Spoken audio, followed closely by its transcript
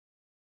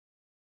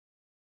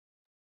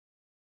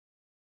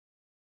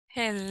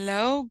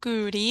Hello,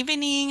 good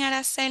evening,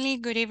 Araceli.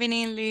 Good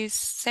evening,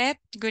 Lisette.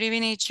 Good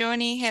evening,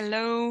 Johnny.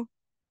 Hello.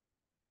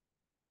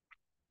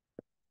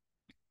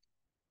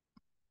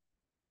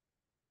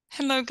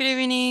 Hello, good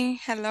evening.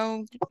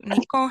 Hello,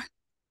 Nicole.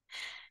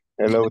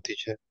 Hello,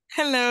 teacher.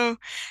 Hello.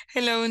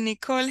 Hello,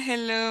 Nicole.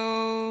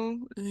 Hello,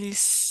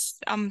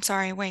 I'm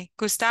sorry, wait.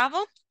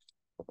 Gustavo?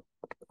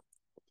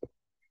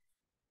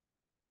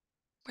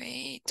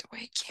 Wait,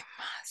 ¿quién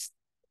más?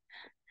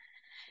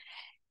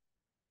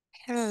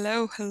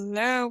 Hello,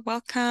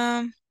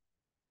 welcome.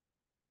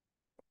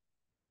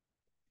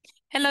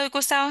 Hello,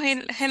 Gustavo.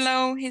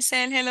 Hello,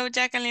 Giselle. Hello,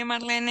 Jacqueline,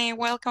 Marlene. Good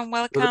Welcome.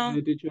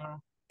 evening,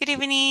 teacher. Good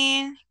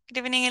evening. Good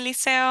evening,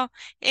 Eliseo.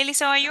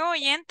 Eliseo, ¿are you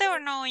oyente o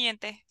no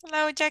oyente?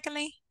 Hello,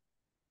 Jacqueline.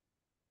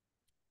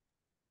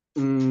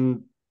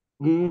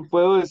 Mm,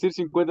 puedo decir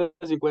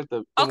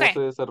 50-50 cómo se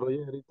Okay,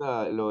 desarrolla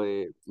ahorita lo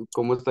de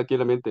cómo está aquí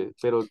la mente,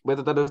 pero voy a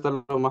tratar de estar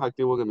lo más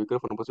activo en el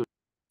micrófono posible.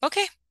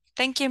 okay.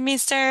 Thank you,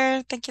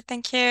 mister. Thank you.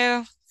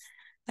 No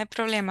hay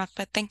problema,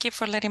 but thank you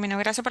for letting me know.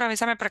 Gracias por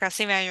avisarme porque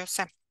así vea yo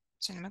sé.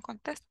 Si no me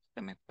contesta,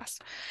 me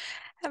paso.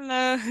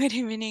 Hello, good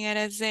evening,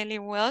 Araceli.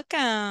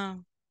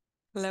 Welcome.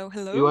 Hello.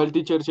 Igual,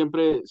 teacher,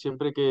 siempre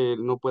que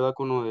no pueda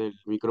con lo del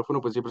micrófono,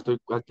 pues siempre estoy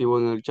activo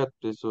en el chat.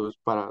 Eso es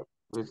para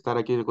estar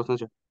aquí en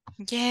constancia.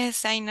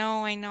 Yes, I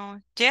know.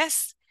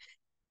 Yes,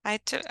 I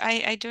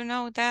do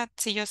know that.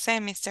 Sí, yo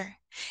sé, mister.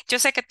 Yo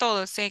sé que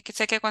todos, sé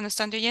que cuando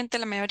están de oyente,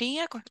 la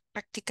mayoría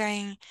practica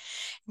en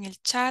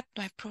el chat,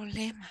 no hay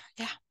problema.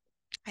 Ya.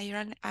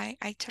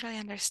 I totally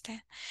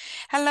understand.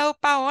 Hello,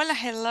 Paola.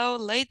 Hello,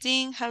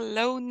 Lady.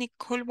 Hello,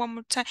 Nicole. One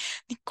more time.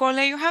 Nicole,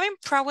 are you having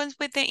problems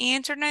with the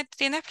internet?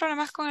 ¿Tienes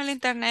problemas con el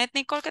internet,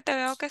 Nicole? Que te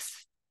veo que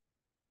es...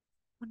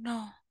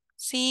 No.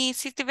 Sí,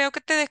 te veo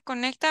que te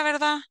desconecta,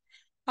 ¿verdad?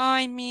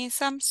 Ay,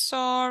 miss, I'm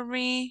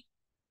sorry.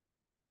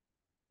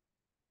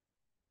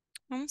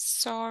 I'm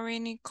sorry,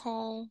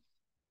 Nicole.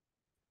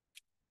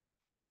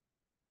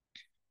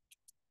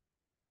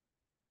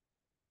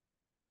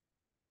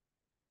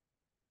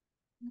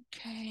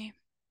 Okay.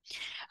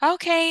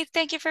 Okay,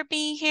 thank you for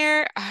being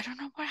here. I don't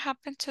know what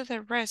happened to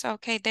the rest.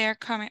 Okay, they're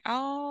coming.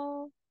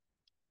 Oh,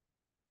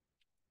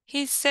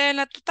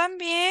 Gisela, ¿tú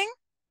también?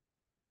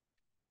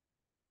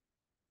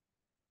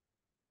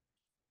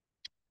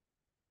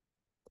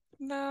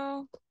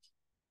 No.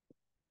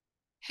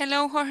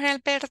 Hello, Jorge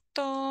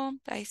Alberto.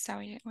 Ahí está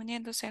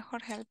uniéndose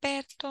Jorge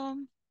Alberto.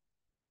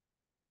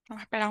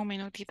 Vamos a esperar un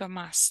minutito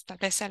más. Tal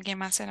vez alguien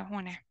más se nos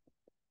une.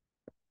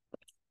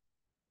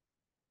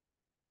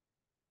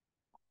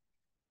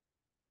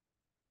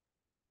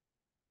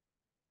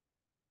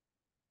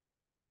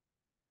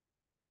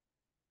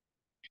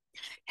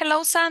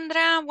 Hello,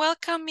 Sandra.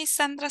 Welcome, Miss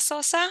Sandra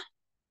Sosa.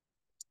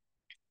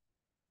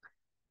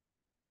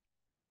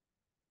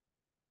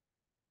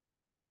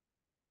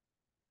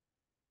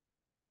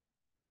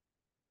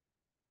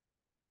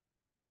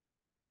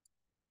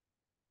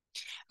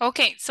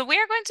 Okay, so we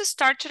are going to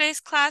start today's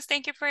class.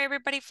 Thank you for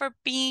everybody for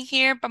being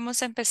here.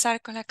 Vamos a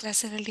empezar con la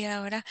clase del día de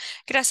ahora.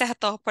 Gracias a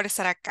todos por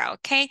estar acá,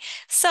 okay?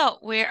 So,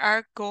 we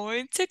are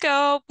going to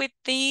go with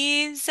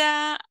this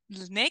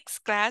next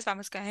class.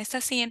 Vamos con esta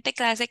siguiente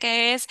clase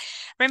que es,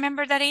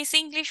 remember that is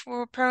English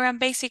for Program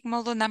Basic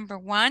Module number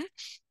 1.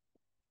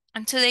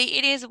 And today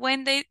it is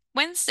Wednesday,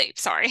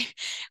 sorry,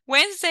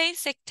 Wednesday,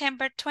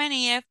 September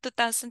 20th,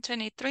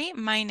 2023.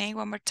 My name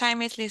one more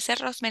time is Lice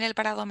Rosmel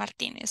Alvarado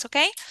Martinez,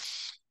 okay?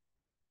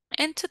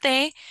 And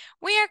today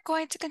we are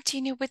going to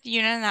continue with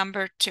unit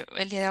number 2.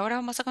 El día de ahora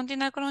vamos a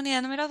continuar con la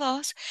unidad número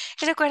 2.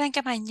 Y recuerden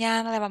que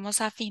mañana la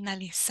vamos a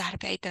finalizar.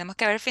 De ahí tenemos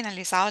que haber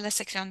finalizado la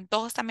sección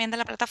 2 también de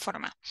la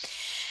plataforma.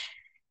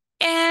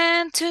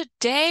 And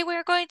today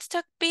we're going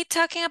to be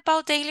talking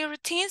about daily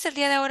routines. El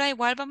día de ahora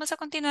igual vamos a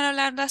continuar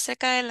hablando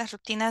acerca de las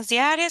rutinas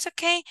diarias,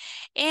 okay?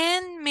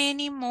 And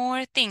many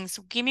more things.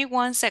 Give me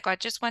one second. I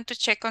just want to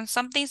check on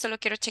something. Solo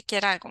quiero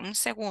chequear algo. Un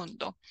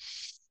segundo.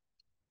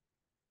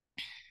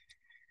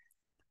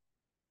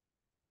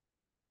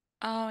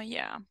 Oh,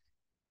 yeah.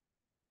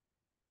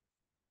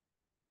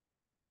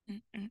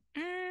 Mm, mm,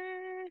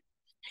 mm.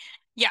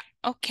 Yeah,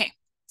 okay.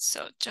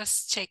 So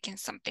just checking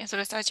something.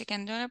 Solo estaba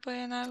chequeando. ¿No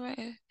pueden dar?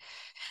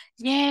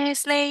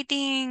 Yes,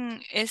 lady.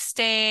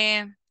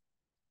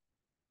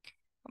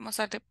 Vamos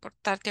a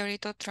reportarte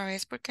ahorita otra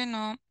vez porque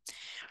no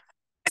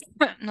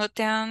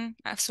te han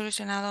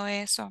solucionado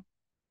eso.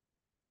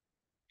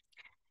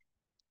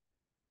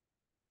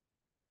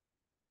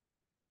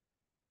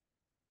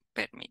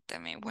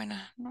 Permítame.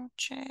 Buenas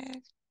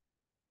noches.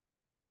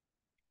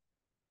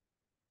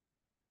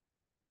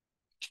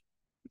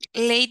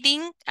 Lady,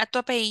 ¿a tu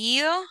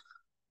apellido?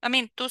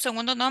 ¿Tu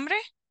segundo nombre?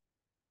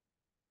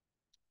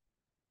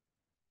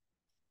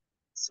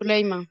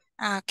 Zuleima.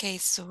 Ah, ok,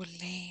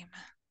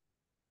 Zulema.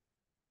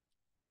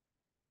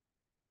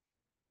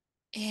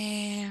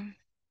 Eh,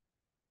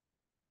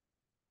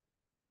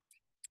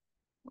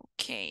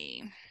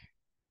 ok.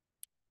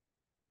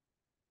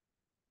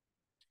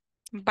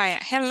 Vaya.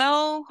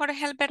 Hello,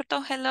 Jorge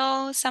Alberto.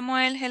 Hello,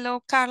 Samuel.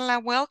 Hello, Carla.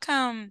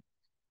 Welcome.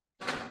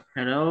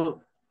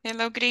 Hello,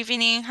 Hello, good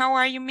evening. How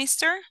are you,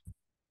 mister?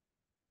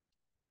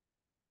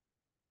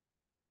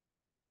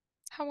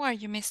 How are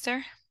you,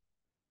 mister?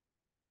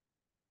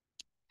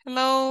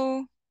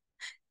 Hello.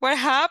 What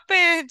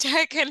happened,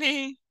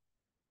 Jacqueline?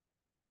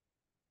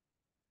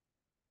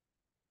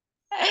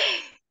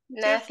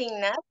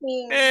 Nothing.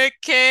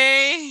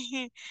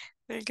 Okay.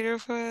 El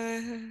grupo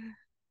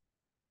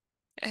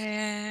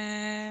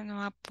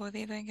no ha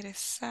podido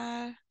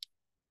ingresar.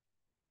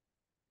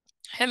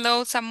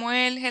 Hello,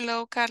 Samuel.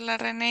 Hello, Carla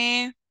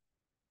René.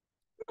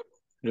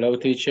 Hello,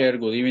 teacher.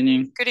 Good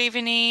evening. Good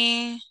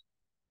evening.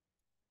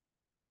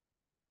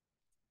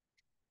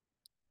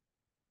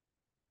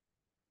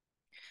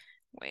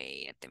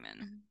 Wait a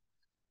minute.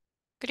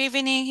 Good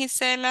evening,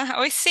 Gisela.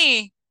 Hoy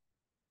sí.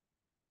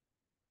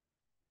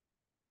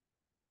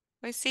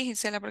 Hoy sí,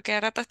 Gisela, porque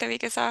de rato te vi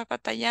que estabas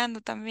batallando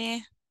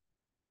también.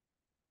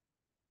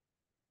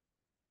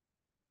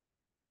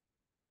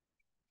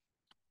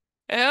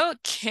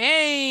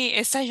 Okay.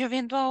 Está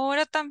lloviendo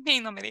ahora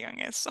también. No me digan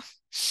eso.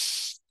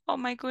 Oh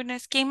my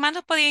goodness. ¿Quién más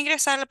no podía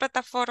ingresar a la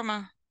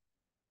plataforma?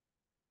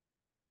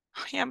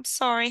 Ay, I'm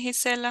sorry,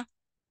 Gisela.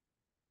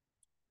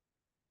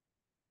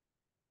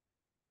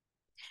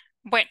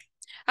 Bueno,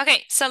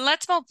 okay, so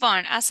let's move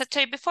on. As I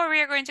told you before, we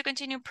are going to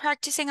continue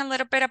practicing a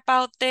little bit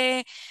about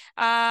the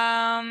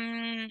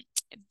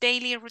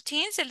daily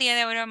routines. El día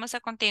de hoy vamos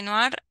a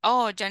continuar.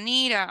 Oh,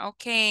 Yanira,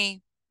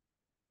 ok.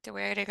 Te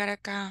voy a agregar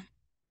acá.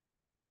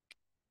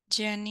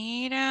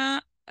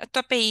 Yanira, ¿tu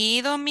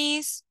apellido,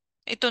 Miss?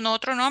 ¿Y tu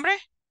otro nombre?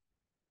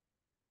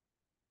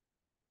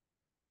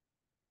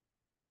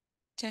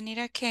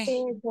 Yanira, ¿qué?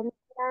 Yo me llamo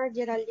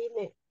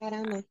Geraldine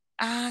Arana.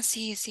 Ah,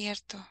 sí, es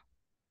cierto.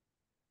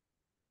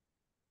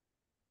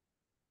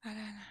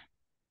 Arana.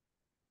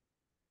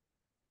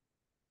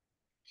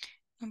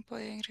 No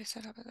puedo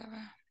ingresar a la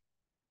palabra.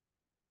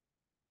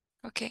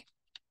 Ok.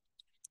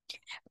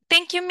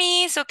 Thank you,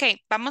 Miss. Ok,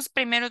 vamos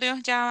primero Dios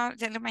ya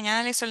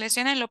mañana le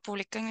soluciona y lo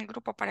publica en el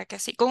grupo para que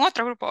así, con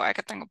otro grupo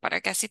que tengo para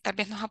que así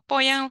también nos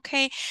apoyan. Ok,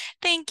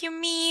 thank you,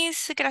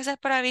 Miss. Gracias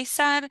por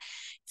avisar.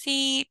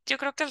 Sí, yo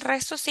creo que el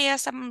resto sí ya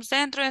estamos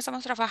dentro, ya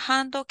estamos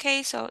trabajando.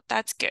 Ok, so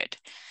that's good.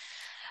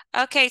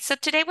 Okay, so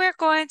today we're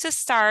going to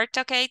start,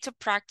 okay, to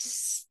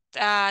practice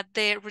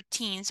the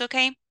routines,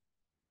 okay?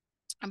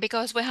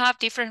 Because we have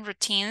different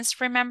routines,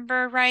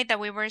 remember, right, that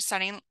we were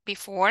studying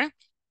before,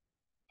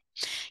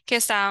 que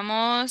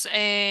estábamos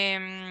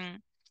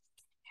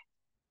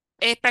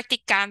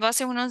practicando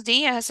hace unos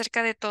días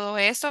acerca de todo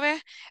eso,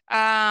 ¿ves?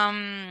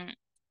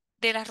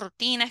 De las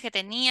rutinas que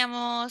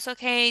teníamos,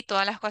 ok,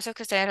 todas las cosas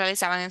que ustedes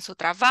realizaban en su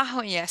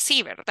trabajo y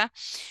así, ¿verdad?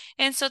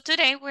 And so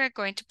today we're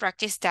going to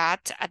practice that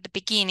at the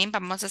beginning.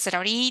 Vamos a hacer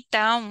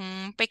ahorita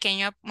una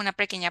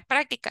pequeña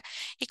práctica.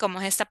 ¿Y cómo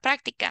es esta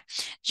práctica?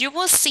 You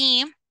will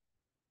see.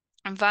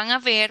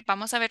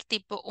 Vamos a ver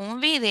tipo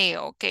un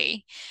video, ¿ok?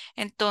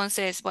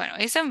 Entonces, bueno,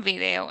 es un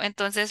video,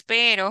 entonces,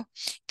 pero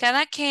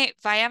cada que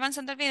vaya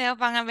avanzando el video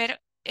van a ver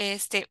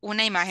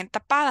una imagen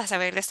tapada, se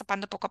va a ir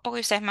destapando poco a poco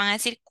y ustedes me van a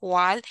decir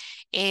cuál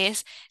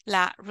es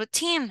la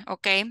routine,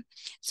 ¿ok?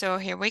 So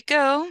here we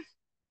go.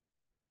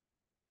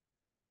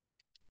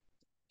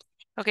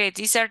 Okay,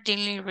 these are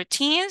daily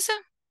routines.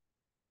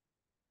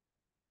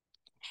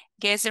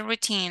 Guess the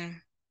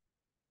routine.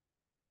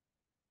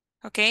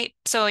 Okay,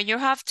 so you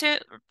have to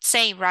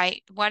say,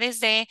 right,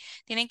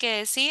 tienen que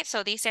decir,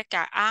 so dice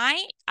acá,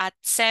 I at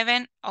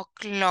 7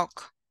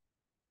 o'clock.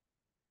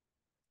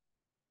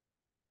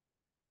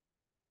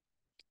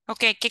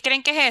 Ok, ¿qué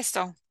creen que es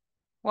esto?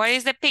 What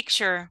is the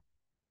picture?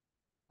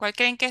 ¿Cuál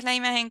creen que es la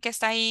imagen que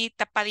está ahí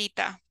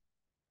tapadita?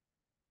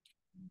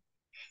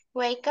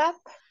 Wake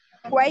up.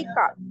 Wake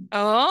up.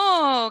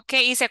 Oh, ok.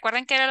 ¿Y se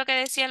acuerdan qué era lo que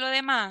decía lo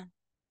demás?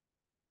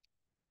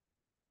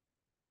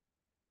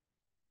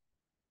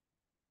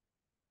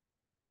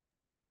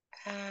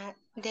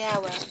 The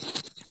hour.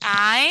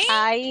 I.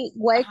 I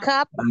wake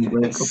Ajá. up I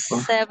wake up at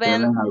 7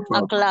 7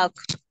 o'clock. o'clock.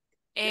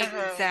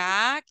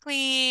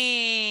 Exactly.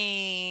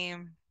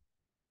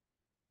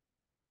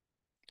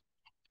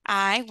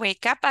 I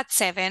wake up at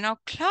 7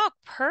 o'clock.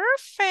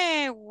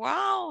 Perfect.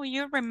 Wow,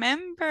 you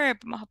remember.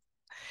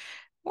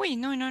 Uy,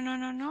 no, no, no,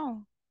 no,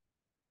 no.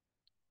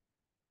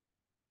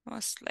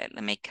 Let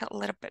me make it a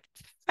little bit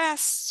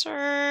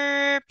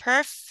faster.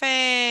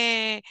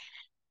 Perfect.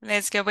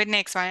 Let's go with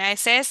next one. It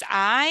says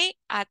I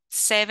at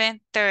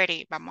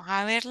 7:30. Vamos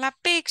a ver la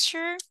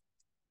picture.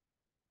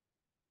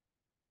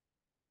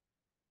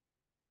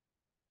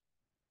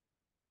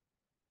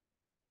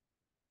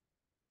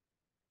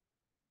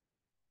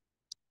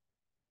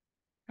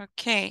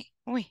 Okay.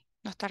 Uy,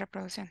 no está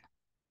reproduciendo.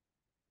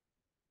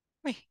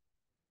 Uy,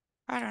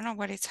 I don't know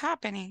what is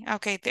happening.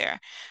 Okay, there.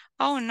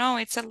 Oh no,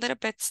 it's a little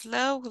bit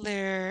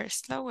slower.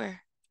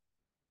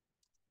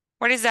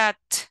 What is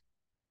that?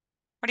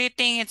 What do you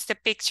think it's the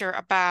picture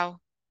about?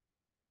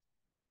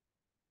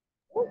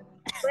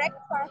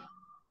 Breakfast.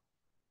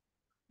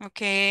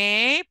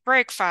 Okay,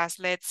 breakfast.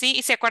 Let's see.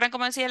 ¿Y se acuerdan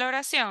cómo decía la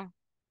oración?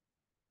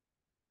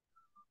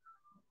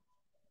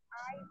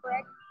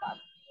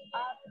 Breakfast.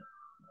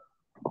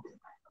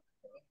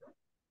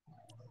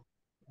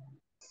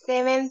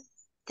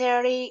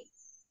 7:30.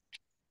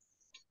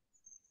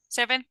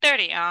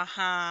 7:30.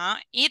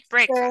 Ajá. Eat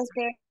breakfast.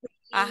 7:30.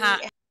 Ajá.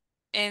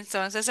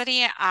 Entonces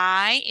sería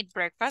I eat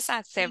breakfast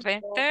at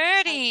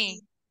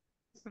 7:30.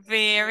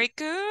 Very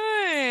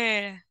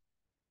good.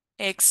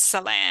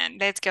 Excellent.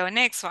 Let's go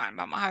next one.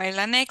 Vamos a ver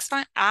la next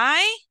one.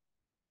 I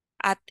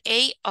at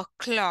 8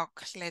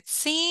 o'clock. Let's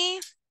see.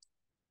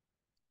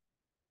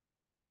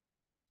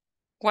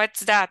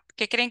 What's that?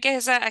 ¿Qué creen que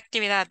es esa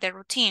actividad de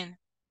routine?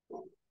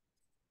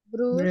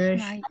 Brush Brush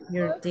my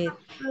your teeth.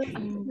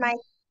 my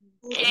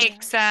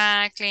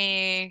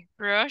Exactly.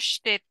 Brush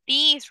the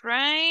teeth,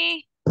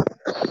 right?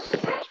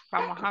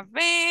 Vamos a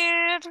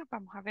ver,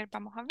 vamos a ver,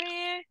 vamos a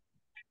ver.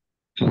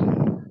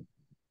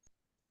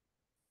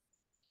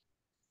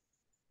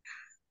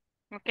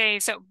 Okay,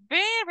 so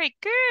very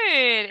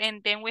good.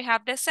 And then we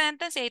have the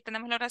sentence. Y ahí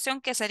tenemos la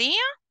oración que sería.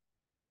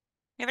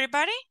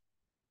 Everybody?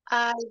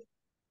 I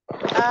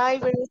I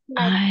brush my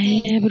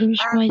I teeth brush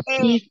at my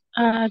 8. teeth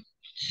at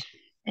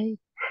 8.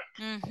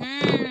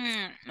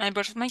 I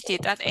brush my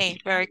teeth at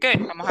 8. Very good.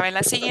 Vamos a ver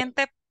la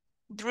siguiente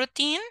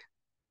routine.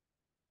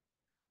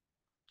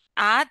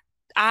 I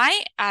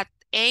at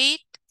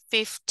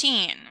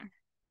 8:15.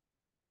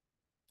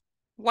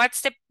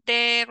 What's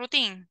the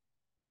routine?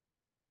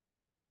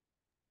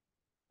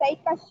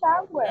 Take a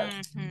shower.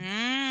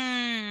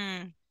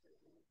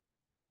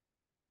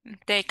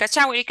 Take a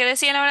shower. ¿Y qué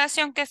decía la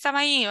oración que estaba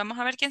ahí? Vamos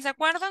a ver quién se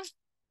acuerda.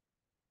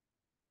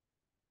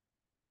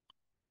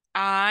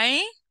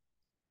 I.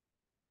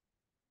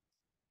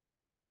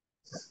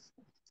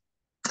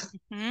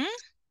 ujú,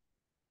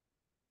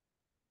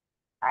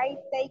 I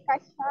take a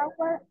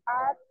shower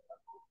at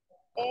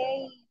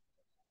 8.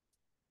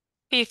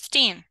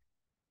 15.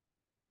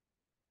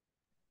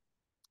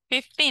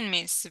 15,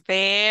 miss.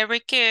 Very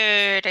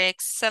good.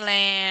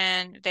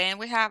 Excellent. Then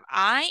we have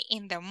I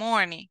in the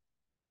morning.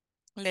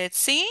 Let's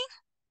see.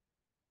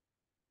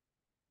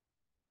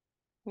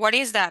 What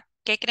is that?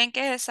 ¿Qué creen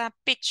que es esa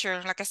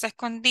picture, la que está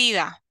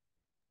escondida?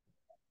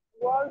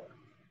 Work.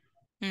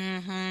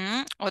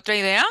 ¿Otra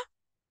idea?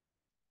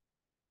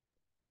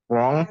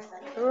 Wrong.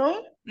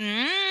 Room.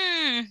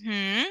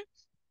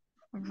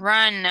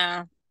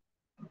 Run.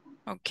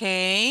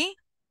 Okay.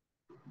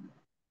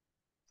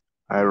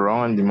 I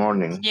run in the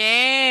morning.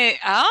 Yeah.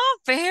 Oh,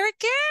 very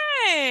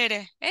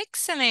good.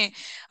 Excellent.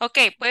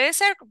 Okay, puede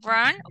ser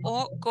run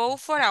o go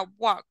for a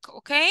walk,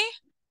 okay?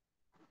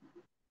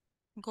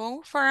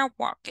 Go for a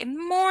walk in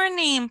the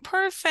morning.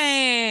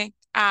 Perfect.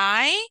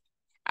 I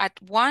at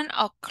 1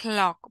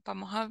 o'clock.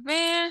 Vamos a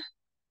ver.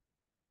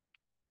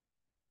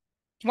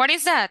 What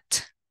is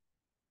that?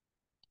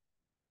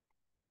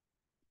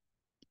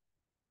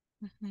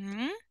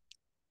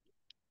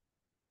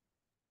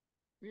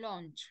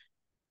 Lunch.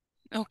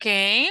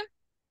 Okay.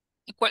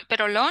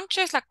 Pero lunch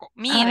es la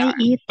comida.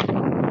 I eat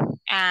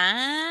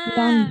Ah,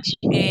 lunch.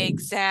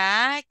 exactly.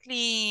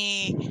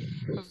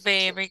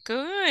 Very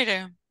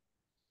good.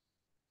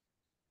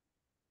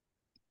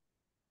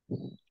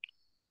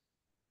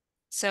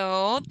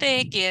 So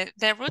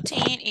the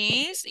routine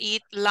is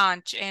eat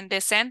lunch. And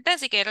the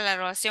sentence, y que era la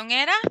oración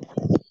era.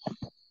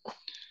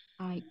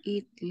 I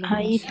eat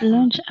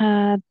lunch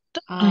at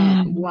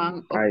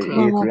 1 I o'clock.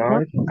 eat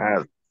lunch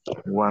at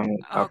 1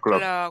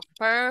 o'clock. O'clock.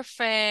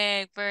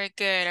 Perfect. Very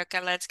good. Okay,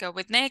 let's go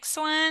with next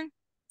one.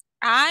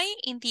 I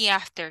in the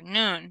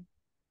afternoon.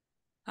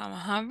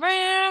 Vamos a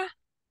ver.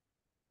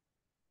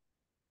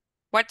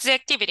 What's the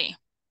activity?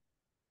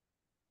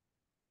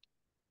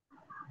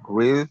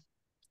 Read,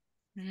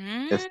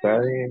 Mm,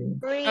 study,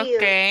 Read.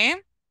 okay.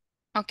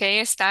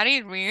 Okay,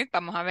 study, read.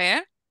 Vamos a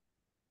ver.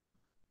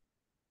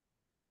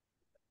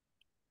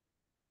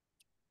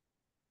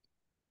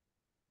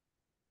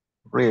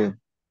 read.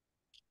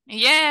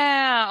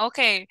 Yeah,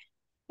 okay.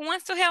 Who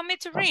wants to help me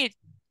to read?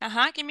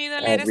 Give me the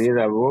I latest. read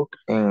a book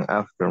in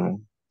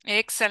afternoon.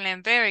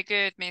 Excellent. Very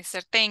good,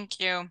 mister. Thank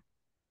you.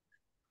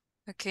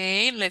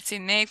 Okay, let's see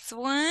next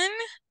one.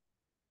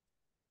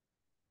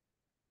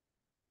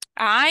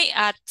 I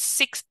at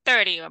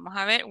 6:30. Vamos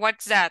a ver.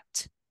 What's that?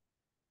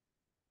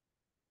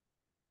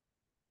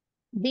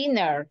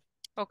 Dinner.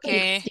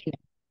 Okay.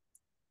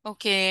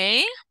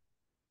 Okay.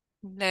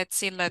 Let's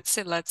see, let's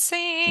see, let's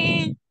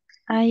see.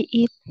 I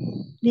eat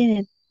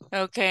dinner.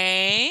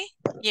 Okay.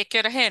 ¿Y a qué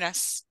horas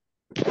eras?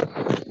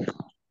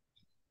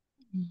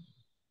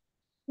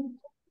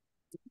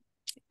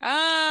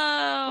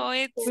 Oh,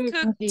 it's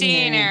cooked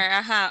dinner.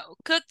 Ajá.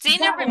 Cooked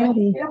dinner.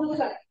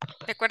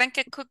 Recuerden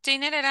que cooked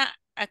dinner era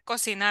a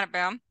cocinar,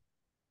 ¿verdad?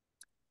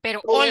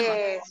 Pero almost,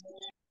 Yes.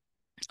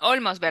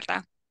 almost,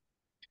 ¿verdad?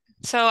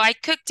 So I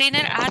cooked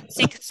dinner at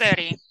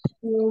 6:30.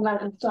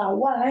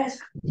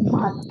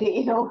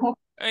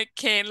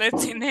 Okay,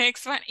 let's see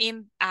next one.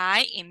 In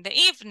the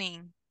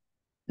evening.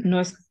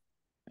 No,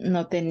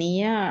 no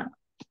tenía.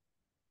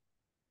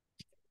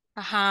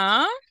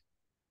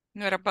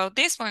 What about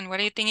this one? What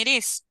do you think it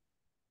is?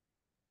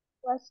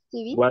 Watch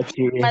TV. Watch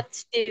TV.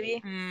 Watch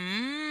TV.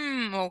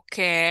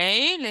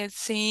 Okay, let's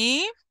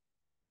see.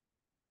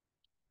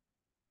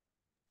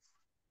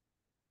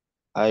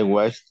 I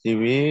watch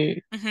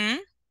TV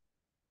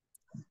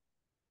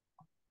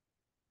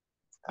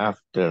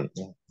after.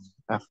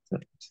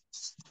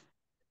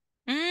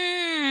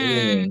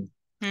 Mm.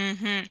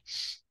 Mhm.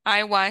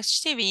 I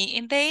watch TV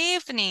in the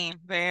evening.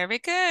 Very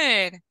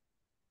good.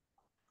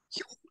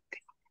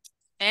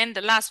 And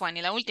the last one,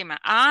 y la última.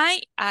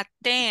 I at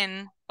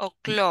 10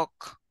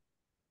 o'clock.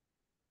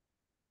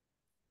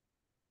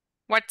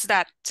 What's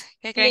that?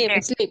 ¿Qué creen que Sleep,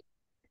 es? sleep.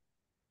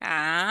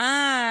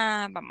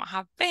 Ah, vamos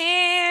a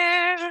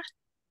ver.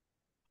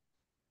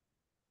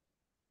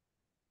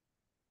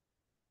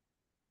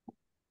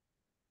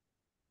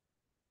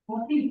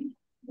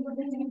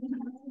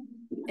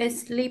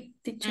 Sleep,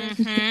 teacher.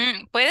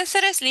 Ujú. Puede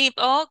ser sleep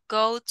o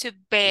go to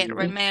bed, Sí.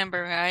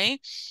 remember,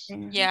 right?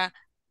 Yeah. Yeah,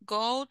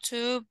 go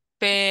to bed.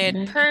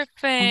 Bed.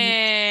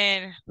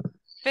 Perfect.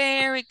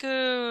 Very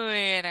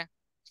good.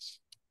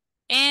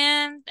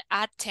 And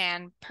at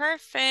 10.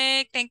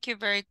 Perfect. Thank you.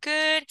 Very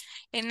good.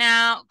 And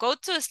now go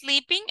to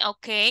sleeping.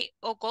 Okay.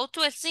 Or go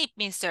to sleep,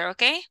 mister.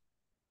 Okay.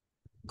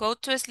 Go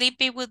to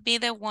sleep. It would be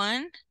the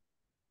one.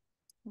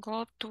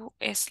 Go to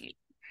sleep.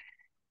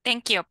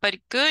 Thank you. But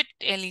good,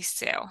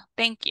 Eliseo.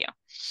 Thank you.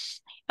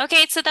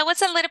 Okay, so that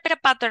was a little bit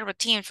about the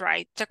routines,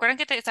 right? ¿Se acuerdan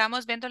que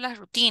estábamos viendo las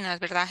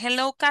rutinas, verdad?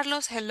 Hello,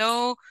 Carlos.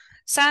 Hello,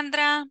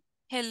 Sandra.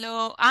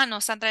 Hello. Ah, no,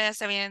 Sandra ya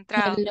se había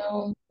entrado.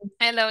 Hello.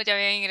 Hello, ya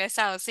había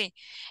ingresado, sí.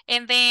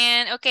 And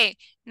then, okay,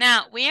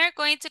 now we are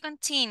going to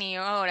continue.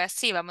 Ahora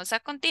sí, vamos a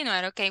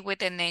continuar, okay, with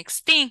the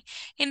next thing.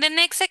 In the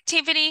next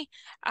activity,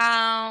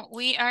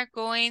 we are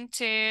going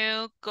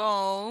to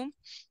go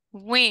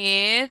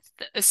with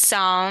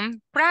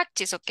some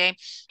practice, okay?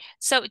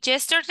 So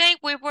yesterday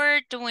we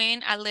were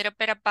doing a little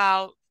bit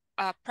about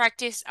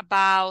practice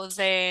about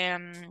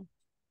the...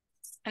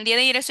 el día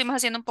de ayer estuvimos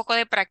haciendo un poco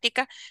de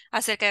práctica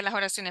acerca de las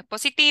oraciones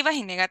positivas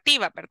y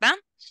negativas, ¿verdad?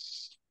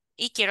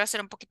 Y quiero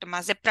hacer un poquito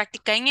más de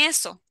práctica en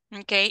eso,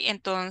 ¿ok?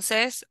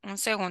 Entonces, un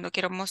segundo,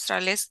 quiero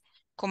mostrarles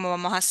cómo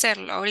vamos a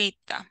hacerlo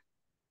ahorita.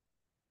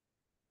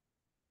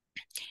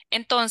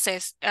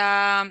 Entonces,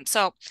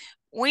 so,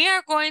 we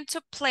are going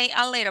to play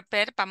a little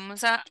bit.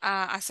 Vamos a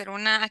hacer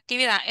una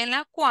actividad en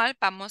la cual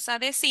vamos a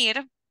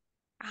decir,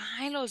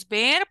 ay, los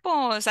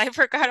verbos. I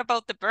forgot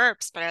about the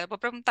verbs, pero les voy a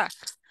preguntar.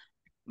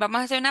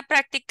 Vamos a hacer una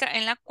práctica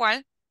en la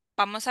cual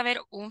vamos a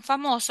ver un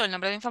famoso, el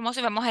nombre de un famoso,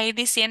 y vamos a ir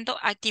diciendo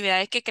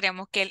actividades que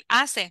creemos que él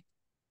hace,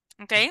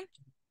 ¿ok?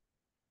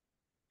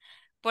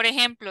 Por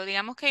ejemplo,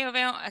 digamos que yo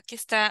veo, aquí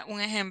está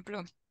un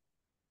ejemplo.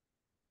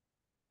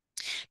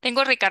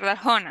 Tengo Ricardo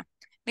Arjona.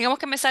 Digamos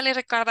que me sale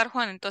Ricardo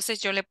Arjona,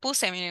 entonces yo le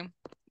puse, miren,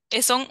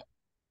 son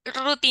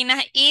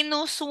rutinas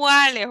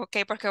inusuales, ¿ok?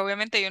 Porque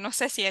obviamente yo no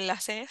sé si él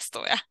hace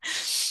esto, ¿verdad?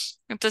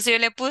 Entonces yo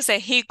le puse,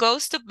 he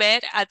goes to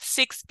bed at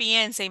 6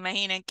 p.m. ¿Se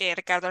imaginan que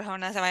Ricardo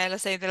Arjona se vaya a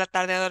las 6 de la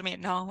tarde a dormir?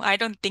 No, I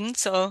don't think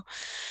so.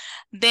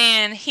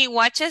 Then he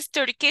watches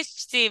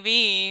Turkish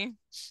TV.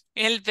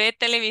 Él ve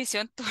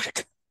televisión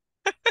turca.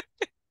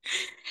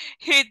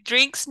 He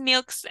drinks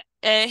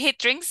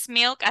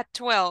milk at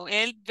 12.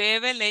 Él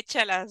bebe leche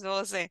a las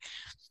 12.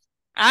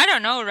 I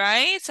don't know,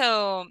 right?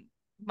 So,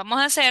 vamos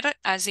a hacer,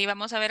 así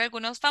vamos a ver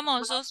algunos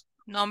famosos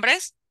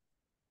nombres.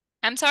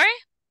 I'm sorry.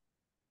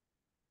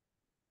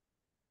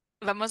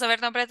 Vamos a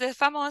ver nombres de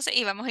famosos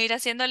y vamos a ir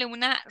haciéndole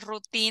una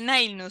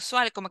rutina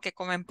inusual, como que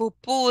comen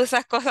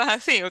pupusas, cosas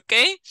así, ¿ok?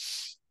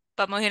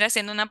 Vamos a ir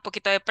haciendo un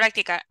poquito de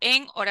práctica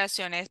en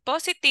oraciones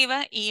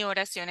positivas y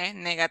oraciones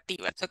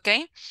negativas, ¿ok?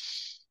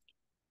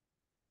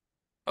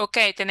 Ok,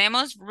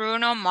 tenemos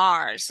Bruno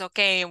Mars. Ok,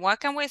 what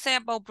can we say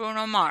about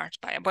Bruno Mars?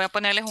 Voy a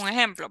ponerles un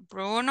ejemplo.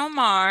 Bruno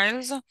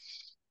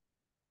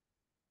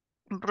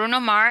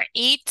Mars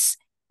eats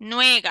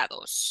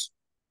nuegados.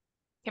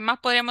 ¿Qué más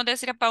podríamos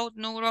decir about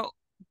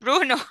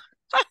Bruno?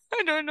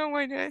 I don't know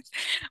what it is.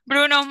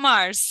 Bruno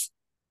Mars.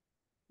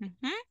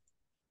 Ujú.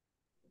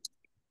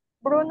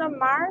 Bruno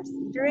Mars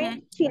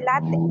drink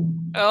chilate.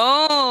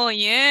 Oh,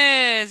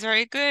 yes,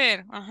 very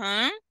good.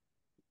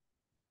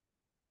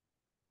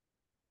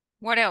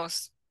 What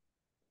else?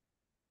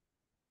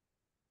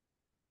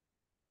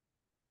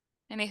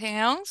 Anything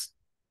else?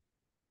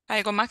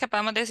 ¿Algo más que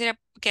podamos decir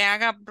que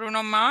haga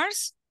Bruno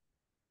Mars?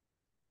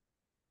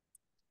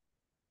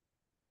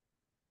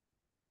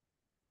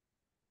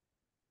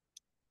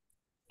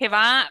 Que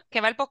va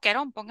el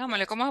boquerón,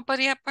 pongámosle. ¿Cómo se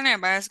podría poner?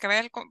 Es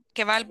que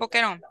que va el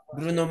boquerón.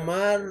 Bruno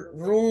Mars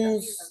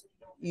runs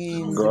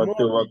in the Go to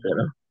morning.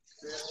 Boquerón.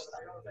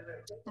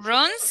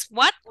 Runs,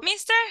 what,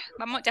 mister?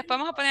 Vamos, ya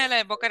podemos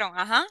ponerle el boquerón.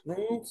 Ajá.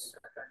 Runs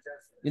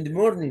in the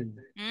morning.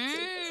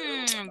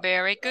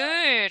 Very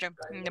good.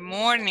 In the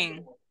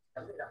morning.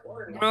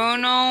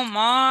 Bruno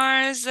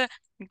Mars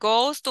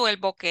goes to el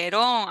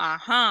boquerón.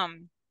 Ajá.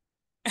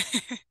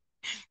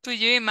 Do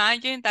you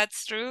imagine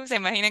that's true? ¿Se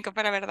imaginan que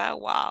fuera verdad?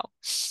 Wow.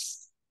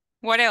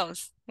 What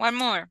else? One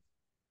more.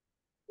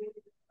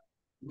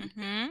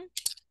 Ujú.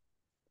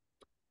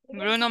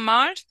 Bruno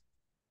Mars.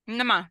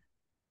 Nada más.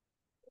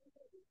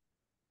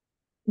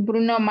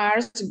 Bruno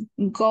Mars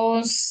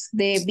goes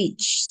the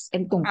beach.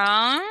 El tunco.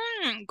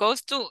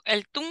 Goes to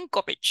el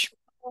Tunco Beach.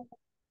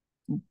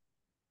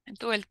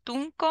 To el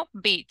Tunco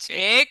Beach.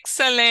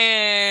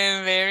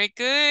 Excellent. Very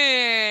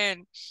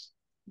good.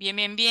 Bien,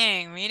 bien,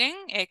 bien. Miren,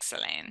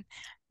 excellent.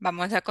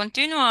 Vamos a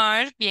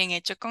continuar. Bien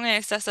hecho con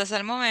estas hasta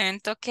el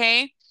momento, ok.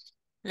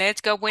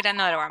 Let's go with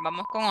another one.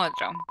 Vamos con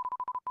otro.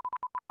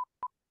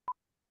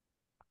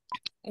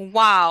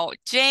 Wow,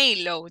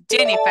 J-Lo,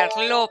 Jennifer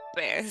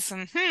López.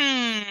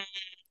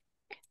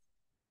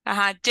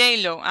 Ajá,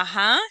 J-Lo,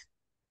 ajá.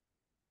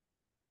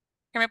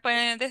 ¿Qué me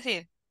pueden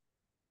decir?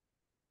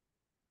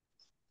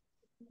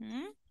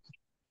 ¿Mm?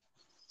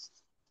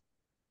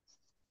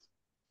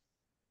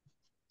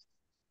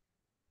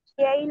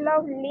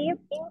 J-Lo live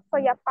in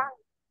Soyapan.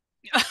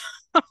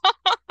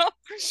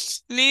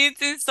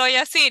 Lives in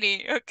Soya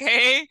City,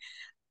 okay.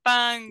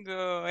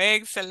 Pango,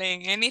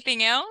 excellent.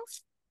 Anything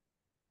else?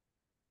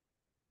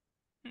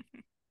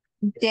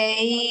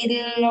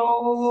 J-Lo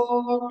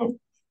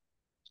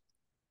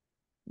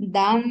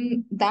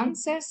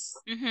dances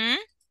Mhm.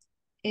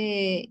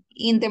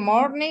 in the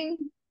morning.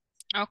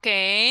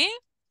 Okay.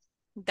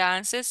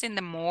 Dances in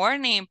the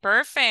morning.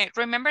 Perfect.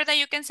 Remember that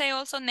you can say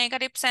also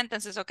negative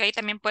sentences, okay?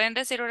 También pueden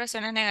decir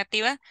oraciones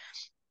negativas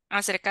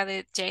acerca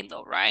de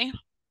J-Lo, right?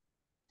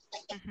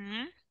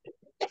 Mhm.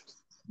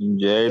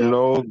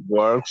 J-Lo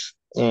works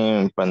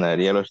en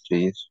panadería Los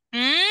Chillos.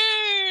 Mm.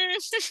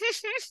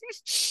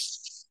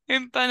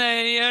 En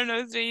panadería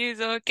los reyes,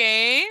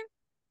 okay.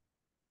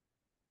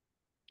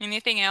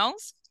 Anything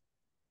else?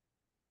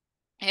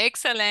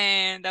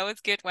 Excellent. That was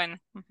a good one.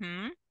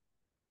 Mhm.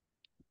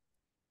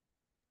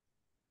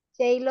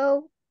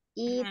 J-Lo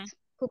Mhm. eats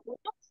futuro.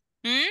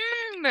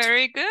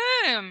 Very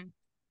good.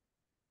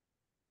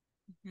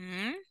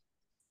 Mhm.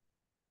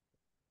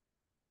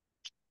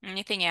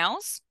 Anything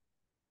else?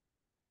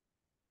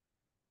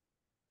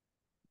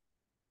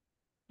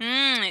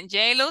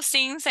 J-Lo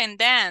sings and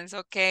dance.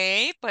 Ok,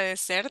 puede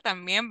ser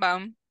también, va.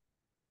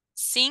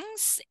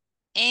 Sings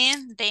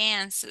and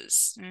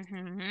dances.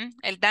 Ujú.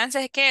 El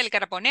dance es que el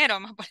caraponero,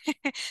 vamos a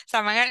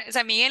poner.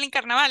 San Miguel en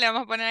carnaval, le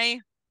vamos a poner ahí.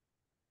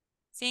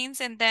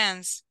 Sings and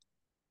dance.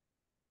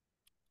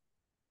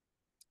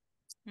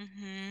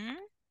 Ujú.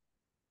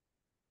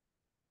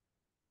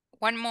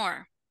 One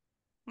more.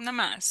 Una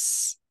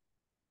más.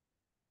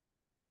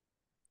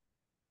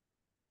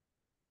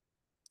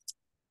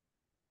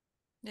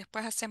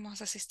 Después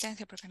hacemos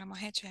asistencia porque no hemos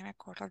hecho, ya me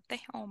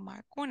acordé. Oh my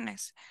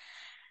goodness.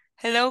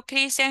 Hello,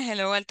 Christian.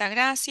 Hello,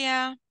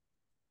 Altagracia.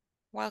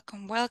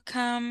 Welcome,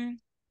 welcome.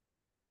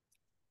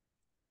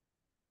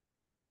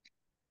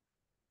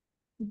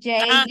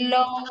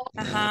 J-Lo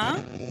Ajá.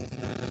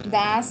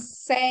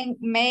 doesn't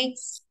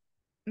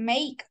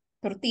make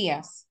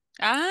tortillas.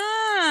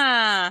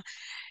 Ah,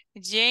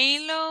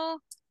 J-Lo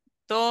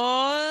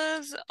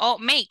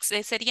makes,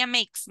 sería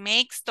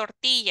makes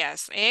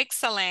tortillas.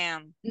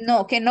 Excellent.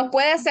 No, que no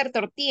puede hacer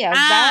tortillas.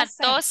 Ah,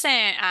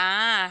 Doesn't.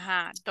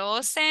 ajá,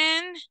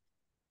 doesn't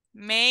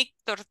make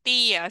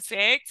tortillas.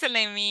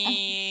 Excellent,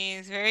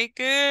 Miss. Very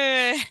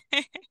good.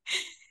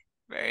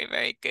 Very,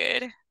 very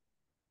good.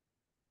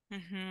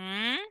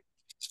 Ujú.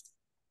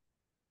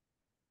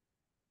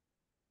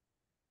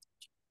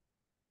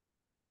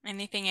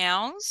 Anything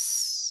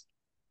else?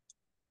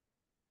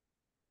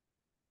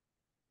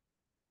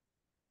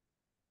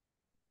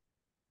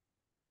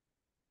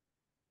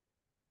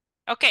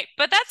 Okay,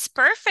 but that's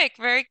perfect.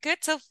 Very good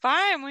so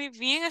far. Muy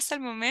bien hasta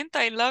el momento.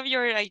 I love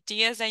your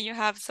ideas that you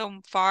have so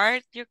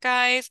far, you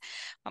guys.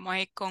 Vamos a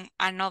ir con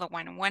another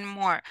one, one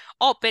more.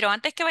 Oh, pero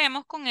antes que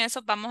vayamos con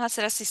eso, vamos a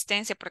hacer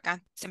asistencia porque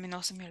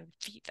no se me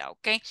olvida,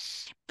 ¿ok?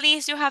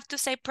 Please, you have to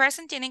say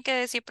present. Tienen que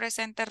decir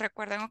presente,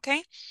 recuerden, ¿ok?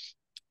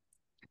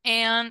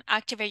 And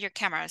activate your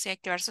cameras y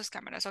activar sus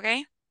cámaras, ¿ok?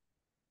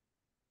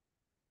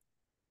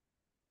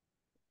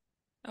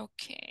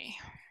 Okay.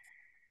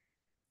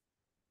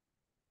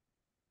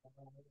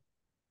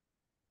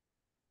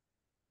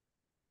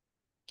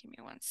 Give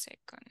me 1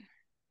 second.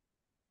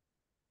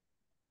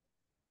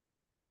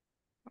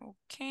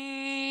 Ok.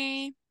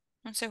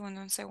 Un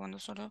segundo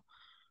solo.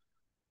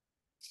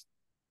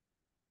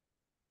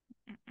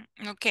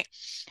 Ok.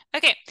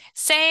 Ok.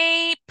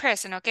 Say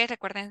present, ok.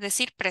 Recuerden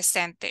decir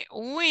presente.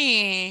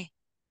 Uy.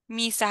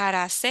 Miss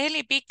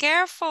Araceli, be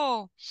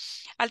careful.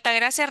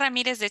 Altagracia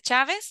Ramírez de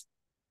Chávez.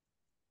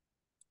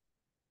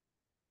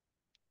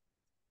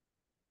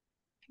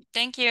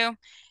 Thank you.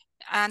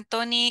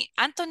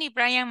 Anthony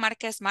Brian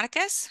Márquez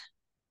Márquez.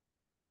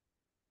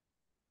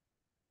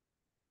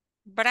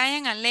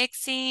 Brian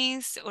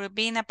Alexis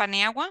Urbina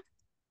Paniagua.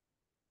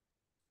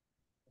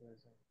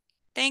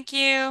 Thank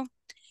you.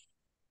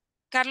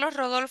 Carlos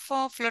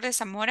Rodolfo Flores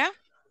Zamora.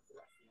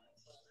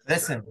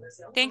 Present.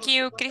 Thank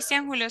you.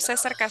 Cristian Julio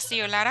César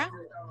Castillo Lara.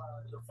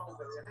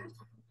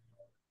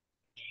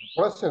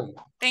 Present.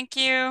 Thank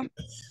you.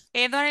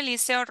 Eduardo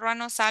Eliseo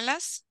Ruano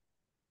Salas.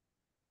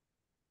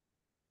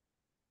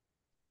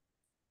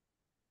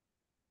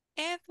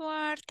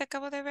 Edward, te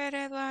acabo de ver,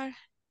 Edward.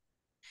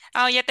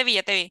 Ah, ya te vi,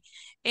 ya te vi.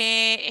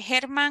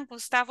 Germán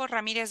Gustavo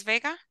Ramírez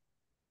Vega.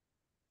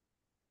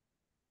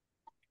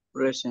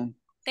 Present.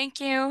 Thank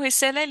you.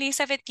 Gisela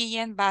Elizabeth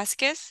Guillén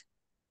Vázquez.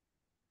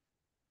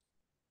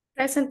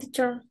 Present,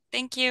 teacher.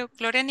 Thank you.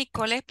 Gloria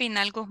Nicole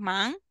Espinal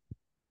Guzmán.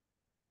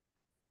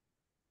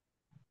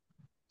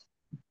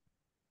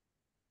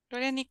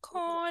 Gloria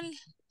Nicole.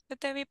 Yo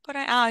te vi por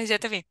ahí. Ah, ya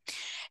te vi.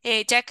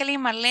 Jacqueline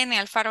Marlene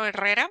Alfaro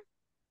Herrera.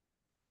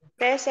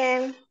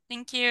 Present.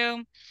 Thank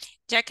you.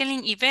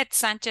 Jacqueline Yvette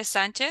Sánchez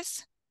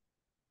Sánchez.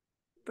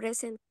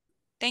 Present.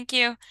 Thank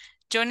you.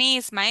 Johnny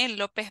Ismael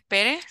López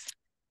Pérez.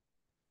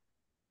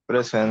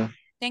 Present.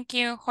 Thank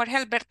you. Jorge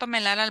Alberto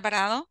Melar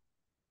Alvarado.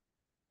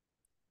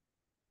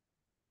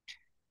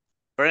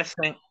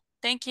 Present.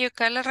 Thank you.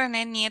 Carla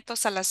René Nieto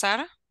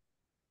Salazar.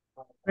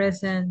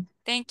 Present.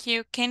 Thank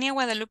you. Kenia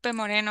Guadalupe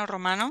Moreno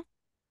Romano.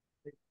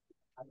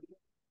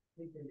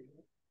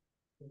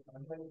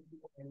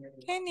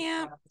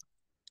 Kenia.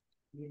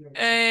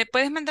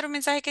 ¿Puedes mandar un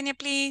mensaje, Kenia,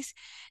 please?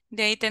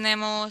 De ahí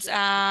tenemos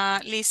a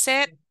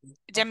Lisette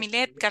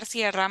Yamilet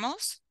García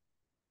Ramos.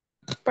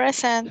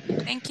 Present.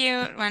 Thank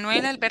you.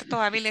 Manuel Alberto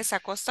Áviles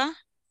Acosta.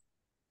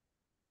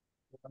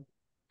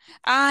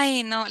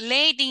 Ay, no.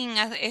 Lady,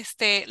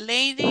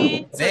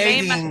 Lady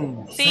Zuleima.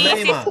 Lady, Sí, sí.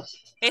 Zuleima.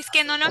 Es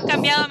que no lo han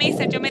cambiado,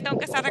 mister. Yo me tengo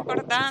que estar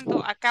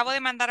recordando. Acabo de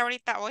mandar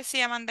ahorita, hoy sí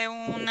ya mandé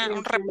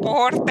un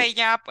reporte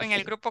ya en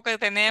el grupo que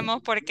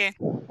tenemos porque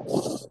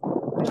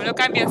no lo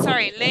cambian.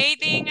 Sorry.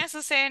 Lady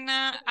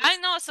Azucena. Ay,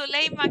 no,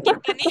 Zuleima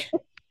Quintanilla.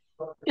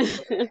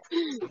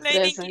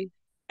 Lady Present.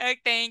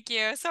 Thank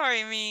you.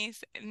 Sorry,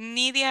 miss.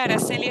 Nidia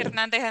Araceli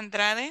Hernández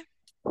Andrade.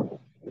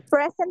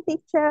 Present,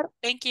 teacher.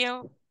 Thank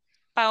you.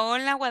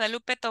 Paola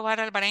Guadalupe Tobar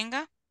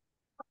Alvarenga.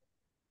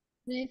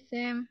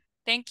 Present.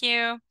 Thank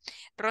you.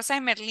 Rosa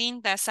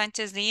Emerlinda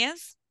Sánchez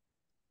Díaz.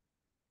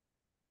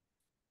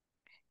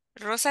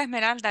 Rosa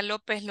Esmeralda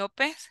López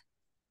López.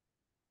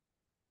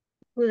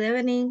 Good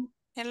evening.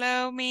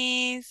 Hello,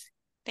 miss.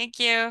 Thank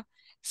you.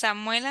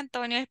 Samuel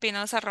Antonio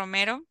Espinosa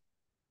Romero.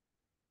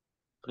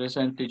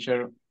 Present,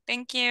 teacher.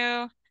 Thank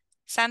you.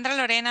 Sandra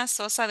Lorena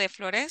Sosa de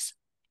Flores.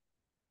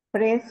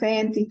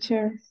 Present,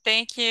 teacher.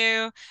 Thank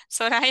you.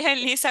 Soraya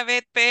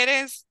Elizabeth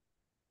Pérez.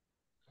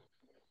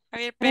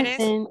 Javier Pérez.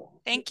 Present.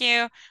 Thank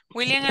you.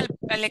 William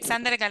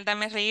Alexander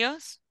Galdames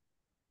Ríos.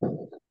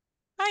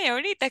 Ay,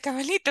 ahorita,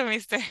 cabalito,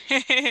 mister.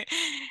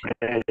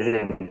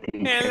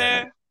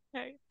 Hello.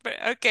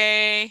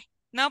 Okay.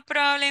 No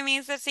problem,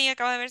 mister. Sí,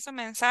 acabo de ver su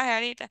mensaje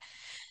ahorita.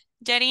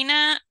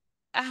 Yarina,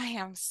 ay,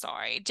 I'm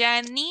sorry.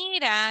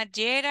 Yanira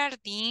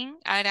Gerardine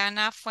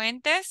Arana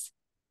Fuentes.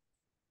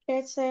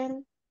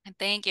 Present.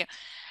 Thank you.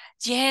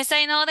 Yes,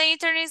 I know the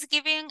internet is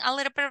giving a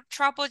little bit of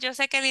trouble. Yo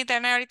sé que el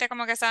internet ahorita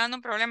como que está dando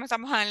un problema.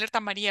 Estamos en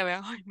alerta María,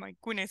 ¿verdad? Ay, my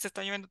goodness, se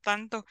está lloviendo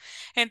tanto.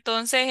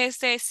 Entonces,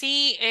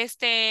 sí,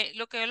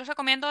 lo que yo les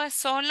recomiendo es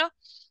solo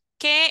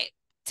que,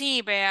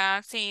 sí,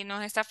 vea, si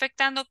nos está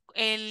afectando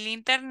el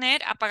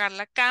internet, apagar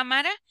la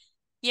cámara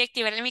y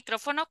activar el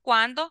micrófono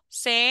cuando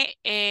se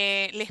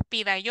les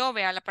pida yo,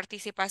 vea, la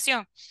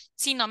participación.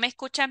 Si no me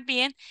escuchan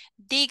bien,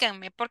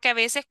 díganme, porque a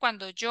veces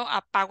cuando yo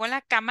apago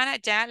la cámara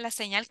ya la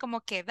señal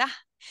como que da.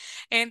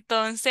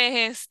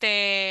 Entonces,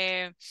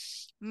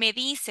 me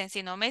dicen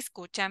si no me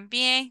escuchan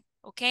bien,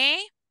 ¿ok?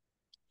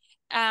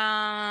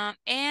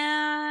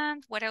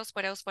 And what else,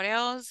 what else, what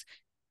else?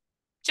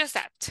 Just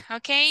that,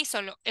 ¿ok?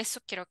 Solo eso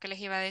quiero que les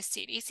iba a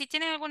decir. Y si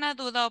tienen alguna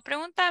duda o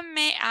pregunta,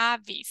 me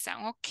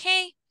avisan, ¿ok?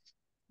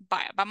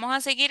 Vaya, vamos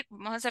a seguir,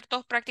 vamos a hacer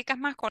dos prácticas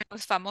más con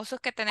los famosos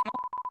que tenemos.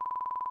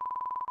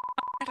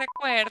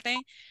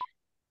 Recuerden.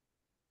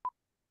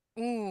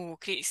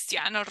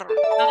 Cristiano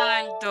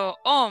Ronaldo.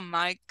 Oh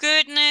my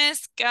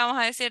goodness. ¿Qué vamos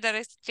a decir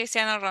de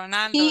Cristiano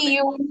Ronaldo?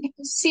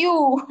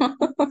 Siu.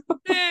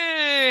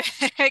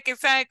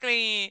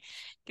 Exactly.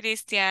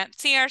 Cristian.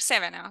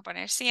 CR7. Vamos a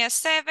poner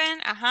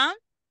CR7. Ajá.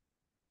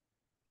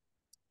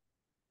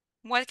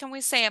 What can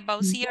we say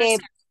about CR7?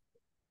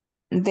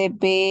 The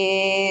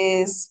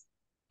best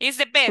It's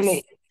the best.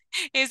 play.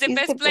 It's the Is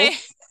best the play.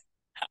 best.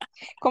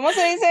 ¿Cómo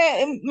se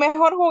dice?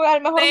 Mejor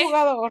Play,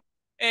 jugador.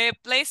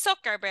 play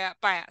soccer.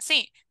 Vaya.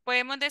 Sí.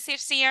 Podemos decir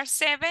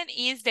CR7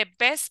 is the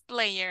best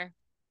player.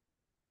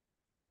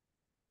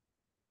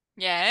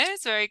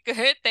 Yes, very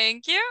good.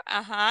 Thank you.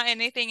 Ajá.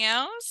 Anything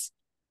else?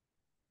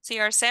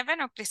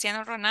 CR7 o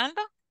Cristiano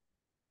Ronaldo.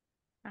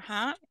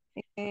 Ajá.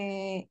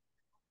 Eh,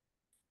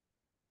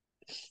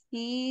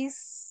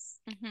 he's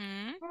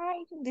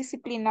Ujú.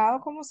 disciplinado,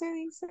 ¿cómo se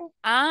dice?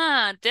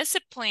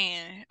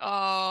 Discipline.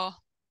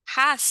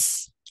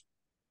 Has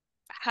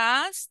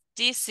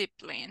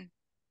discipline.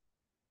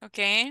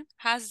 Okay,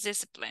 has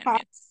discipline.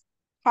 Bien.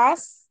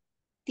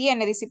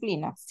 Tiene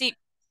disciplina. Sí,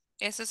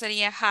 eso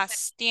sería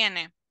has,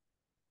 tiene.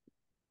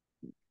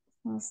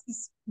 Ujú.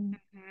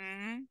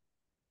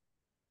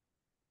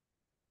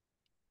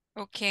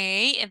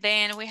 Okay, and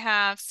then we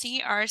have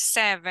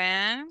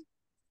CR7.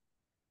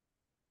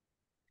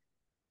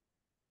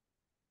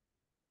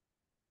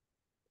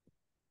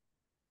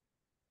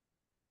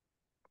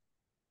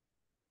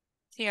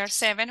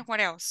 CR7, what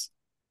else?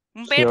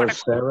 Un verbo.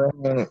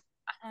 CR7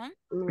 Ajá.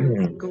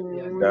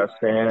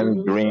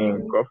 doesn't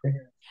drink coffee.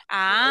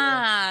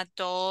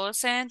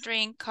 Doesn't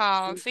drink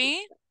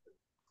coffee.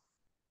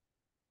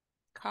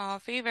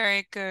 Coffee,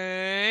 very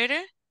good.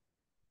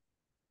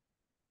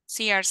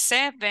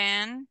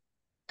 CR7.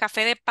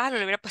 Café de palo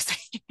le hubiera puesto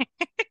ahí.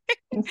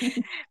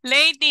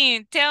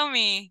 Lady, tell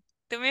me.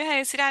 Tú me ibas a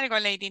decir algo,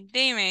 Lady.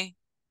 Dime.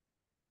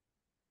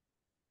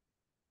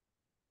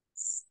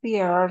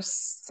 There are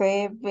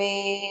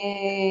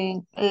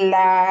 7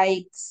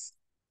 likes.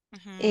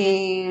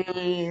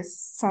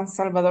 San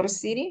Salvador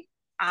City.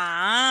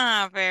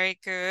 Ah, very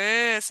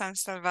good. San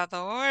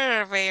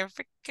Salvador, very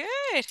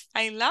good.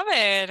 I love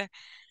it.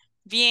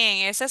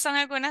 Bien, esas son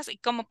algunas, y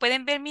como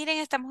pueden ver, miren,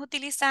 estamos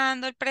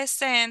utilizando el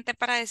presente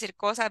para decir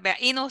cosas, vea,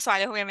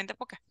 inusuales, obviamente,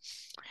 porque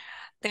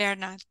they are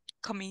not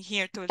coming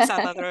here to El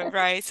Salvador,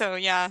 right? So,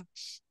 yeah,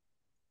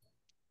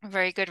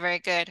 very good, very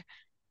good.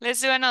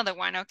 Let's do another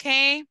one,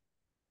 okay?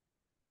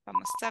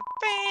 Vamos a ver.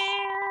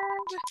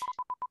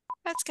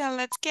 Let's go,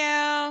 let's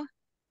go.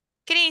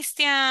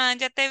 Cristian,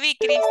 ya te vi,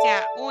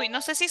 Cristian. Uy,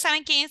 no sé si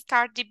saben quién es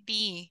Cardi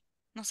B.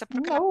 No sé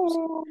por qué la puse.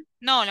 No.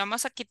 No, lo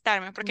vamos a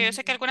quitarme, porque yo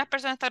sé que algunas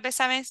personas tal vez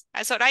saben.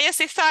 Soraya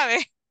sí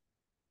sabe.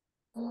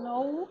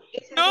 No,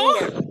 it's a No,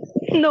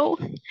 singer. No,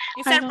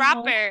 es I a don't know.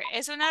 rapper,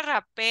 es una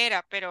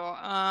rapera, pero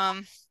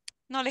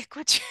no le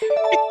escuché.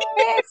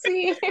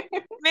 Sí.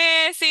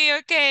 Messi,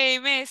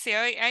 ok, Messi.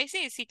 Ahí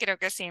sí, sí creo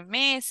que sí.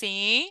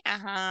 Messi,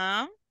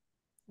 ajá.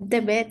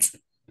 The best.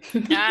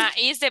 Ah,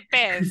 he's the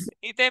best.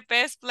 He's the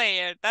best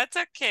player. That's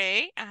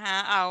okay.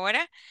 Ajá,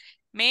 ahora.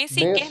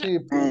 Messi, ¿qué es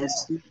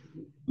Messi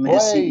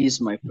Messi play.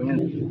 is my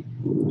friend.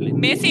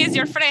 Messi is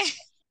your friend.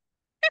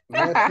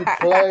 Messi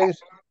plays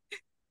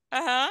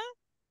Ajá.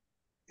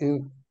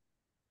 in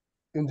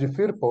the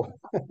Firpo.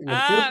 In el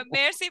Ah, Firpo.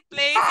 Messi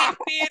plays in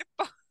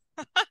Firpo.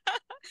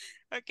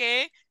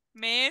 Okay.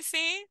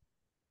 Messi.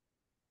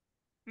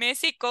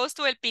 Messi goes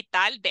to El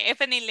Pital.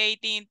 Definitely,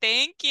 Dean.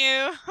 Thank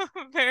you.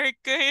 Very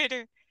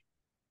good.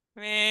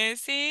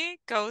 Messi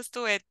goes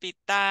to El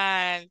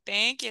Pital.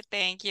 Thank you,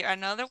 thank you.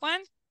 Another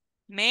one.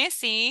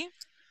 Messi.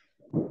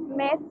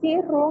 Messi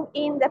run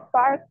in the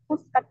park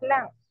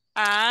Cuscatlán.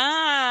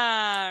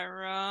 Ah,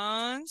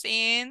 runs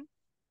in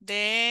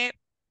the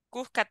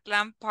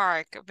Cuscatlán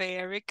Park.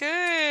 Very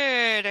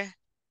good.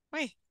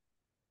 Uy,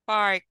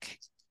 park.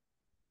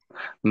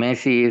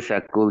 Messi is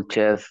a cool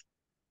chess.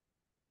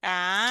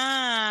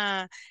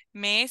 Ah,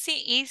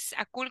 Messi is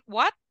a cool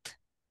what?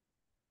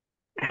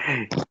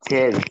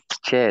 Chess,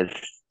 chess.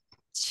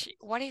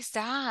 What is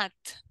that?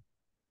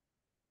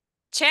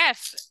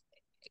 Chef,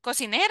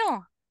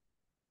 cocinero.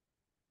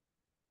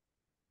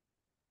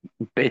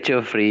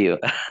 Pecho frío.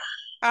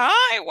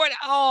 Ay, what?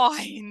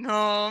 Ay,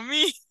 no,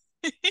 mi.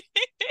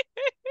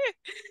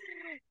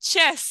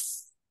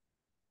 Chess,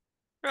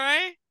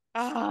 right?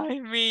 Ay,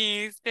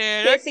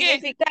 mister. ¿Qué Okay.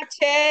 significa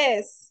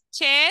chess?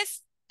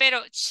 Chest,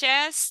 pero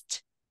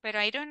chest, pero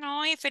I don't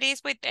know if it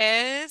is with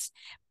S.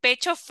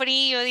 Pecho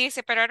frío,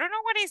 dice, pero I don't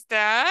know what is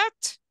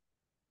that.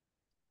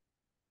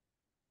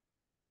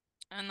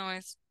 Ah, no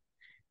es.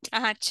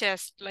 Ajá,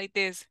 chest, like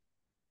this.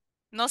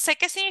 No sé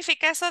qué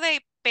significa eso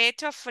de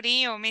pecho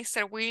frío,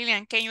 Mr.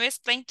 William. Can you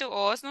explain to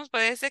us? ¿Nos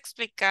puedes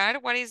explicar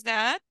what is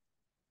that?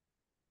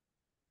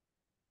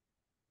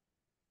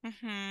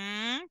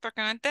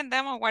 Porque no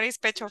entendemos what is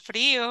pecho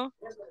frío.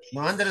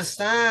 No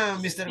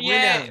understand, Mr.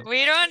 Yeah, William.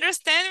 we don't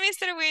understand,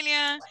 Mr.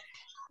 William.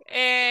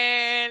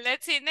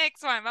 Let's see,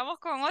 next one. Vamos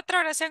con otra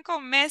oración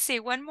con Messi.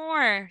 One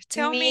more.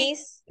 Tell me.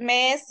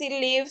 Messi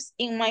lives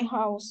in my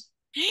house.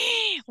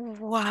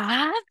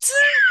 What?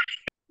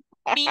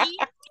 Me?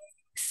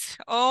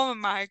 Oh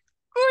my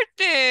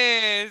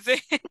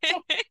goodness.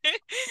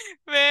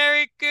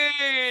 Very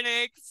good.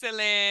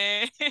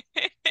 Excellent.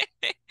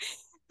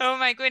 Oh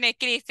my goodness.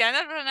 Cristiano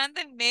Ronaldo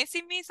and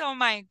Messi, miss. Oh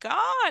my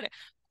God.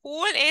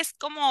 Cool es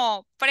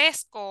como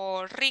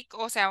fresco, rico,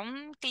 o sea,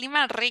 un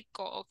clima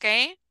rico, ¿ok?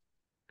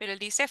 Pero él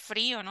dice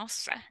frío, no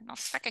sé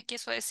qué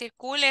quiso decir.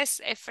 Cool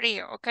es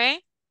frío, ¿ok?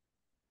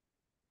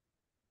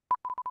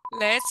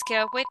 Let's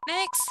go with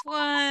next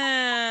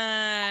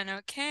one.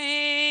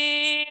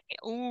 Okay.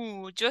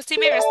 Justin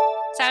Bieber.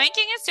 ¿Saben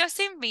quién es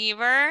Justin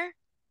Bieber?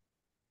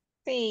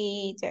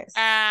 Sí, yes.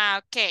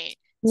 Ah, okay.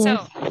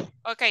 So,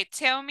 okay,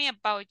 tell me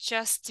about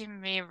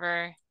Justin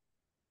Bieber.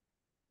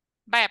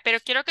 Vaya, pero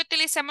quiero que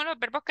utilicemos los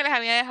verbos que les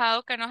había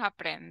dejado que nos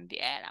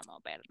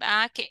aprendiéramos,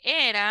 ¿verdad? Que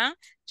era,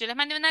 yo les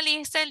mandé una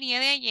lista el día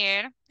de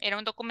ayer, era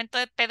un documento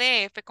de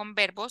PDF con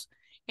verbos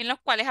en los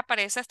cuales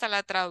aparece hasta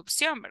la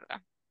traducción,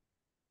 ¿verdad?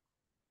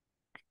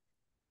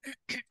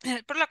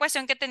 Por la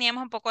cuestión que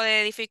teníamos un poco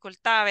de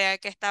dificultad, vea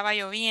que estaba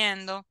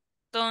lloviendo.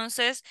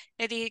 Entonces,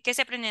 les dije que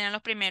se aprendieran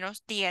los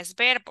primeros 10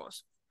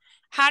 verbos.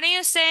 How do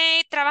you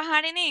say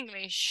trabajar en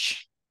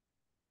English?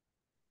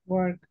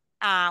 Work.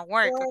 Ah,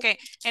 work, ok.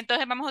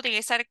 Entonces vamos a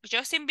utilizar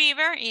Justin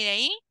Bieber y de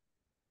ahí.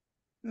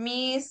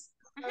 Miss,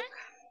 Ujú.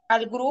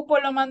 al grupo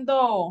lo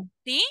mandó.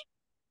 ¿Sí?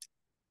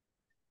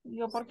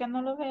 Yo, ¿por qué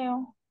no lo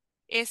veo?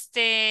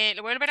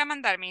 Lo voy a volver a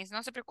mandar, Miss,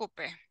 no se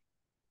preocupe.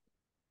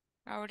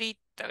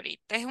 Ahorita.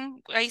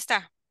 Ahí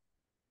está.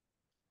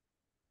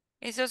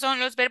 Esos son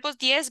los verbos,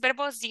 10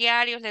 verbos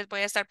diarios les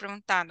voy a estar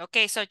preguntando. Ok,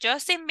 so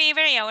Justin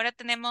Bieber y ahora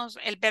tenemos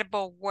el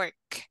verbo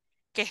work,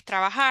 que es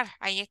trabajar.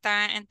 Ahí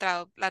está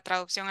entrado la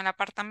traducción a la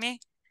par también.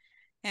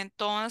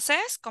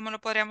 Entonces, ¿cómo lo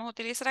podríamos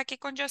utilizar aquí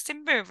con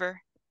Justin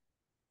Bieber?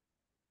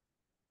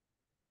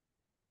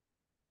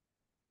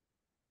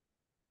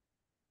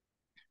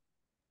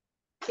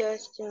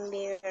 Justin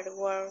Bieber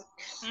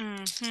works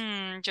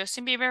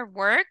Justin Bieber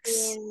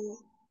works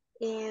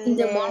In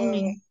the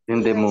morning.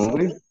 In the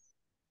movie.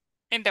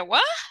 in the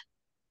what?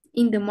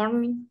 In the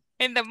morning.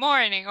 In the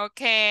morning.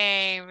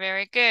 Okay,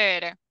 very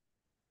good.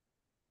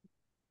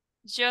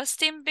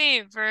 Justin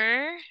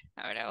Bieber.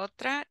 Ahora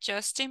otra.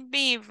 Justin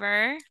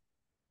Bieber.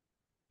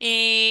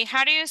 Y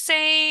how do you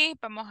say?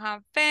 Vamos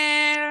a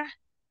ver.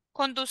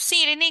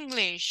 Conducir in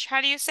English. How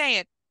do you say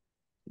it?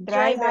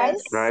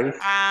 Drives. Drive.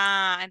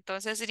 Ah,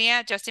 entonces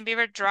sería Justin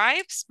Bieber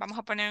drives. Vamos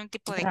a poner un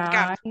tipo de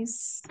carro.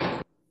 Drives.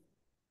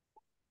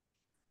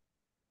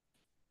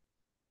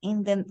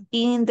 In the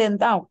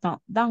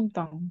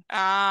downtown.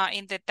 Ah,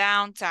 in the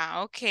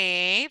downtown.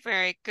 Okay,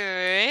 very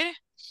good.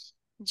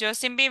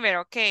 Justin Bieber.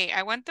 Okay,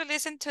 I want to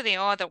listen to the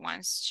other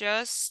ones.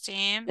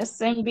 Justin.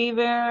 Justin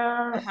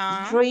Bieber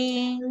Ajá.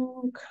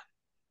 drink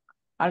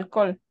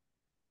alcohol.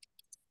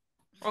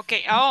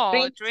 Okay. Oh,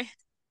 Drink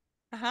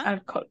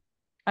Ajá.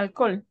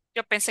 alcohol.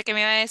 Yo pensé que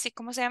me iba a decir,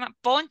 ¿cómo se llama?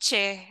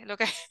 Ponche. Lo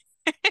que...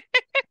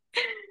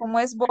 Como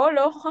es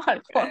bolo,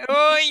 alcohol.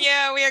 Oh,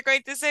 yeah, we are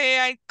going to say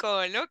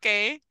alcohol.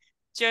 Okay.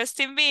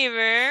 Justin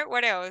Bieber.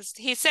 What else?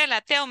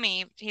 Gisela, tell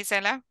me,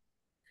 Gisela.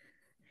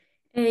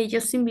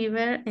 Justin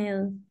Bieber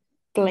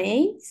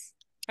plays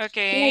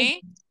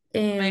Okay.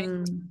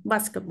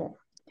 basketball.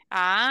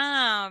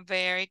 Ah,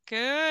 very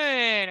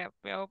good.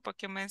 Veo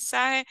porque un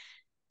mensaje.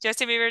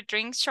 Justin Bieber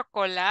drinks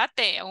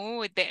chocolate.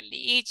 Oh,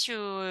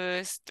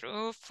 delicious.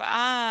 True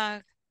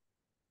fact.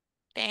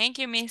 Thank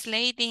you, Miss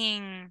Lady.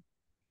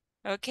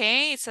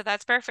 Okay, so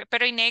that's perfect.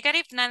 Pero en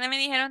negative, nada me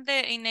dijeron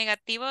de en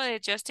negativo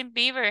de Justin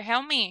Bieber.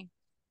 Help me.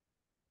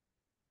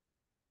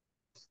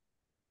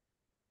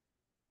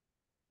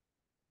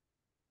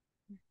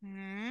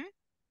 Ujú.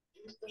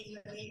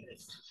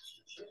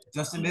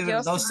 Justin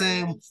Bieber,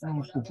 12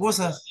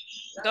 pupusas.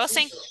 Dos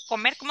en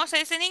comer, ¿cómo se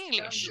dice en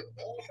English?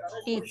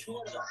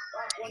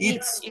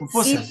 Eats,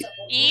 pupusas.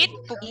 Eat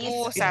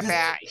pupusas,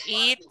 vea.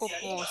 Eat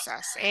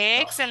pupusas.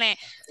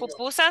 Excelente.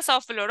 Pupusas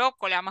o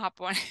floroco le vamos a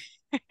poner.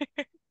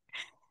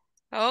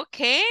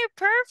 Okay,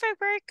 perfect,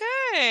 very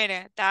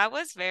good. That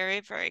was very,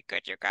 very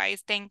good, you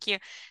guys. Thank you.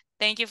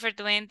 Thank you for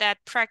doing that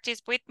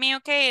practice with me,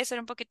 okay? Eso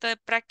era un poquito de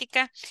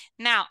práctica.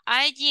 Now,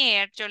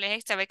 ayer yo les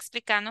estaba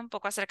explicando un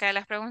poco acerca de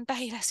las preguntas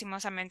y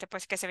lastimosamente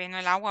pues que se vino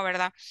el agua,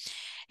 ¿verdad?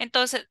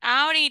 Entonces,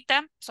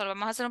 ahorita solo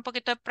vamos a hacer un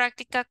poquito de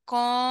práctica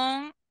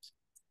con...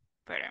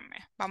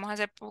 Espérenme, vamos a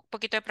hacer un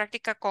poquito de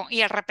práctica con...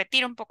 Y a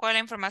repetir un poco de la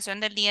información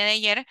del día de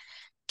ayer,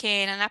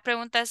 que eran las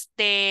preguntas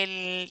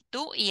del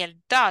do y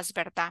el does,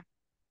 ¿verdad?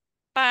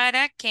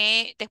 Para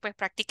que después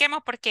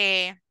practiquemos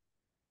porque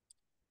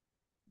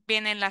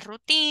vienen las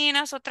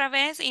rutinas otra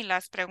vez y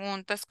las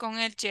preguntas con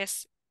el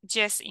yes,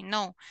 yes y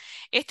no.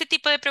 Este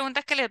tipo de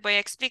preguntas que les voy a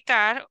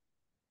explicar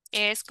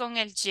es con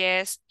el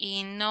yes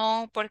y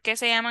no. ¿Por qué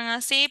se llaman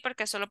así?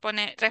 Porque solo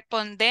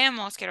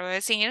respondemos, quiero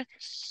decir,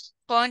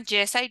 con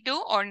yes I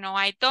do o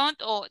no I don't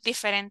o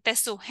diferentes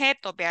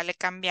sujetos. Vea, le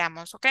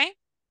cambiamos, ¿ok?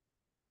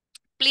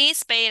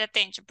 Please pay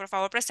attention. Por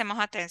favor, prestemos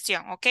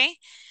atención, ¿ok?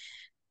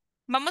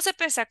 Vamos a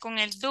empezar con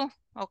el do,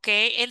 ¿ok?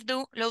 El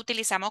do lo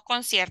utilizamos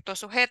con ciertos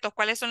sujetos.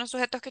 ¿Cuáles son los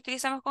sujetos que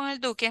utilizamos con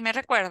el do? ¿Quién me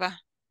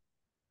recuerda?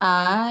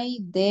 I,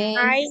 they,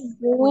 I we,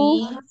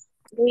 do,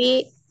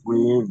 we, We,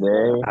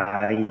 they.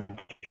 I,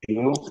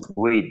 you,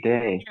 we,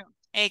 they.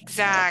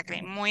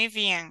 Exactly, muy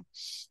bien.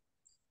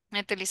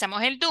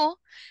 Utilizamos el do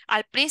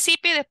al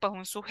principio y después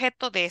un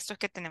sujeto de estos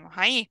que tenemos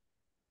ahí.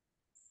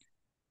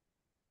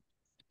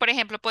 Por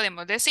ejemplo,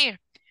 podemos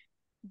decir,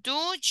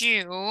 do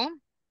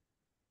you,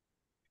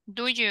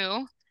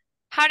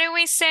 how do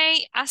we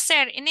say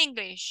hacer in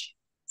English?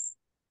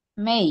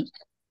 make.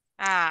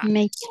 Ah,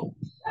 make.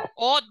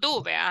 o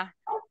do, vea.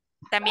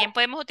 También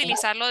podemos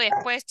utilizarlo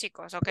después,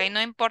 chicos, ¿ok?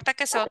 No importa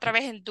que sea otra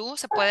vez el do,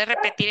 se puede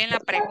repetir en la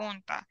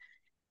pregunta.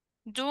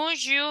 Do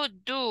you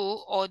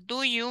do o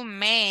do you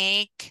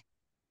make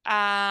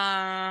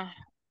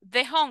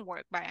the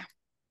homework? Vaya.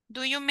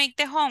 Do you make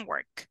the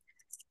homework?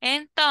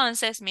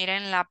 Entonces,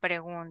 miren la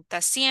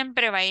pregunta.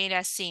 Siempre va a ir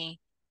así.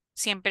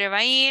 Siempre va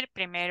a ir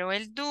primero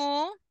el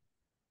do,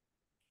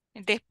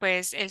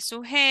 después el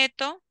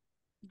sujeto,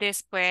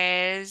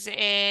 después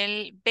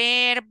el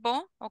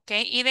verbo, ¿ok?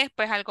 Y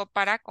después algo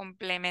para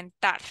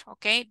complementar,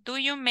 ¿ok? Do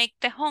you make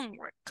the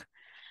homework?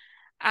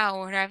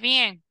 Ahora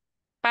bien,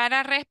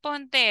 para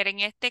responder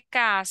en este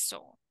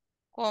caso,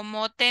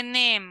 como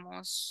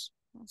tenemos,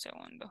 un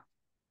segundo,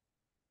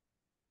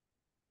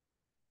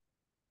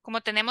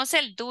 como tenemos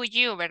el do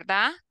you,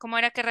 ¿verdad? ¿Cómo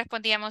era que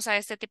respondíamos a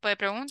este tipo de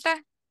preguntas?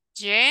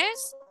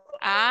 Yes,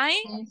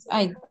 Yes,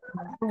 I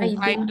I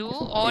I do. do,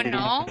 o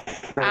no,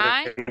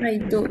 I, I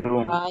do.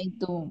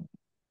 do.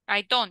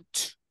 I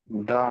don't.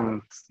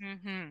 Don't.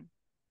 Ujú.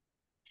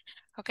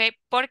 Ok,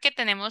 porque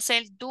tenemos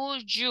el do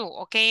you,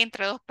 ok,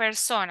 entre dos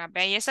personas.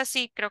 ¿Ve? Y es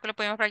así, creo que lo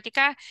podemos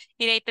practicar.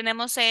 Y de ahí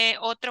tenemos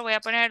otro, voy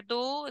a poner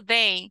do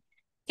they.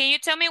 Can you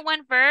tell me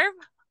one verb?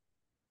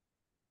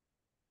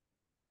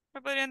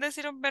 ¿Me podrían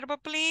decir un verbo,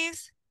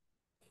 please?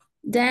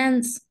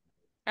 Dance.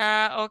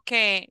 Ah, ok,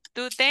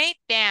 do they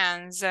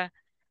dance?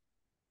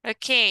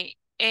 Ok,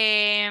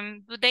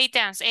 do they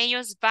dance?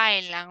 Ellos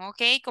bailan,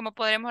 ¿ok? ¿Cómo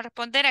podremos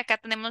responder? Acá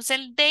tenemos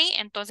el they,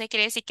 entonces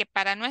quiere decir que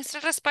para nuestra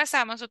respuesta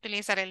vamos a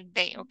utilizar el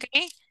they, ¿ok?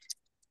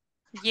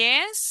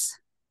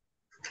 Yes,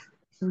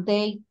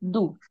 They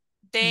do.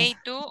 they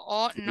do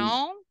o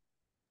no,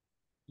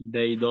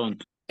 They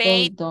don't.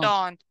 they don't.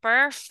 don't.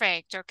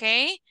 Perfect, ¿ok?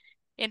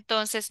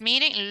 Entonces,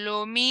 miren,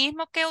 lo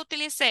mismo que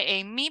utilicé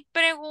en mi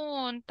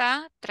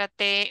pregunta,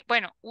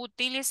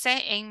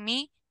 utilicé en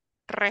mi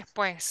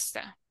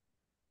respuesta.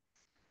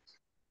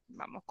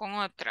 Vamos con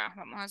otra.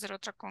 Vamos a hacer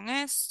otra con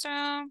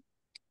esta.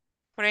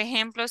 Por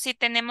ejemplo, si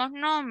tenemos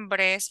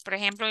nombres, por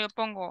ejemplo, yo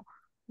pongo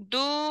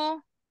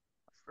do,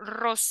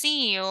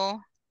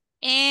 Rocío,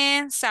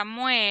 and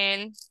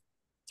Samuel.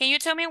 Can you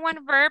tell me one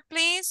verb,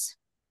 please?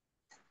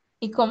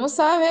 ¿Y cómo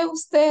sabe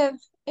usted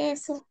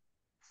eso?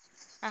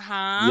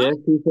 Ajá.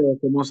 Yes, teacher,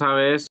 ¿cómo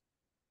sabes?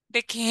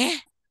 ¿De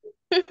qué?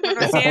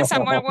 Rocío and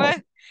Samuel, what?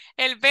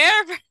 El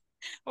verbo.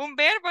 Un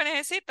verbo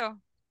necesito.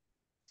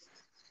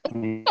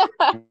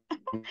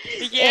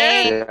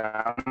 Yes.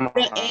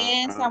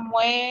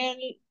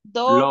 Samuel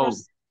Love.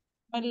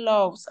 Samuel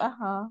loves.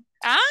 Ajá.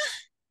 Ah,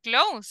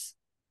 close.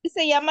 Y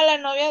se llama la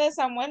novia de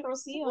Samuel,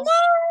 Rocío.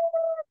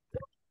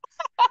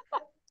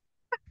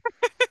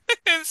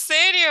 ¿En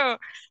serio?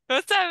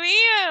 No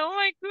sabía. Oh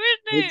my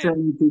goodness.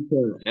 Excellent,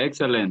 teacher.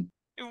 Excellent.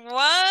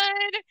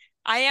 What?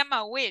 I am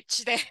a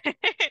witch.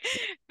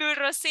 Tu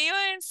Rocío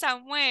en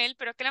Samuel,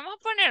 pero ¿qué le vamos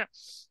a poner?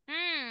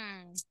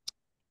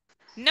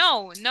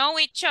 No, know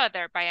each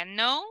other, vaya,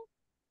 no,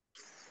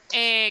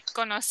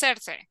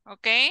 conocerse,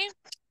 ¿ok?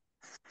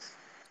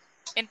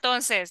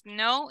 Entonces,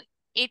 know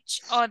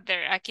each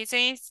other. Aquí se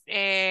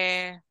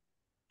dice,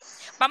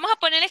 vamos a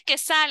ponerles que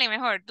sale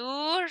mejor.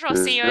 Do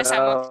Rocío en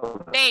Samuel.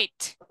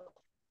 Date.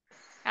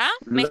 ¿Ah?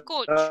 ¿Me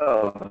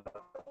escucho?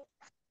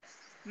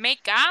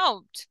 Make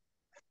out.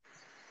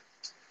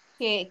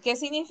 ¿Qué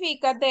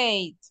significa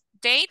date?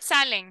 Date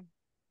salen.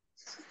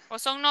 O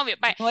son novios.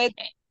 Vaya, No es,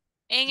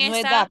 en no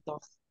es esta.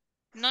 datos.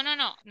 No.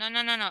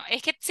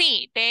 Es que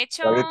sí, de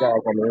hecho.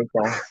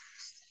 Académica.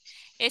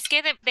 Es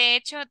que de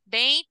hecho,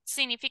 date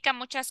significa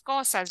muchas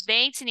cosas.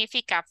 Date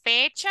significa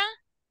fecha.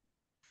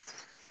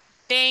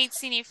 Date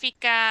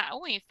significa,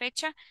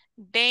 fecha.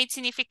 Date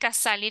significa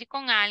salir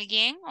con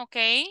alguien, ¿ok?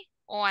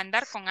 O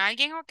andar con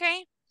alguien, ¿ok?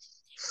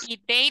 Y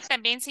date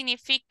también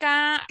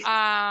significa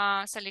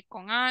salir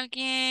con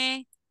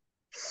alguien.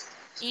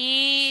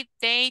 Y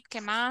date,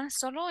 ¿qué más?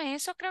 Solo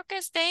eso creo que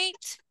es date.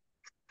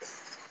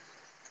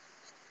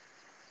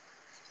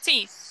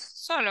 Sí,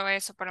 solo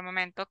eso por el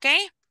momento, ¿ok?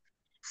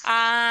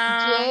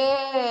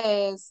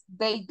 Yes,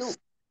 they do.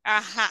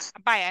 Ajá,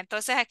 vaya,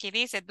 entonces aquí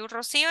dice, do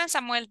Rocío and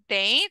Samuel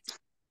date?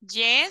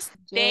 Yes,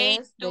 they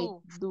Yes, they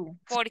do. do.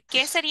 ¿Por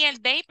qué sería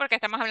el they? Porque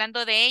estamos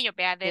hablando de ellos,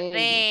 vea, de De ellos.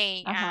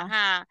 they. Ajá.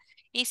 Ajá.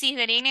 Y si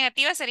sería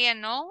negativa, sería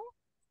no.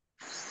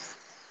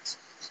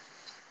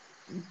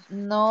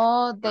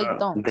 No, they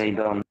don't. They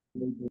don't.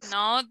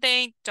 No,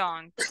 they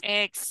don't.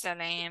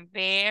 Excellent.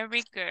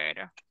 Very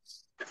good.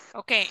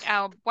 Okay,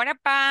 what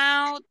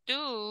about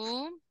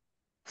do?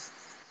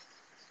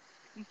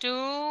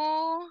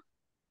 Do,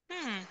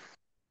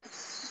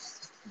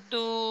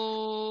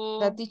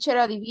 La do. teacher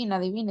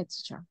adivine,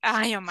 teacher.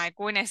 Ay, oh my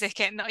goodness, es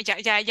que no,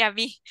 ya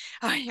vi.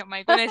 Ay, oh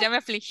my goodness, ya me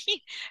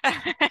afligí.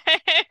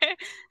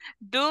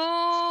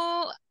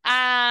 Do,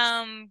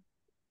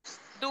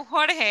 do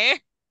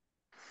Jorge.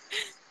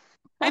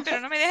 Ay, pero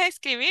no me deja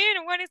escribir.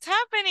 What is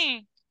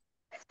happening?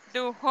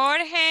 Do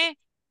Jorge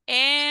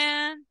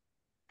en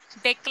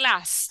the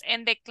class.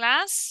 En the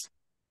class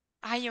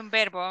hay un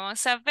verbo.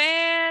 Vamos a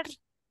ver.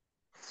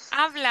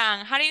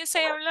 Hablan. How do you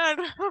say hablar?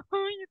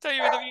 Ay, estoy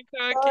viendo bien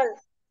todo aquí.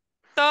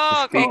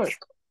 Talk.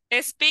 Speak.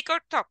 Speak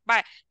or talk.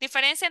 Vale.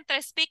 Diferencia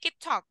entre speak y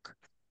talk.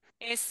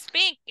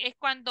 Speak es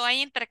cuando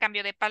hay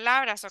intercambio de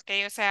palabras, ¿ok?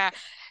 O sea,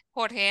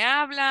 Jorge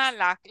habla,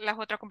 las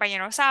otros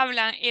compañeros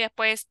hablan y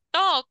después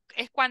talk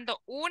es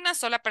cuando una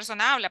sola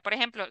persona habla. Por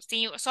ejemplo,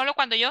 si solo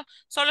cuando yo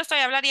solo estoy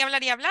hablar y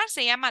hablar y hablar,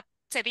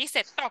 se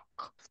dice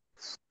talk.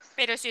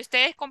 Pero si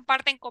ustedes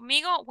comparten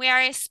conmigo, we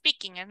are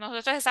speaking.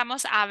 Nosotros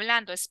estamos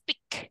hablando,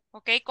 speak,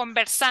 ¿ok?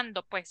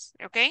 Conversando, pues,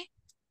 ¿ok?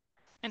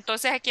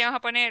 Entonces aquí vamos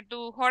a poner,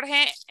 do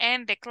Jorge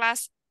and the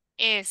class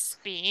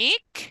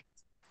speak,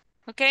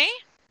 ¿ok?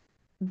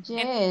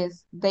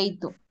 Yes, they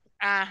do.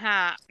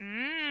 Ajá.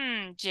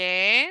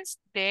 Yes,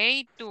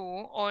 they do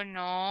o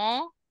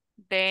no,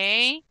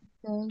 they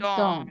They don't.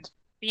 don't.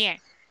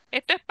 Bien.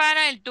 Esto es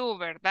para el do,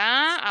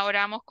 ¿verdad?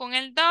 Ahora vamos con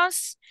el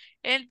dos.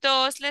 El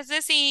dos les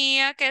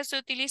decía que se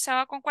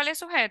utilizaba con ¿cuáles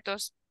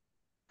sujetos?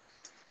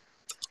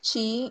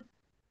 She,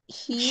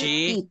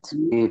 She, it.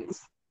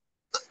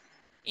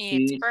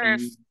 It's It's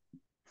perfect.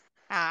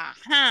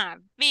 Ajá,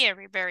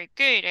 very, very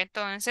good.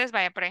 Entonces,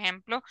 vaya, por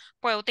ejemplo,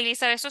 puedo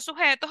utilizar esos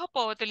sujetos o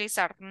puedo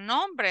utilizar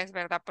nombres,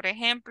 ¿verdad? Por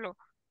ejemplo,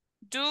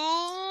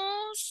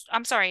 does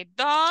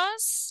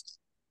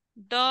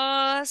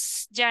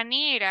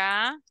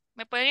Yanira.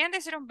 ¿Me podrían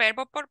decir un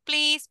verbo por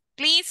please?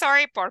 Please,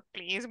 sorry, por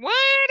please. What?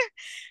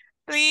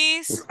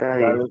 Please.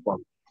 study.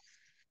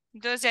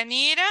 Does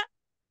Yanira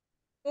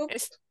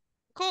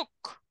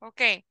Cook.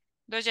 Ok.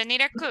 Does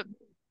Yanira cook?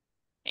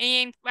 Y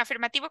en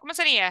afirmativo, ¿cómo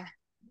sería?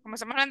 Como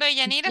estamos hablando de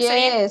Yanira,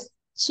 sería Yes,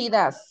 she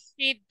does.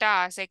 she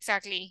does,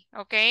 exactly.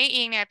 Ok.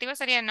 Y en negativo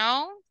sería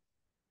no.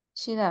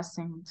 She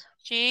doesn't.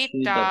 She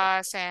She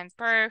does. doesn't.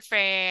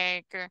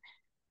 Perfect.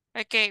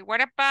 Okay,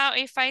 what about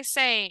if I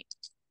say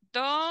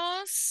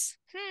dos,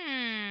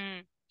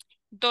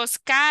 dos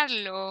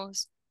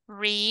Carlos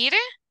read?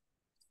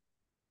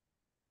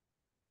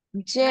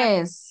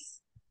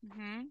 Yes,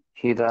 Ujú.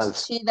 He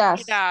does. she He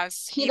does.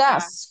 does, He he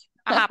does. does.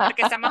 Ajá,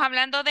 porque estamos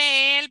hablando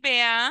de él,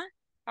 vea.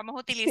 Vamos a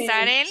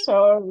utilizar Sí, el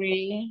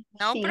sorry.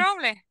 no He.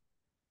 problem.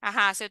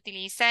 Ajá, se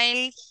utiliza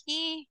el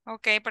he,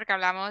 ok, porque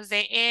hablamos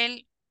de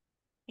él.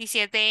 Y si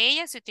es de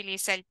ella, se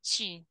utiliza el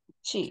she.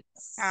 She.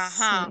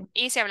 Ajá. Sí.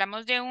 Y si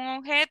hablamos de un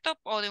objeto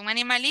o de un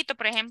animalito,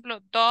 por ejemplo,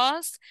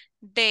 does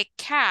the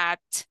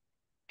cat.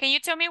 Can you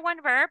tell me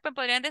one verb? ¿Me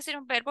podrían decir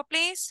un verbo,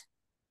 please?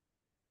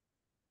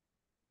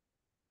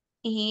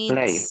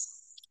 Play. It's.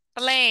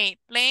 Play,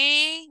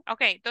 play.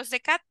 Ok, does the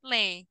cat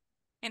play?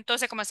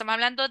 Entonces, como estamos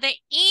hablando de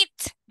it,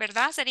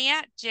 ¿verdad?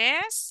 Sería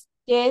yes,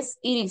 Yes,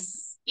 it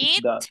is.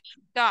 it Does.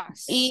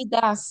 does. It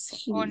does.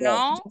 O He does.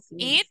 no, Yes,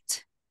 it is.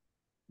 it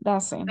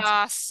Doesn't.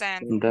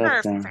 doesn't.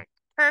 Doesn't. Perfect,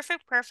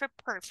 perfect,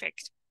 perfect,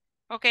 perfect.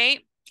 Ok.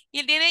 Y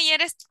el día de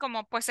ayer es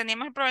como pues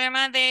teníamos el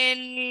problema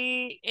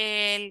del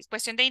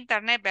cuestión de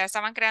internet, ¿verdad?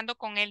 Estaban creando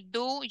con el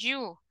do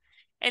you.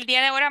 El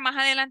día de ahora, más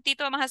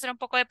adelantito, vamos a hacer un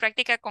poco de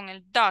práctica con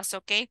el does,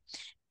 ¿ok?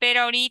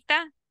 Pero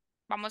ahorita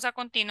vamos a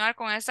continuar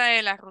con esa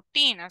de las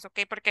rutinas,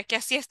 ¿ok? Porque es que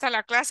así está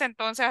la clase,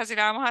 entonces así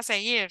la vamos a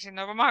seguir, si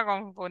no vamos a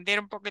confundir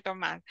un poquito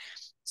más.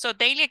 So,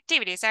 daily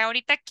activities.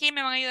 Ahorita aquí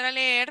me van a ayudar a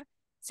leer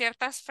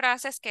ciertas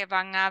frases que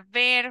van a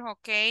ver,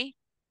 ¿ok?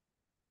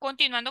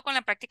 Continuando con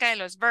la práctica de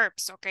los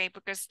verbs, ¿ok?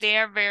 Because they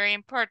are very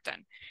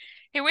important.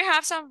 Here we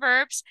have some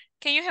verbs.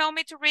 Can you help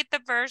me to read the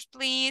verbs,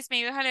 please? ¿Me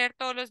ayudas a leer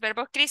todos los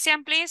verbos?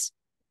 Christian, please.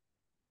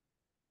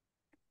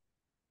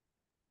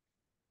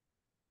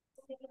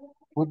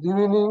 Good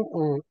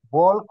evening,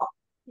 walk,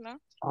 No.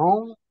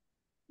 run,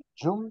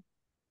 jump,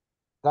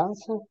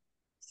 dance,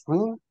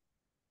 swing.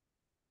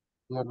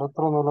 Y el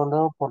otro no lo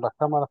leo por las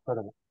cámaras,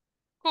 pero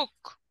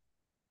Cook.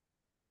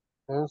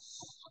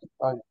 es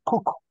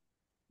cook.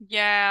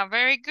 Yeah,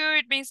 very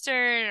good,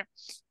 Mr.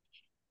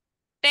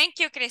 Thank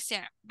you,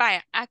 Cristian.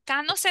 Vaya,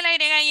 acá no se le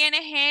agrega ing,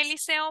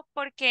 Eliseo,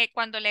 porque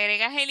cuando le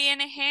agregas el ing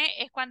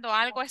es cuando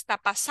algo está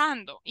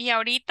pasando. Y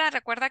ahorita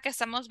recuerda que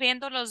estamos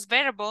viendo los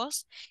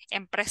verbos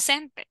en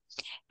presente.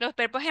 Los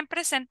verbos en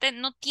presente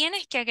no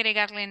tienes que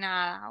agregarle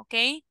nada, ¿ok?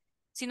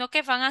 Sino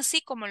que van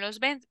así como los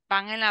ven,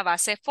 van en la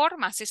base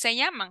forma, así se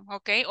llaman,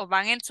 ¿ok? O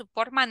van en su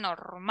forma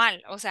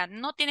normal. O sea,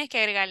 no tienes que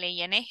agregarle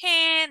ing,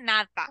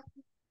 nada,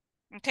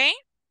 ¿ok?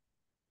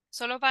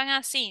 Solo van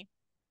así.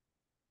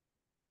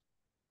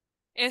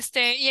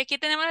 Y aquí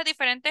tenemos las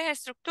diferentes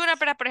estructuras,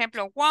 para, por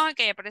ejemplo, walk,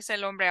 ahí aparece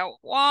el hombre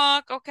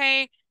walk, ok.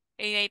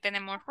 Y ahí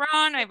tenemos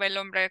run, ahí va el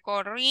hombre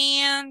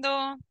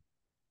corriendo.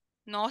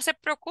 No se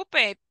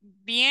preocupe,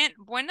 bien,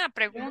 buena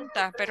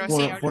pregunta, pero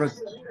sí,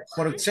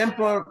 Por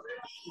ejemplo,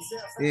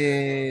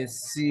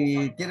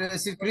 si quiere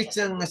decir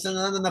Christian me está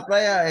nadando en la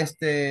playa,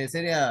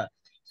 sería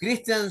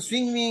Christian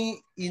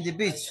swimming in the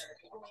beach.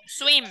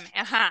 swim,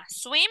 ajá,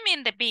 swim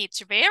in the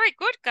beach. Very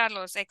good,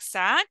 Carlos,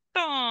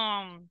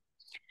 exacto.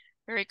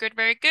 Very good,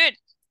 very good.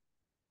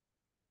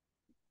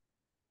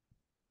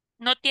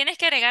 No tienes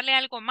que agregarle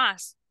algo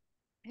más,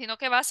 sino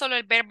que va solo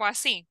el verbo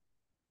así.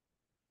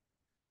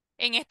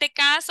 En este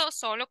caso,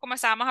 solo como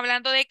estábamos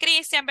hablando de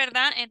Christian,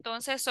 ¿verdad?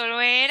 Entonces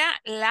solo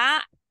era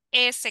la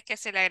S que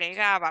se le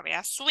agregaba,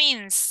 vea,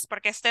 swings,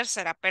 porque es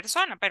tercera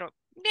persona, pero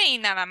de ahí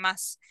nada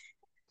más.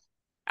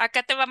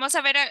 Acá te vamos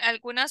a ver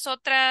algunas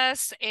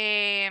otras,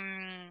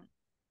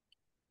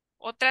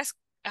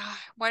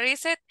 what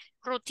is it?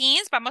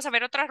 Routines. Vamos a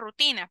ver otras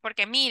rutinas,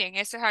 porque miren,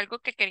 eso es algo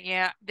que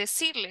quería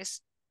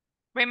decirles.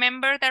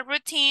 Remember that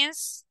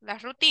routines,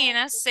 las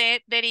rutinas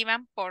se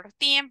derivan por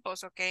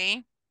tiempos, ¿ok?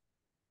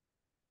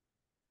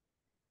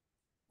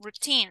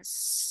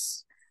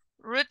 Routines.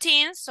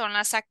 Routines son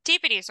las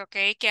activities, ¿ok?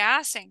 Que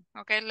hacen,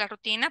 ¿ok? Las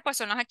rutinas, pues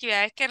son las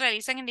actividades que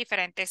realizan en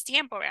diferentes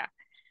tiempos, ¿verdad?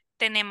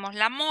 Tenemos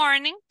la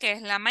morning, que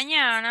es la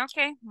mañana,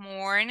 ¿ok?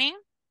 Morning,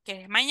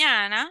 que es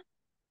mañana.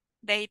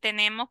 De ahí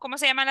tenemos, ¿cómo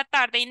se llama la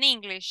tarde en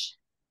English?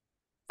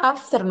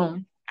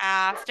 Afternoon.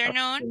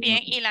 Afternoon, bien.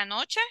 ¿Y la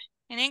noche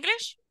en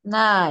English?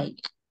 Night.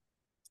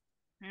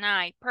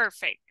 Night,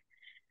 perfect.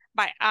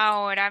 Vale,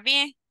 ahora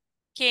bien,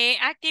 ¿qué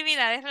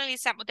actividades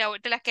realizamos?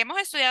 De las que hemos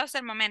estudiado hasta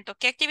el momento,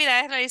 ¿qué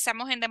actividades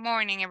realizamos en the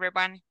morning,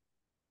 everyone?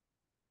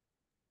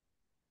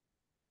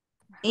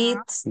 Ajá.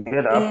 It's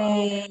Get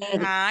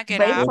up.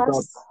 Get up.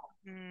 breakfast.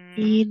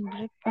 Eat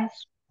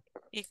breakfast.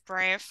 Eat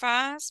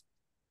breakfast.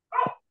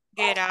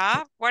 Get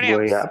up. What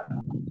Going else? up.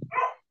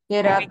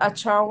 Get up, a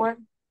shower.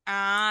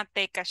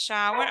 Take a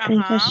shower. Take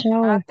a Ajá.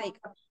 shower. Take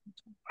a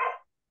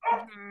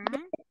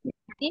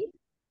Ujú.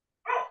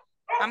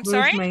 I'm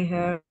Brush sorry? my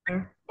hair.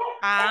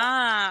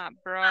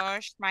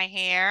 Brush my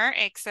hair.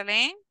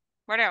 Excellent.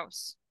 What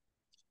else?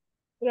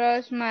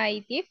 Brush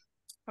my teeth.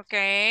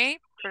 Okay.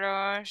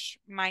 brush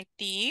my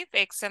teeth.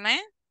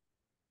 Excellent.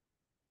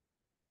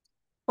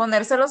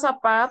 Ponerse los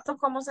zapatos,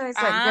 ¿cómo se dice?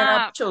 Get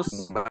Ah, up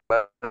shoes.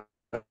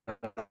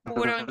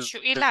 put on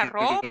shoes. ¿Y la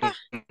ropa?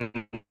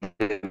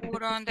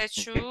 Put on the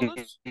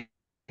shoes.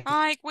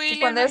 Ay, Y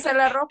William, ponerse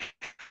la ropa.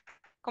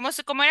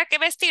 ¿cómo era que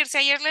vestirse?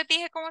 Ayer les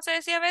dije cómo se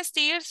decía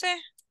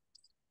vestirse.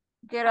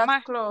 Get Mamá.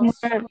 up clothes.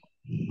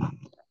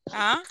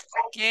 ¿Ah?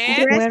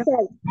 Get Dress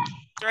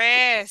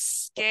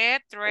dress.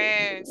 Get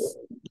dress.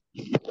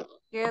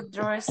 Get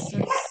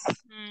dresses.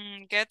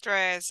 Get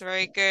dressed.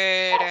 Very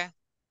good.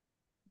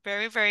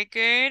 Very, very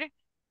good.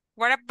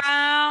 What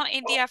about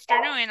in the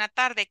afternoon? En la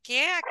tarde,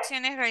 ¿qué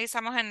acciones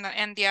realizamos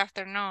en the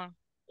afternoon?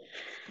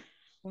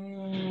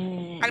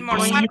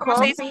 Almorzar, Drink ¿cómo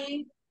se dice?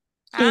 coffee.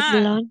 Eat Ah.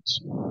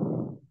 lunch.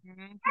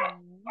 Mhm.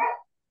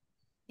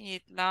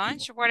 Eat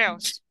lunch. What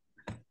else?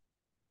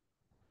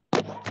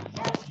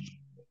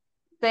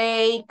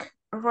 Take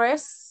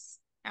rest.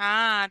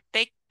 Ah,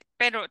 take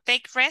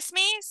rest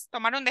means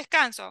tomar un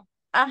descanso.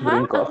 Ajá.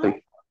 Drink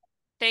coffee.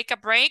 Take a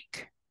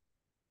break.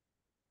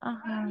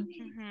 Ajá.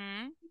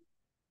 Ujú.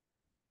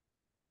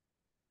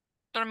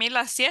 Dormir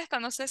la siesta,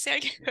 no sé si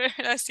alguien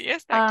duerme la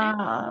siesta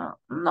aquí.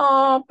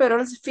 No, pero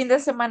el fin de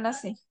semana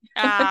sí.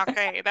 Ah,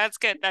 okay, that's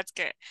good, that's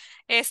good.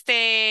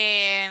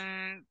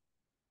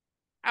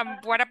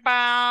 What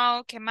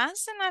about, ¿qué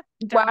más en la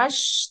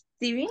Watch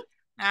TV.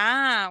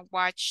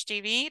 watch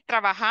TV,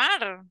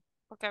 trabajar,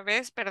 porque a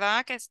veces,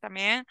 ¿verdad? Que es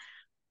también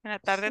en la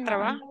tarde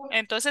trabajo.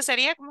 Entonces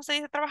sería, ¿cómo se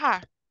dice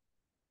trabajar?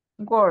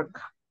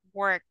 Work.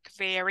 Work,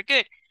 very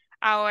good.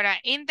 Ahora,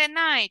 in the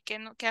night,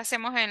 ¿qué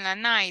hacemos en la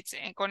night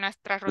con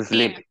nuestra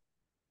rutina?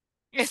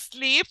 Sleep.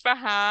 Sleep,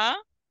 ajá.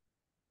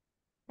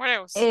 What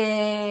else?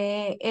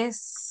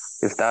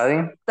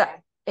 Study.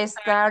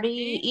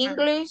 Study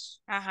English.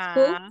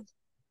 Ajá.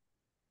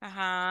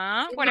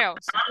 Ajá. What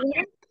else?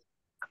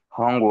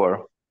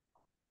 Homework.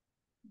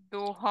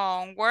 Do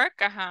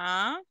homework,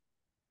 ajá.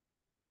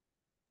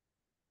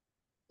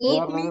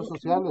 Ver redes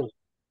sociales.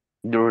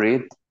 Do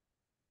read.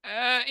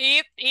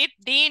 Eat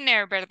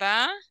dinner,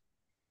 ¿verdad?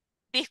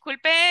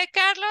 Disculpe,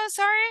 Carlos,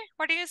 sorry,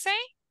 what do you say?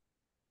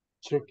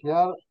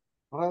 Chequear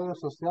redes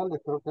sociales,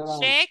 creo que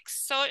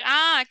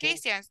eran.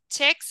 Cristian,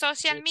 check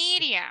social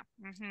media.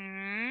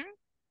 Ujú.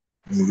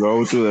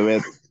 Go to the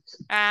bed.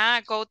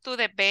 Go to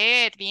the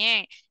bed,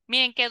 bien.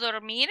 Miren que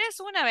dormir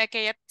es una vez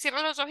que ya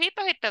cierras los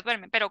ojitos y te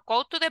duermen, pero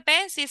go to the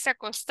bed sí es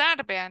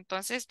acostar, vea,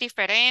 entonces es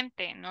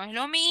diferente, no es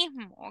lo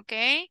mismo, ¿ok?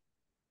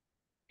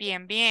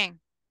 Bien, bien.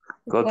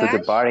 Go to the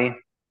party.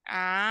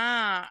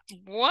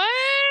 What?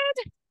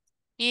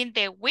 In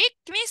the week,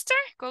 mister?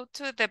 Go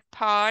to the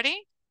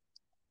party.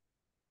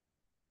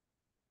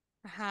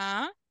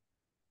 Ajá.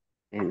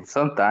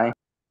 Sometimes.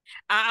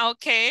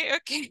 Okay,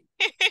 okay.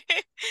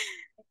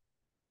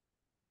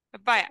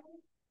 Vaya.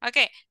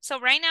 Okay, so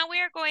right now we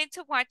are going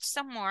to watch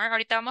some more.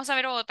 Ahorita vamos a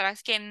ver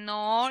otras que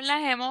no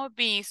las hemos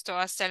visto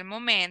hasta el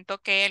momento,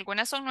 que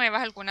algunas son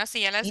nuevas, algunas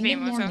sí ya las In the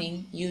vimos.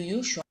 morning, you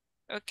usually.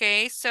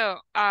 Okay,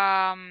 so,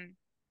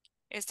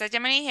 estas ya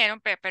me dijeron,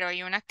 pero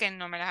hay unas que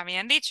no me las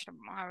habían dicho.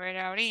 Vamos a ver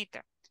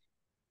ahorita.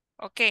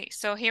 Okay,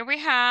 so here we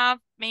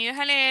have, ¿me ayudas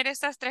a leer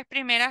estas tres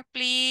primeras,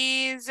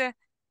 please?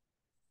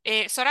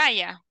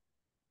 Soraya.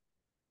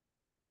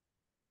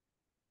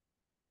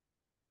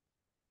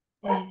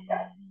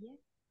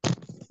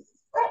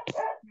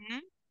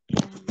 Ujú,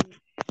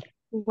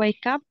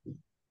 Wake up,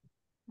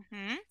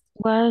 ujú,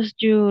 wash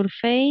your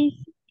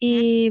face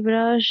y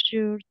brush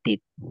your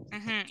teeth.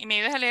 ujú. ¿Y me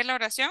ayudas a leer la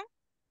oración?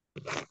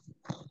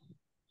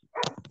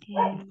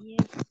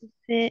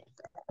 Yes,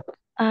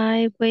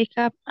 I wake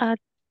up at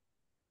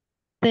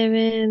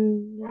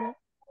 7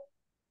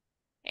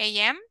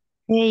 AM.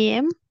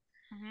 a.m.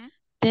 Ujú.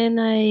 Then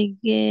I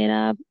get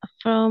up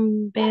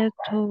from bed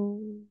to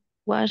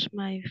wash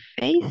my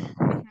face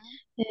Ujú.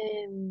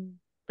 and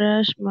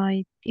brush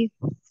my teeth.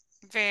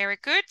 Very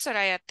good,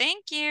 Soraya.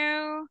 Thank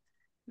you.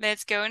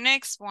 Let's go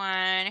next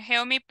one.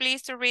 Help me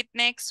please to read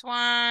next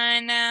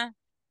one.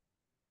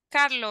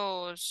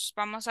 Carlos,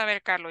 vamos a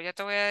ver, Carlos. Ya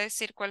te voy a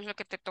decir cuál es lo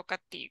que te toca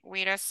a ti.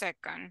 Wait a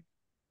second.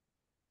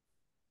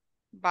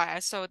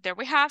 Vale, so there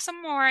we have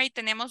some more. Y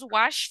tenemos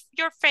wash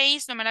your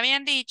face. No me lo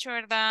habían dicho,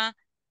 ¿verdad?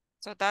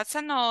 So that's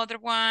another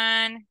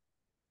one.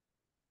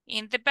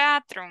 In the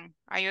bathroom.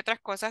 Hay otras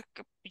cosas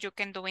que you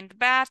can do in the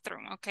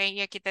bathroom. Ok,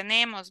 y aquí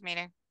tenemos,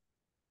 miren.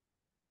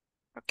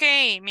 Ok,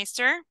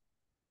 mister.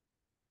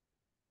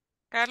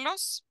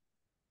 Carlos.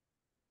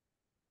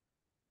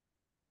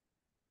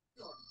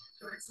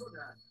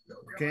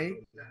 Okay.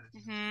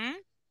 Ujú,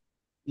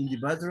 In the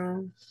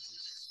bathroom,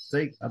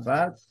 take a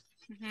bath,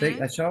 take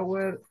ujú. a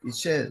shower, y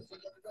shave.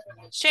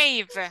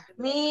 Shave.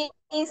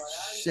 Miss,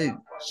 Shave.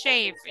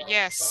 Shave,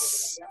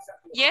 yes.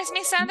 Yes,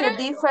 Miss Sandra?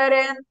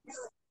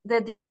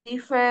 the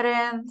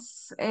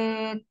difference,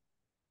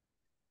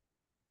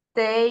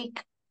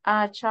 take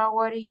a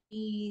shower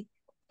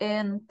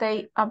and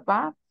take a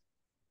bath.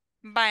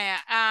 Vaya,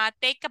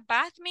 take a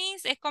bath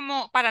means es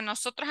como para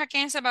nosotros aquí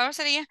en El Salvador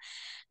sería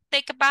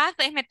take a bath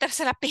es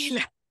meterse la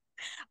pila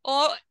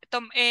o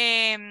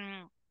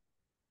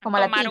Como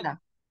la tomar un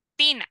tina.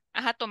 tina.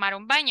 Ajá, tomar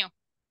un baño.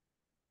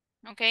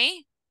 ¿Ok?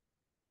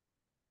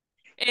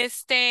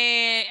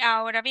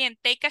 Ahora bien,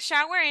 take a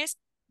shower es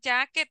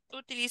ya que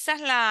utilizas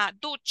la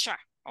ducha.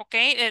 ¿Ok?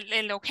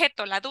 El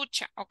objeto, la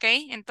ducha. ¿Ok?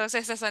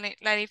 Entonces esa es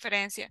la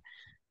diferencia.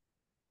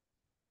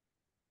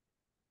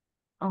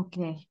 Ok,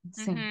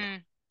 sí.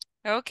 Ujú.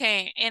 Ok,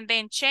 and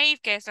then shave,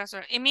 que es la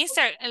y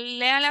mister,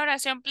 lea la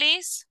oración,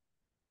 please.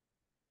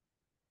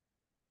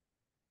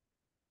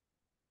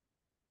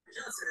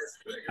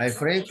 I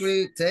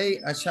frequently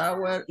take a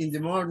shower in the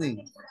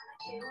morning.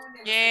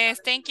 Yes,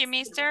 thank you,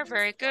 mister.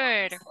 Very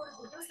good.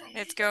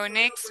 Let's go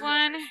next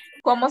one.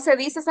 ¿Cómo se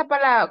dice esa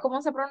palabra?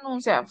 ¿Cómo se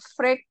pronuncia?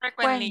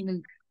 Frequently.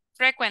 Frequently.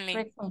 Frequently.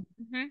 Frequent.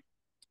 Ujú.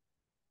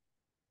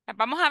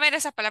 Vamos a ver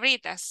esas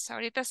palabritas.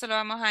 Ahorita solo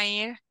vamos a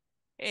ir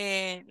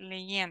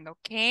leyendo,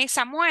 ok.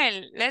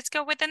 Samuel, let's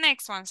go with the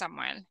next one,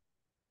 Samuel.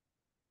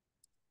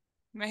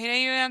 Me voy a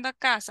ir ayudando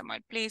acá,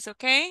 Samuel, please,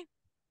 ok.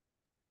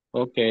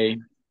 Okay.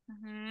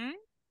 Ujú.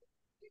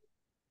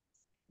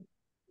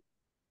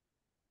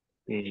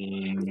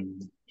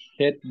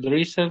 Head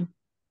drizzle,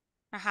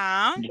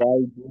 Ajá.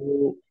 dry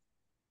you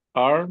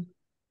are,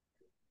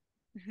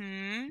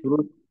 Ujú.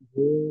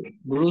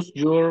 bruise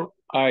your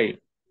eye.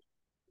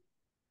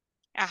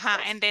 Ajá,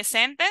 and the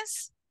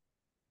sentence?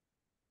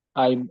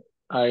 I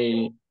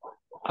I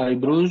I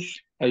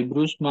brush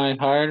my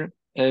hair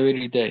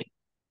every day.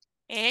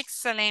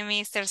 Excellent,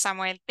 Mr.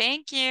 Samuel.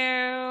 Thank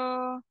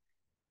you.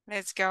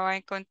 Let's go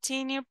and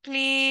continue,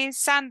 please.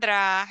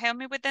 Sandra, help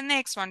me with the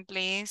next one,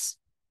 please.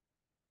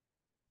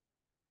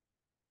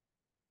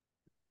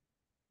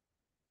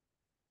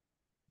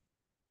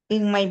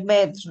 In my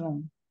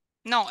bedroom.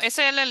 No,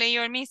 eso ya lo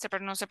leyó el mister,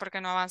 pero no sé por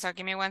qué no avanza.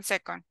 Give me 1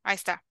 second. Ahí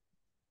está.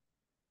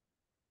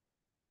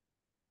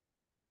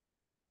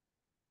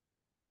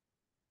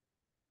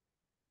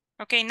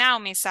 Okay, now,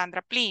 Miss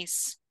Sandra,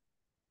 please.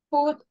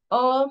 Put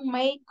on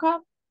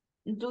makeup.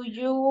 Do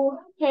you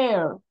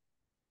hair?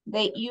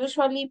 They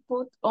usually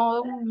put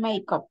on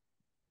makeup.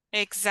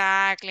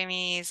 Exactly,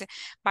 Miss.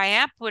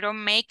 Vaya, puro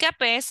makeup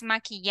es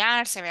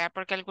maquillarse, ¿verdad?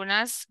 Porque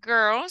algunas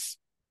girls,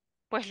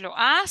 pues lo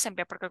hacen,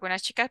 ¿verdad? Porque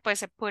algunas chicas, pues,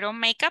 se puro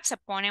makeup, se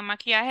ponen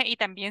maquillaje y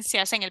también se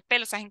hacen el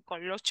pelo, se hacen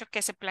colochos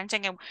que se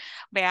planchan,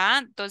 ¿verdad?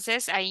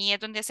 Entonces, ahí es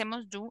donde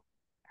hacemos do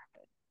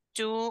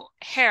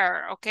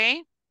hair,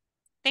 ¿ok?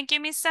 Thank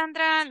you, Miss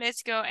Sandra.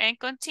 Let's go and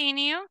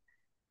continue.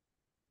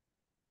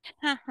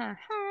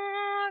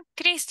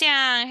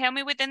 Christian, help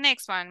me with the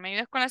next one. ¿Me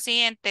ayudas con la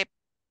siguiente,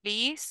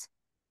 please?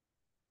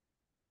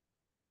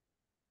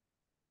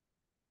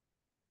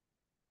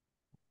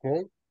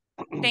 Okay.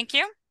 Thank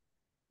you.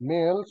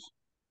 Meals,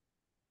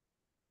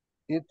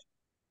 eat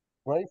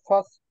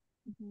breakfast,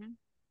 Ujú,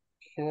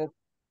 eat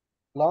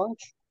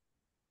lunch,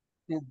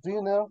 eat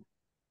dinner.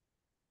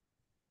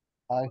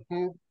 I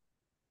eat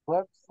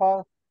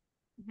breakfast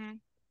ujú,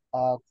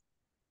 at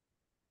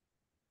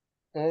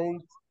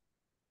 8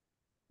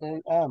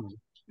 a.m.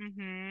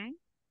 ujú.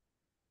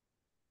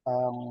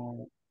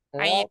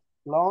 Eat I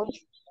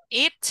lunch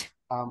eat.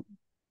 um,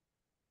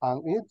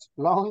 and eat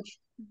lunch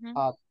Ujú,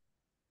 at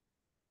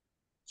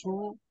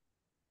 2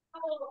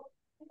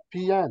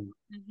 p.m.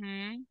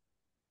 ujú.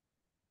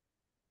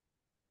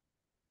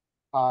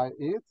 I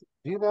eat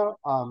dinner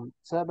at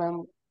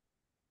 7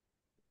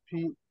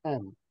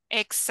 p.m.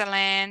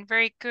 Excellent.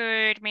 Very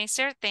good,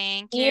 mister.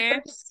 Thank you.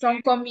 Meals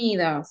son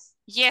comidas.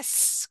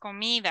 Yes,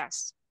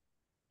 comidas.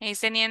 Ahí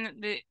tenían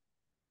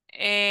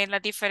la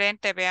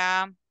diferente,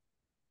 vea,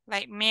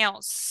 like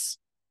meals.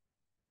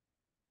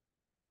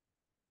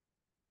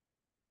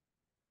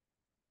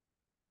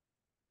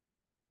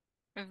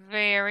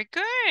 Very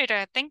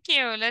good. Thank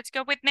you. Let's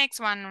go with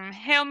next one.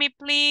 Help me,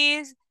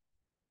 please.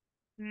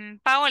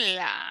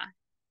 Paola.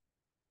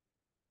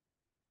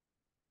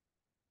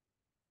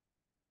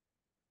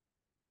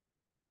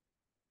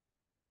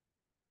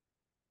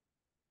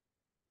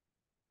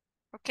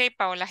 Okay,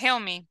 Paola,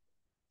 help me.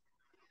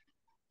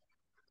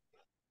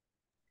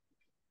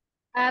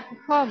 At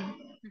home,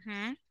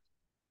 Ujú.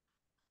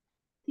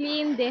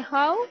 clean the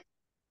house,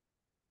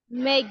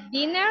 make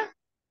dinner,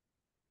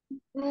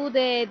 do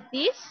the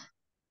dish,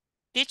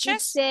 y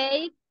Ditches?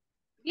 take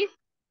this.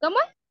 ¿Cómo?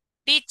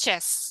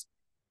 Ditches.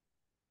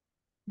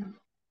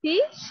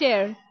 Sí,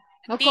 share.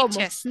 ¿O cómo?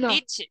 Ditches. No.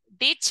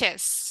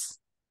 Ditches.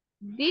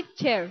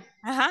 Ditcher.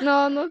 Ajá.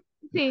 No, no,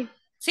 sí.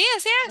 Sí,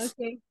 así es.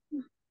 Okay.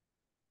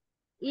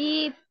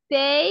 Y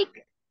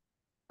take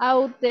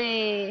out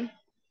the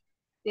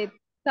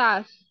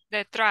trash.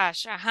 The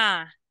trash.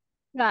 Ajá.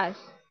 Trash.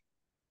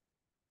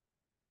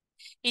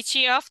 Y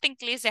she often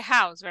cleans the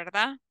house,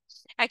 ¿verdad?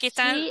 Aquí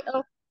están. She,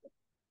 of,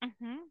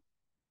 Ujú.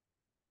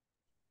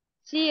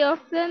 she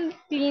often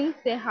cleans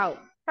the house.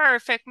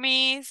 Perfect,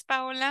 Miss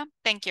Paula.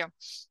 Thank you.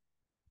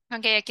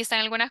 Ok, aquí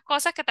están algunas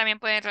cosas que también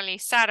pueden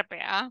realizar,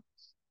 ¿verdad?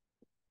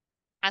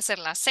 Hacer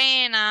la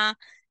cena,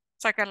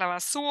 sacar la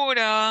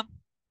basura,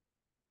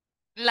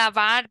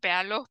 lavar,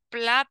 vea, los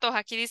platos.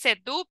 Aquí dice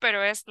do,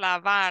 pero es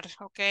lavar,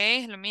 ¿ok?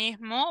 Es lo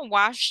mismo.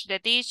 Wash the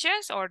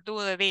dishes or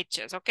do the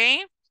dishes, ¿ok?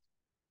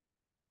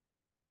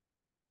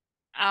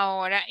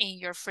 Ahora in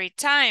your free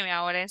time,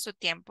 ahora en su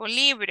tiempo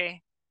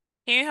libre.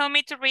 Can you help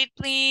me to read,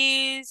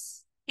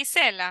 please?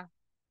 Gisela.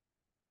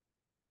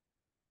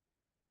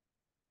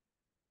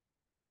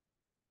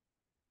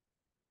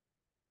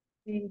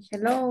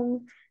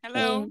 Hello.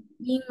 Hello.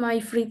 In my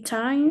free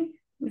time,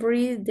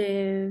 read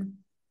the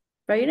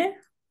paper.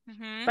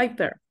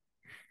 Paper.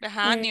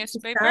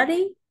 Newspaper.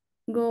 Study,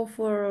 go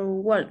for a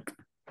walk.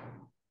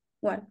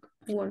 Walk.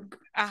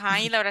 Ajá,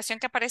 y la oración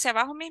que aparece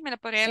abajo mismo, ¿me la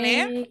podría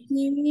leer?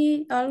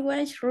 He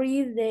always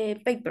read the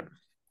paper.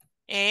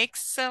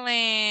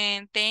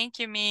 Excellent. Thank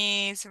you,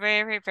 Miss.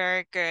 Very,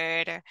 very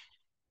good.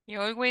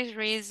 You always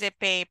read the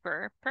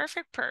paper.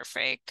 Perfect,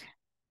 perfect.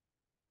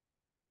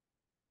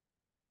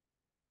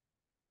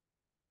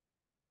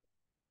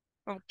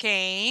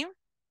 Okay.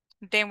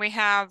 Then we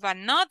have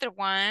another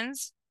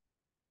ones.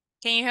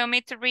 Can you help me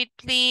to read,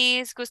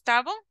 please,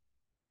 Gustavo?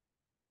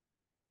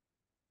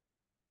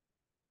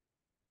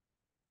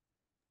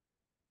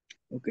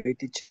 Okay,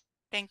 teacher.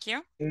 Thank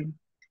you.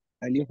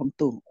 I leave home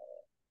too.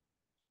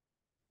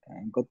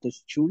 And go to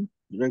school,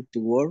 drive to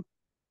work.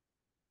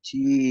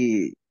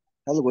 She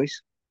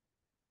always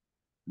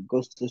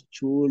goes to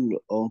school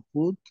on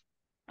foot.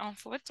 On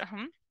foot,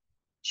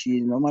 She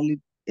normally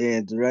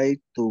drive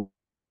to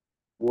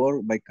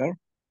work by car.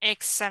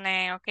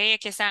 Excelente, ok.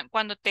 Aquí están,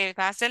 cuando te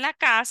vas de la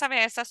casa,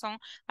 ve, estas son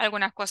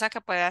algunas cosas que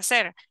puedes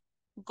hacer.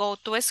 Go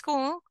to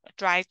school,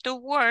 drive to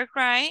work,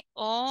 right?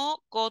 O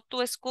go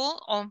to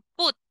school on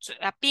foot.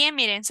 A pie,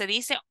 miren, se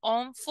dice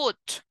on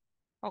foot.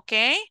 Ok.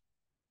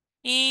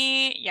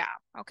 Y ya,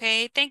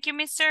 ok. Thank you,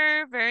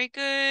 mister. Very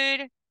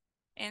good.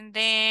 And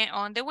then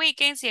on the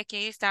weekends, y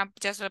aquí está,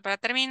 ya solo para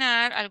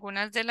terminar,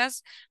 algunas de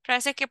las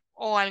frases que,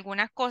 o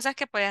algunas cosas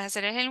que puedes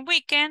hacer en el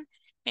weekend.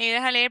 ¿Me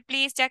ayudas a leer,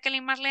 please,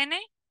 Jacqueline Marlene?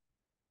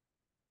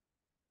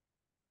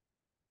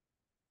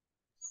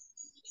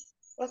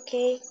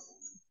 Okay.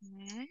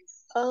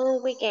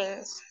 On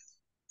weekends,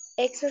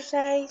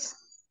 exercise,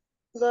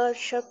 go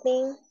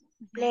shopping,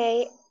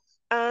 play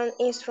an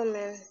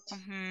instrument.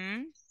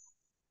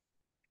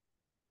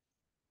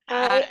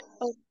 I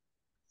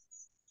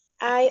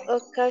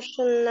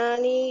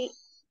occasionally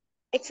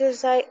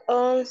exercise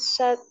on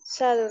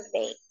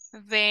Saturday.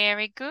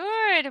 Very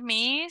good,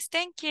 Miss.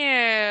 Thank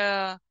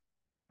you.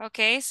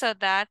 Okay, so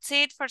that's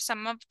it for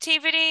some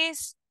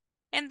activities.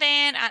 And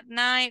then at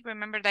night,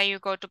 remember that you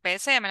go to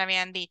PC, me lo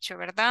habían dicho,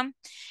 ¿verdad?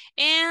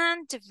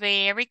 And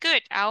very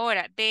good.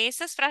 Ahora, de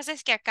esas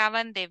frases que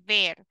acaban de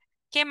ver,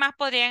 ¿qué más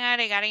podrían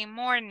agregar en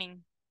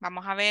morning?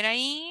 Vamos a ver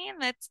ahí.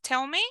 Let's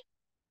tell me.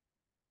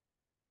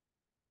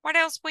 What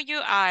else would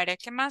you add?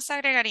 ¿Qué más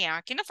agregarían?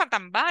 Aquí nos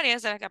faltan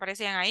varias de las que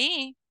aparecían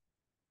ahí.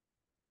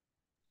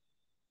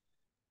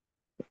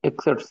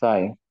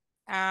 Exercise.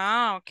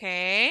 Ah,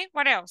 okay.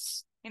 What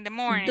else? In the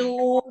morning.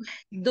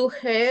 Do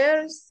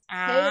hairs.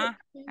 Ah,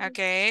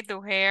 okay.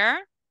 Do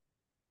hair.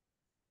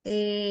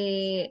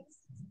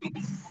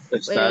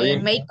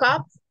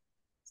 Makeup.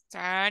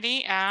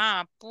 Study.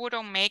 Ah,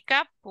 puro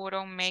makeup.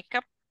 Puro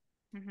makeup.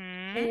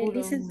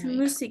 Listen to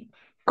music.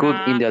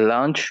 Cook in the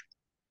lunch.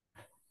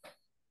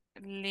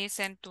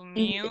 Listen to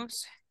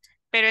music.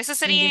 Pero eso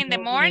sería in the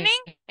morning,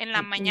 en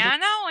la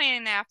mañana o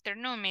en the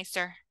afternoon,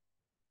 mister?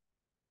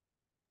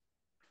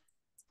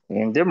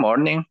 In the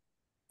morning.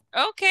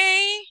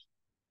 Okay.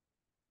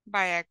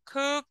 Buy a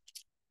cook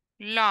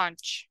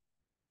lunch.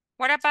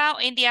 What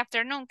about in the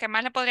afternoon? ¿Qué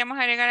más le podríamos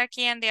agregar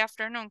aquí en the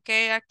afternoon?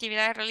 ¿Qué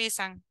actividades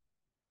realizan?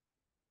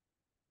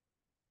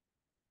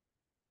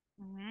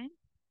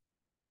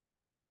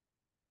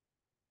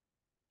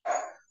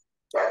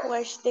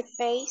 Wash the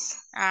face.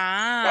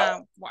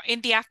 Ah,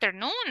 in the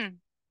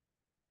afternoon.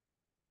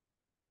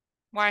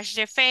 Wash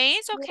the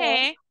face,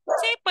 okay.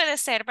 Sí, puede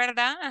ser,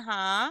 ¿verdad?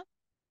 Ajá.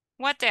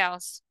 What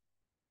else?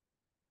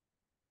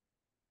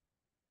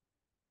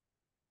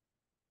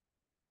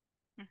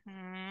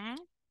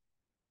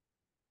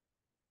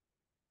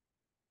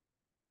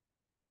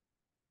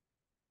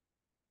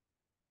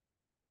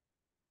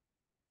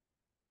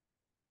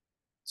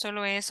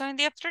 ¿Solo eso in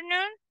the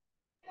afternoon?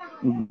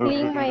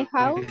 Clean my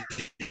house.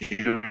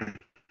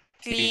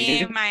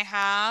 Clean my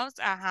house,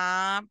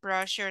 ajá.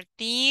 Brush your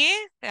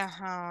teeth,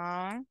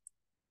 ajá.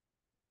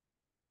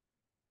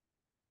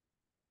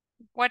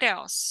 What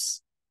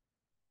else?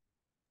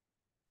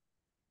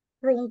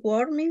 Run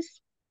work, miss.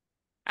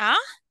 Ah?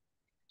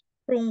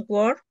 Run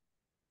work.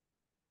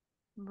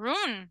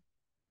 Run.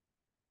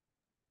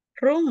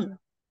 Run.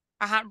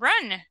 Ajá,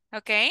 run,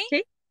 okay.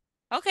 Sí.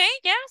 Okay,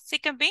 yeah, sí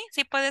can be,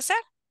 sí puede ser.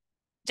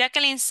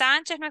 Jacqueline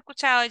Sánchez, no he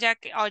escuchado,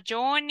 o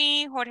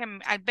Johnny, Jorge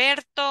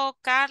Alberto,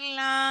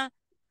 Carla.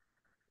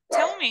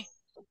 Tell me.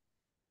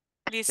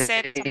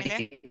 Lisette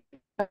también.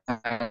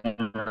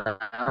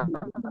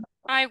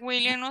 Ay,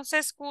 William, no se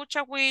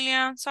escucha,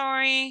 William,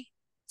 sorry.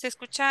 Se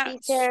escucha.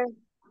 Teacher.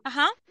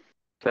 Ajá.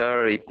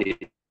 Sorry.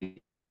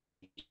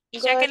 Y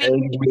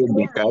Jacqueline.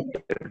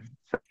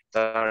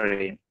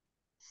 Sorry.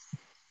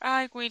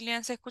 Ay,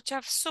 William, se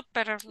escucha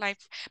súper live.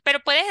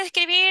 Pero puedes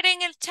escribir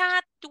en el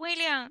chat,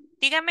 William.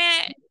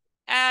 Dígame,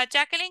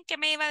 Jacqueline, ¿qué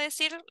me iba a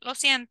decir? Lo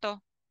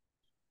siento.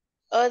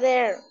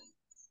 Other.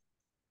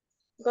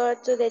 Go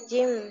to the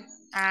gym.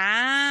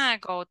 Ah,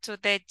 go to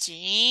the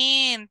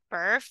gym.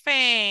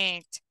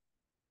 Perfect.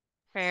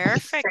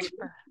 Perfect.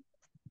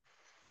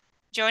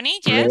 Johnny,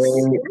 yes?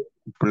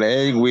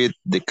 Play with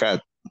the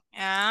cat.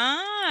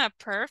 Ah,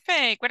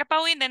 perfect. What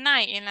about in the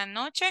night? ¿En la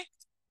noche?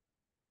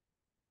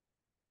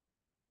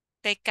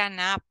 Take a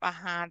nap.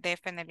 Ajá,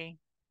 definitely.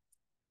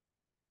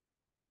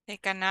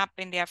 Take a nap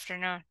in the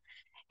afternoon.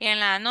 Y en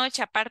la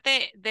noche,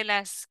 aparte de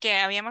las que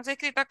habíamos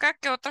escrito acá,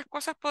 ¿qué otras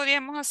cosas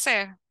podríamos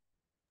hacer?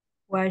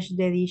 Wash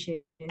the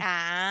dishes.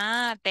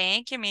 Ah,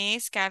 thank you,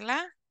 Miss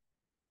Carla.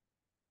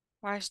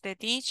 Wash the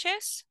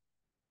dishes.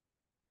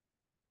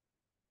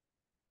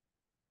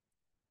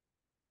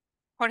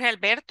 Jorge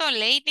Alberto,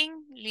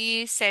 Leiding,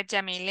 Lizeth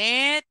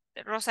Yamilet,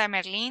 Rosa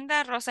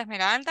Merlinda, Rosa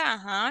Esmeralda.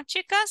 Ajá,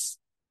 chicas.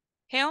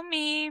 Help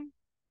me.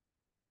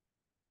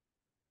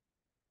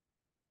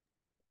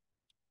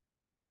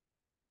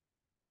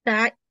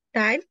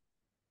 Tile.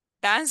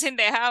 Dance in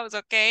the house,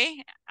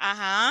 okay.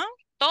 Ajá.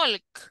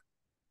 Talk.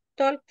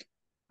 Talk.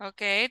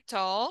 Okay,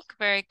 talk.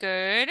 Very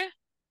good.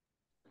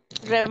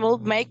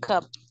 Remove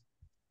makeup.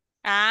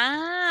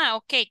 Ah,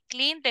 okay.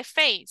 Clean the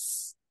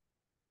face.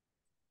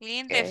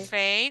 Clean the Okay.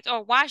 face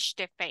or wash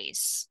the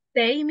face.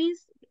 Stay,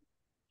 miss.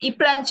 Y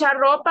planchar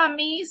ropa,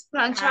 miss.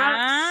 Planchar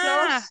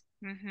Ah,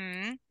 clothes.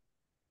 ujú.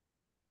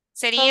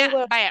 Sería,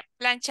 Hang vaya,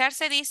 planchar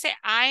se dice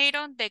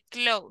iron the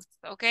clothes,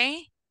 ¿ok?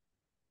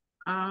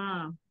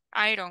 Ah,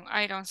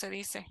 Iron se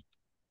dice.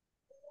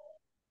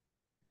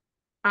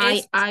 I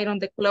Es, iron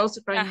the clothes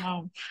right ah,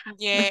 now.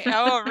 yeah,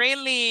 oh,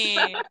 really?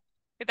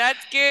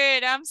 That's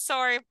good. I'm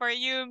sorry for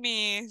you,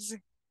 miss.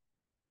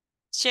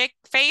 Check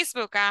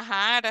Facebook,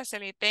 ajá,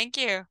 Araceli, thank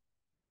you.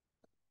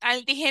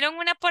 Dijeron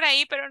una por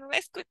ahí, pero no la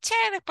escuché.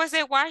 Después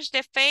de wash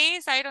the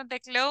face, iron the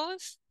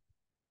clothes.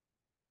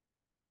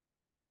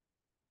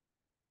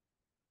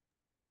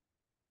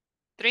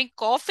 Drink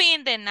coffee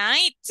in the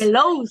night.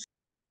 Hello.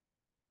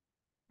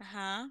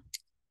 Ajá.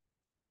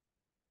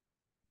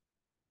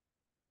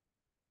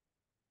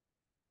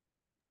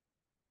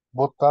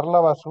 Botar la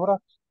basura.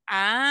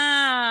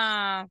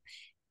 Ah,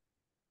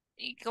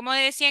 y como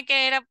decían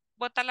que era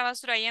botar la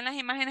basura, ahí en las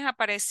imágenes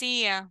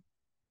aparecía.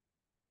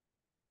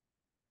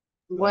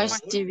 Watch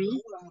TV.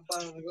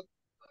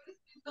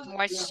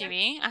 Watch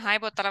TV, ajá, y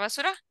botar la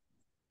basura.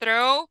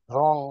 Throw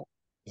Throw,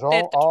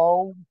 the,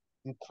 throw out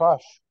the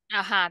trash.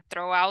 ajá,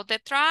 throw out the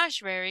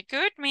trash. Very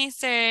good,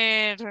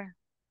 mister.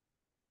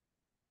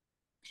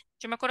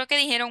 Yo me acuerdo que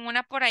dijeron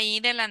una por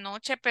ahí de la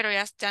noche, pero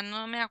ya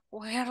no me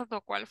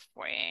acuerdo cuál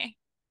fue.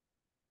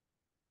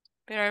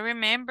 Pero I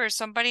remember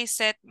somebody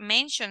said,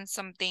 mention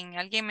something.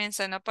 Alguien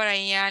mencionó por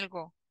ahí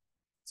algo.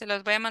 Se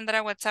los voy a mandar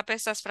a WhatsApp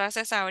estas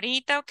frases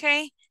ahorita, ¿ok?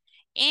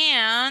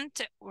 And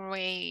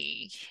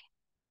wait.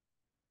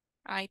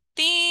 I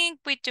think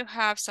we do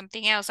have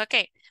something else. Ok,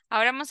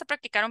 ahora vamos a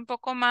practicar un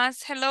poco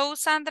más. Hello,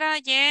 Sandra.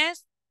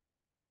 Yes.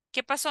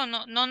 ¿Qué pasó?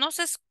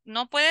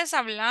 ¿No puedes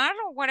hablar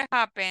o what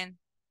happened?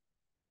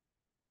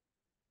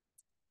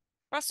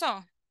 ¿Qué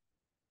pasó?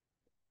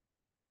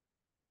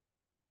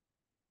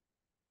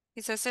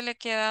 Quizás se le ha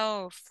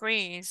quedado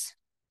freeze.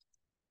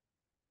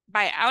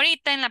 Vaya,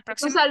 ahorita en la Un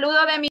próxima.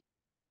 saludo de mi.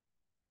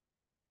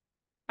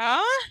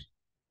 Ah,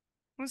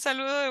 un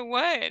saludo de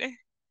what?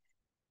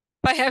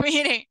 Vaya,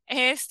 miren,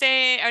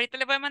 ahorita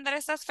le voy a mandar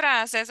estas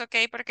frases, ¿ok?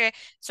 Porque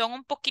son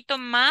un poquito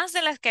más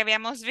de las que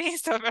habíamos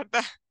visto,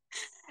 ¿verdad?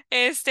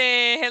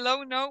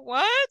 Hello, no,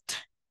 what?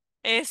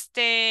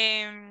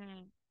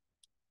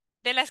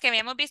 De las que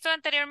habíamos visto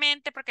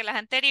anteriormente, porque las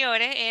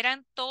anteriores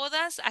eran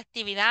todas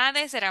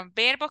actividades, eran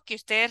verbos que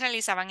ustedes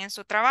realizaban en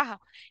su trabajo.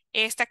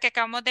 Estas que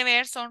acabamos de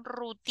ver son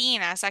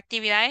rutinas,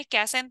 actividades que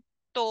hacen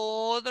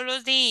todos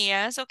los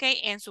días, ¿ok?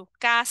 En su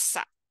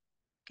casa,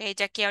 ¿ok?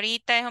 Ya que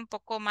ahorita es un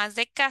poco más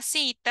de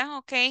casita,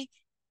 ¿ok?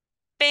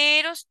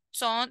 Pero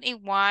son de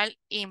igual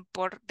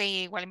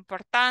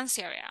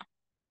importancia, vea.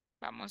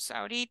 Vamos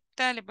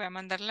ahorita, les voy a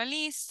mandar la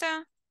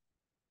lista.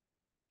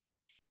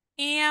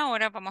 Y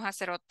ahora vamos a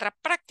hacer otra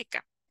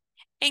práctica.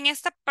 En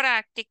esta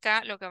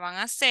práctica lo que van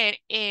a hacer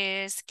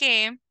es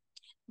que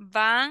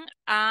van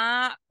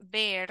a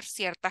ver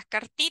ciertas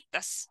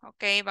cartitas,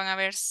 ¿ok? Van a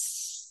ver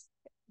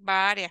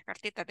varias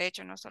cartitas, de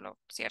hecho, no solo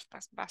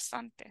ciertas,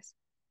 bastantes.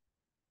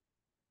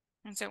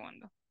 Un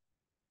segundo.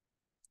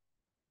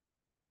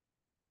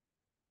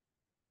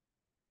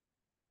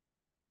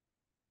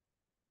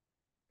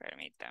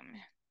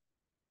 Permítanme.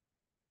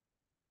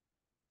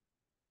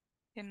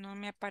 Que no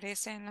me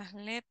aparecen las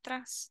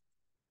letras.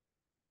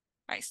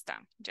 Ahí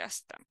está, ya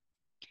está.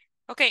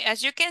 Okay,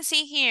 as you can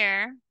see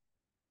here,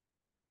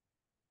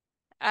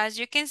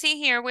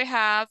 we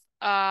have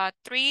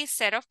three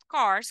set of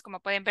cards. Como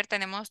pueden ver,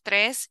 tenemos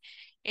tres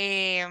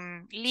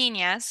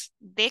líneas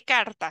de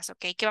cartas,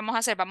 ¿ok? ¿Qué vamos a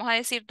hacer? Vamos a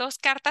decir dos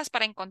cartas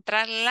para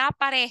encontrar la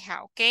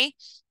pareja, ¿ok?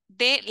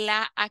 De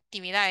la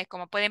actividad.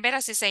 Como pueden ver,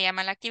 así se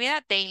llama la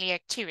actividad, Daily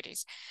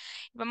Activities.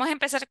 Vamos a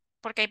empezar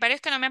porque hay varios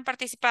que no me han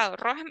participado.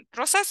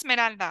 Rosa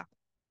Esmeralda,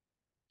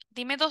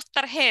 dime dos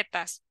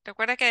tarjetas.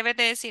 Recuerda que debes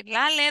de decir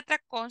la letra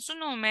con su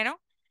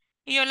número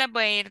Y yo les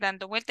voy a ir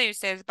dando vuelta y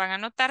ustedes van a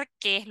notar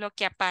qué es lo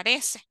que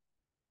aparece.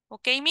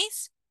 ¿Ok,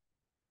 Miss?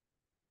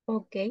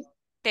 Okay.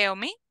 Tell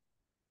me.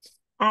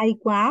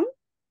 I1,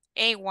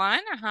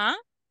 A1, ajá.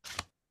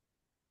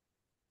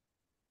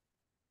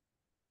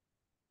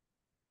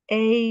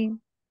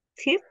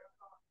 A6,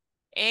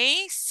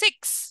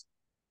 A6.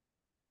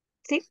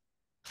 sí.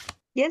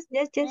 Yes,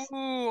 yes, yes.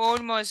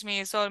 Almost,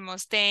 Miss,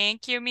 almost.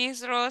 Thank you,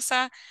 Miss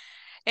Rosa.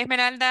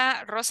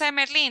 Esmeralda, Rosa de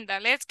Merlinda.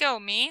 Let's go,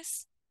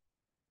 Miss.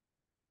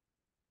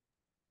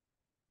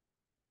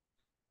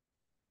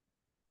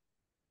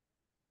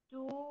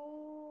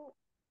 Two,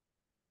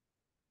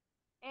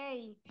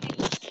 A.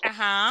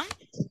 Ajá.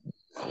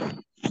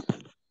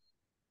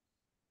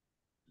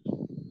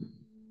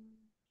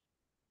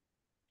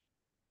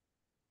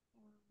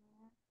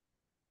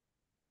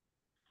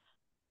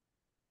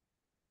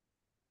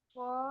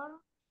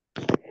 Four,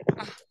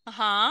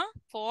 Ajá.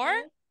 For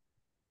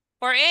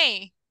A.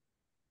 A.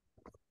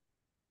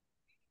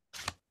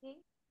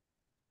 Sí.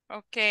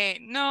 Ok.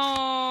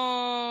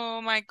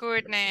 No, my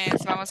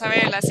goodness. Vamos a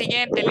ver la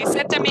siguiente.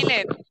 Lisette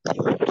Milet.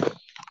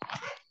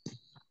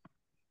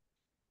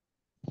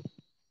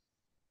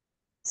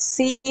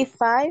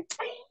 C5,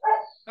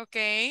 Ok.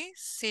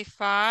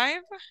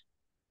 C5.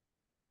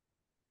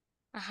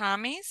 Ajá,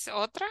 Miss.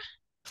 Otra.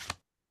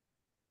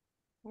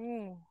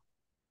 Uh,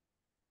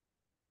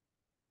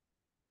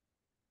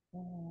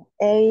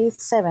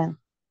 A7.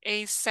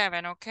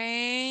 A7. Ok.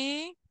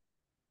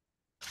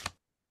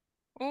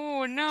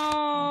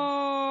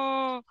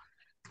 No.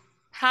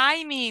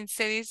 Hi, Miss.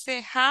 Se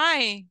dice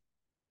hi.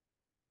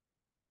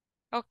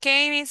 Ok,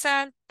 Miss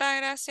Alta,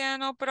 gracias,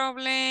 no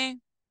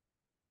problem.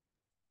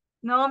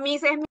 No,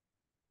 Miss, es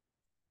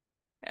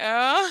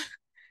Oh,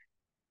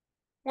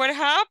 what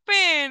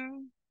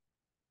happened?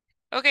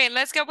 Okay,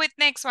 let's go with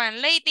next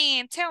one.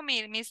 Lady, tell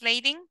me, Miss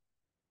Lady.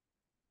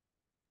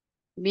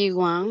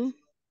 B1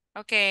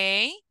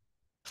 Okay,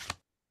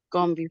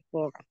 con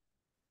before.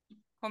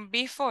 con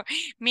before.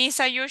 Miss,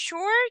 are you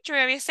sure? Yo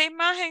había esa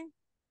imagen.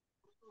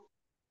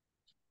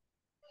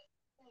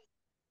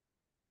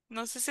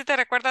 No sé si te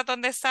recuerdas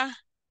dónde está.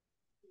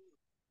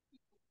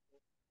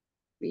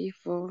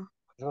 Before.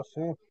 Yo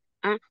sí.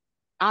 Ah,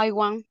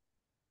 I1.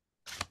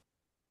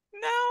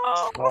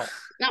 No. No.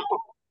 No.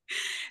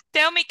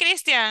 Tell me,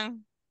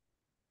 Christian.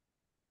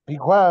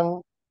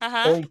 B1,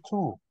 Ajá.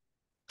 A2.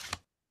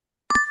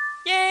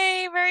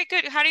 Yay, very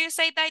good. How do you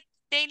say that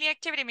daily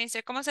activity,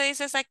 mister? ¿Cómo se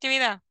dice esa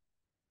actividad?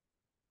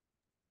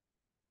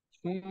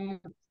 Eat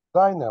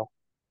dinner.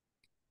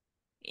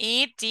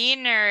 Eat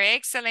dinner.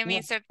 Excellent, Eat,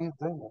 mister. eat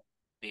dinner.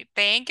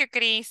 Thank you,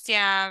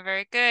 Christian.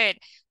 Very good.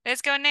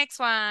 Let's go next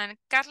one.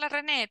 Carla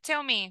René,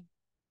 tell me.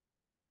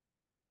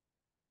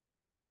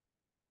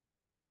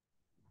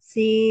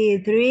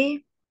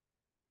 C3,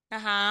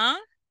 Ajá.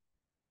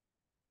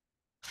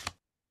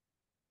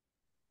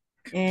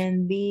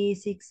 and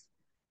B6.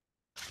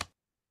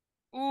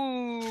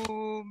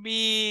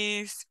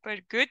 Miss,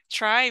 but good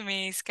try,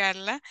 Miss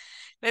Carla.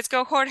 Let's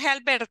go, Jorge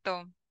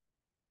Alberto.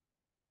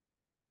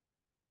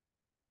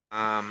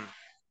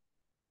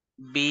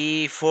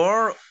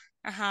 Before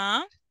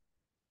Ajá.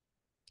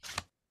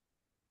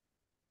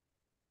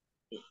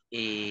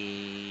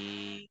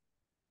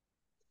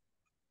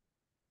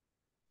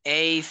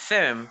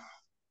 A7.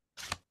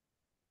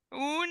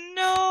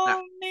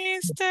 No,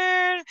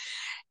 mister.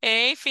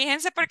 Hey,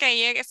 fíjense porque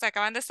ahí se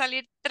acaban de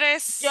salir Yo,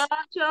 tres. yo,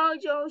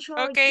 yo, yo,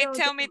 Okay, yo,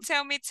 tell yo.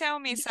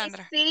 me,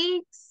 Sandra.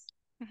 B6,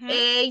 Mhm.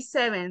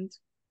 A7.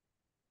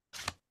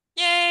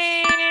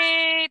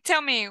 Yay!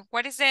 Tell me,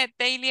 what is the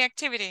daily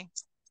activity?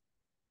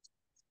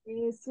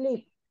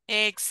 Sleep.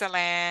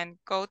 Excellent.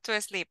 Go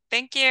to sleep.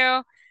 Thank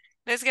you.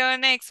 Let's go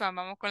next one.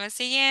 Vamos con la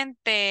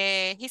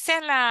siguiente.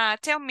 Gisela,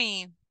 tell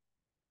me.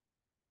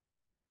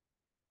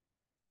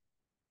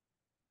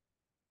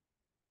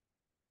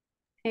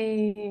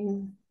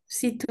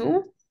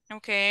 C2.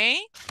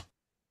 Okay.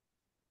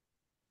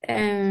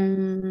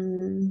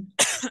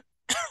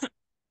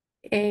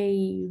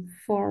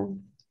 A4.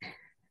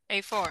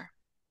 A4.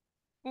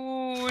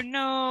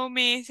 No,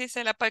 Miss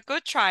Gisela, but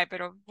good try,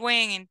 pero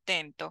buen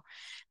intento.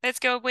 Let's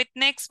go with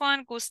next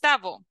one,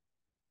 Gustavo.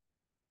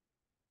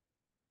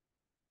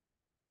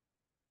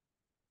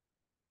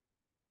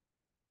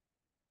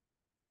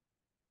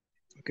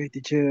 Okay,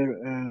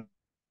 teacher.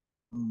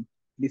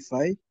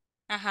 B5.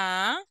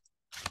 Ajá.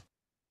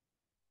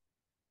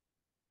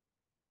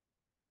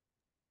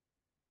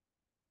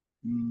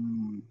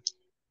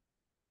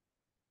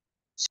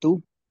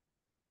 Two.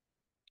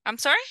 I'm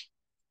sorry?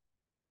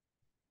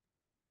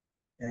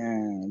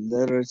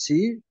 Letter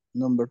C,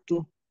 number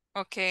 2.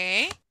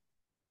 Okay.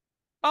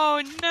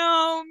 Oh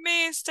no,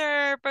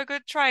 mister, but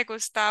good try,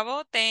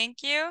 Gustavo.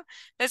 Thank you.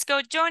 Let's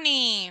go,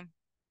 Johnny.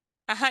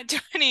 Ajá,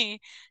 Johnny.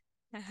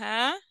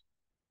 Ajá.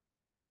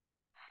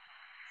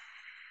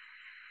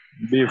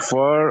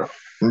 Before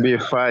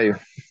B5.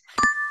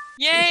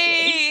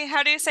 Yay!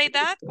 How do you say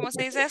that? ¿Cómo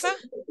se dice eso?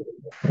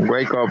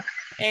 Wake up.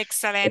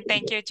 Excellent.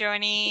 Thank you,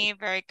 Johnny.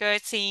 Very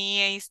good. Sí,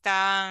 ahí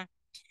está.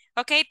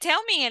 Okay,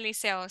 tell me,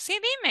 Eliseo. Sí,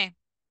 dime.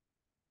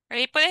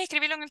 Ahí puedes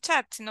escribirlo en el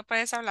chat si no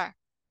puedes hablar.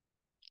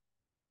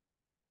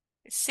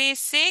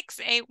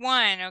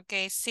 C681,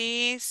 ok,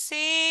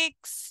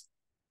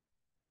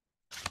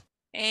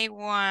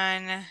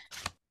 C681.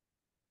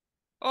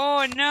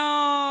 Oh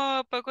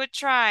no, but good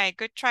try,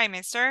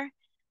 mister.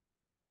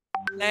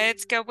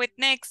 Let's go with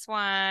next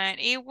one.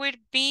 It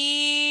would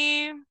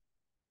be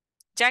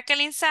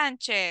Jacqueline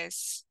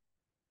Sanchez.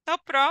 No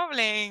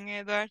problem,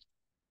 Edward.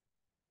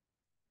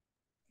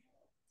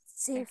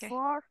 Okay.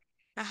 C4,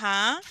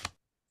 Ajá.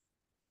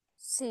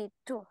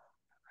 C2.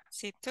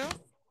 C2.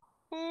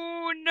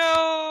 Oh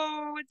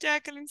no,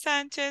 Jacqueline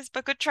Sanchez,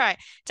 but good try.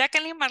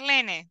 Jacqueline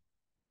Marlene.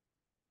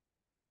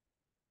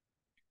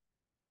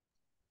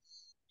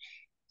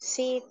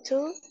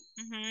 C2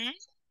 Mhm.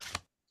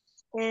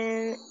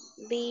 and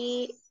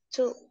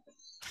B2.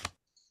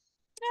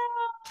 No,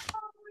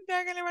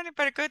 Jacqueline Marlene,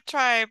 pero good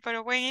try,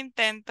 pero buen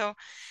intento.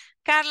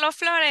 Carlos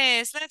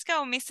Flores, let's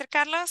go, Mr.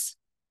 Carlos.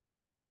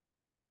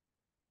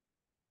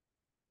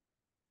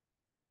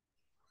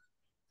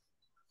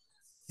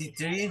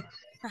 C3,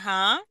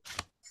 Ajá.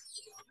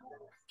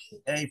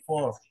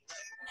 A4.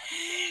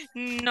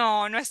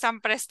 No, no están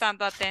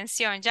prestando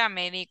atención, ya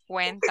me di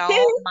cuenta.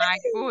 Oh my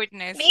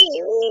goodness.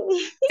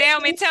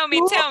 Tell me. And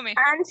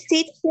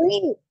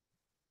C3.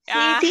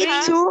 Ajá.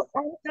 C2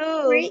 and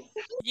 3.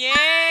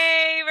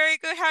 Yay, very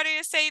good. How do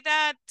you say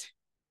that?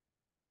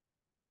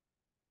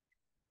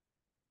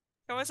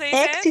 ¿Cómo se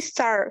dice?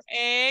 Exercise.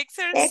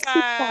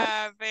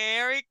 Exercise.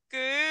 Very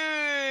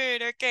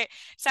good. Okay.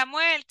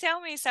 Samuel,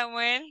 tell me,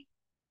 Samuel.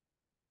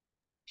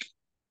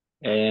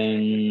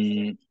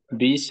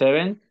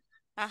 B7.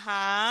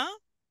 Ajá.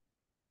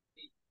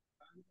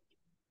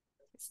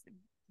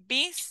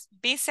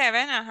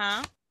 B7,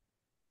 ajá.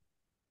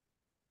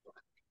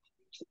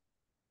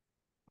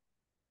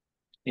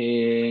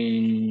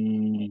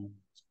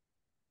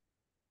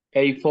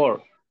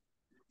 A4.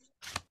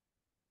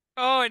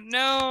 Oh,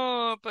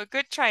 no. But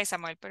good try,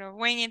 Samuel. Pero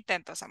buen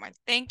intento, Samuel.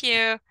 Thank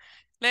you.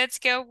 Let's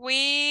go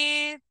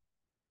with...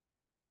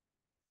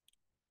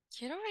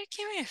 Quiero ver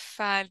qué me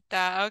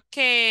falta.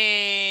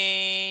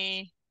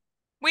 Okay.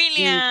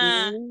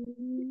 William.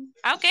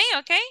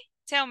 Okay.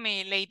 Tell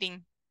me,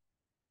 lady.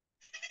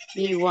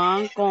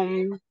 B1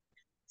 con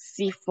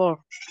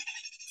C4.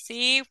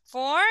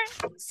 C4,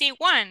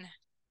 C1.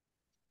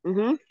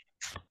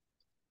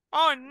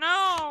 Oh,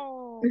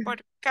 no.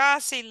 Por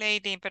casi,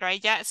 lady. Pero ahí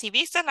ya, si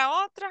viste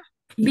la otra.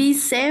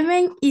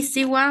 B7 y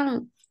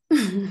C1.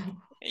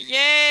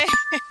 Yeah.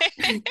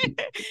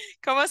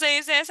 ¿Cómo se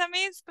dice esa,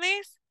 miss,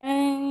 please?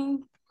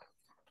 And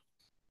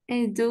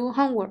do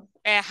homework.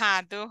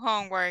 Ajá, do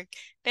homework.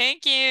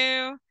 Thank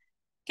you.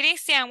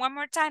 Christian, one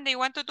more time. Do you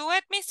want to do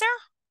it, mister?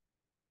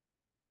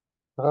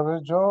 Otra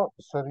vez yo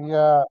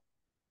sería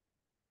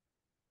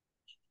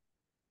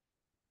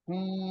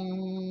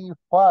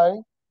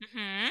B5.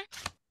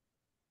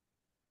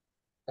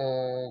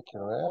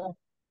 Quiero ver.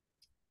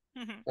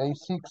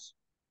 A6.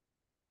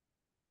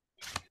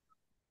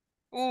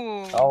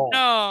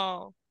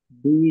 No.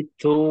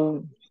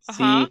 B2,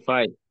 Ajá.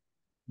 C5.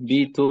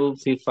 B2,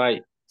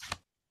 C5.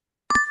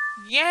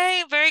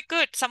 Yay, very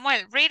good.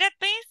 Samuel, read it,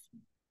 please.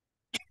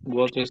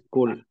 Go to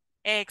school.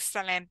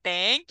 Excellent,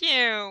 thank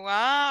you.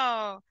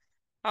 Wow.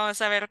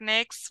 Vamos a ver,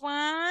 next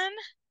one.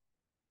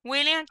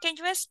 William, can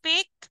you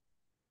speak?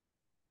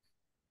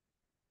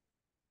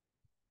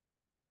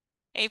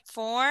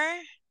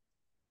 A4,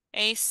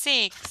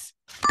 A6.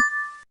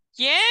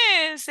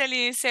 Yes,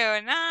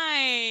 Eliseo,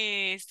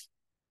 nice.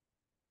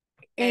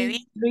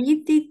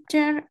 A3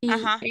 teacher y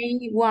Ajá.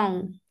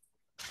 A1.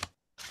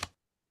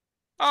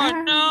 Oh,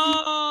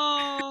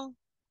 no.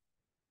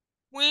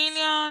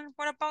 William,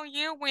 what about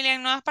you,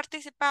 William? No has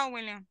participado,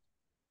 William.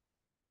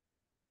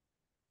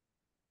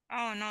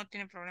 Oh, no,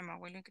 tiene problema,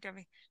 William, creo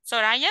que.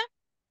 Soraya?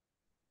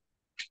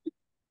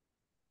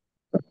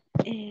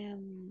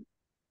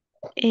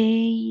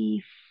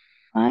 A5,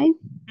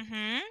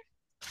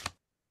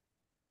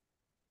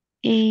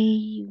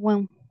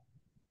 A1.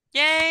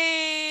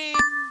 Yay.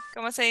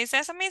 ¿Cómo se dice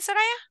eso, mi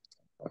Soraya?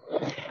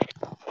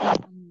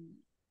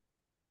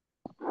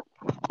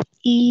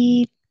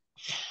 Y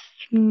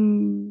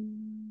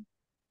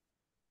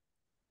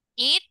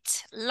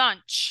Eat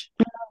lunch.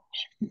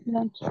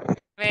 lunch.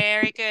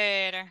 Very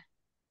good.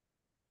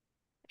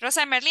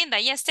 Rosa Merlinda,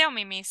 yes, tell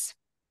me, miss.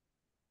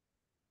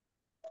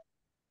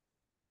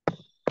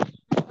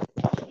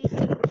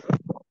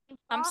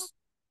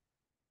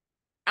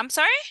 I'm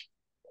sorry?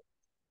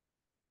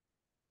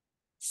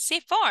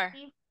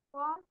 C4.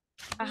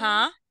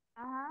 Ajá.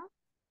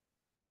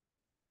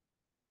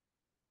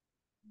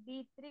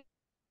 B3.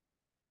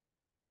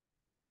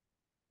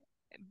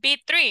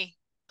 B3.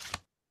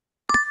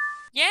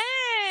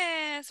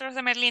 Yes,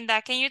 Rosa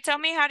Merlinda. Can you tell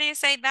me how do you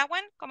say that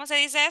one? ¿Cómo se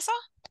dice eso?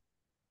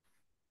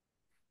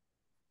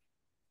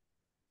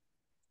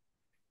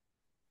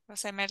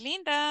 Rosa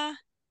Merlinda.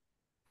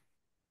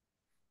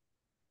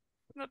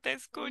 No te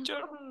escucho.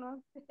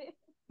 No sé.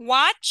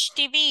 Watch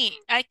TV.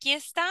 Aquí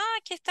está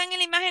en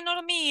la imagen, no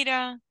lo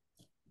mira.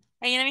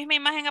 Ahí en la misma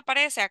imagen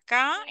aparece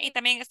acá y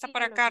también está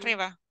por acá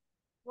arriba.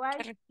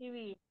 Watch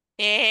TV.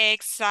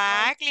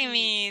 Exactly,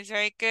 Miss.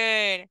 Very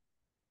good.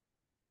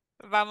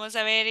 Vamos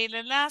a ver, y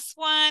the last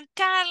one.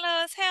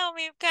 Carlos, help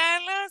me,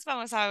 Carlos.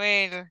 Vamos a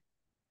ver.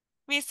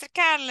 Mr.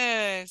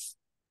 Carlos.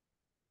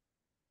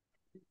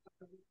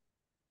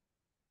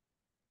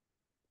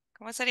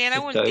 ¿Cómo sería la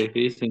Está última?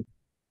 difícil.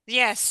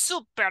 Yes,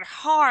 super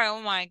hard.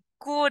 Oh my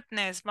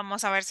goodness.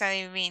 Vamos a ver si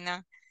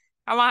adivina.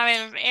 Vamos a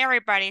ver,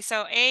 everybody.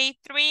 So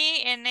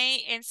A3 and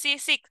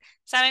C6.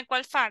 ¿Saben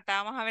cuál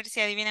falta? Vamos a ver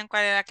si adivinan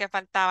cuál era la que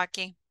faltaba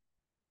aquí.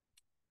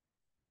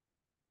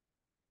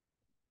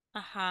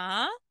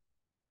 Ajá.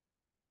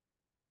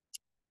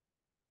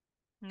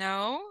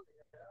 No.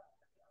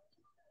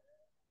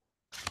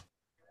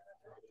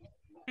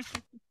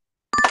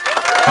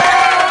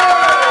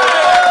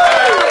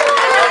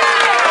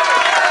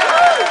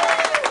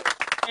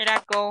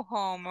 Era go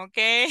home,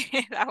 okay?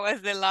 That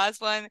was the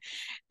last one.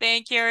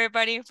 Thank you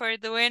everybody for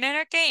doing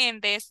it, okay?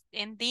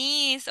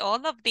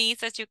 All of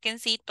these, as you can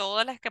see,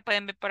 todas las que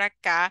pueden ver por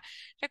acá,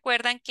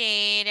 recuerdan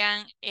que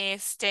eran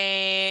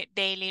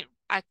daily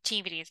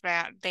activities,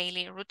 ¿verdad?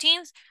 Daily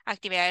routines,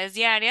 actividades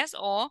diarias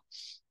o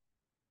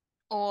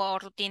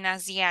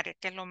rutinas diarias,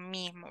 que es lo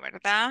mismo,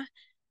 ¿verdad?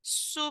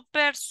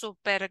 Super,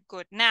 super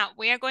good. Now,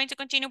 we are going to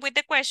continue with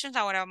the questions.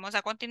 Ahora vamos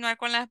a continuar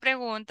con las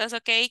preguntas,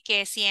 ¿ok?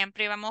 Que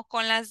siempre vamos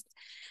con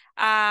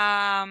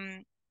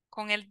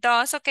con el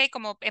dos, ¿ok?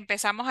 Como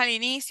empezamos al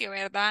inicio,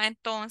 ¿verdad?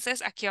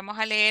 Entonces, aquí vamos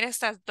a leer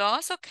estas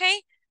dos, ¿ok?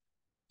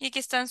 Y aquí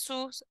están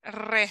sus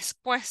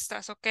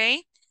respuestas, ¿ok?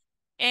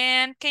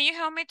 And can you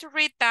help me to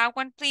read that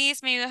one, please?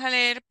 ¿Me ayudas a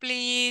leer,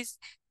 please?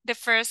 The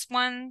first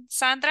one,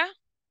 Sandra?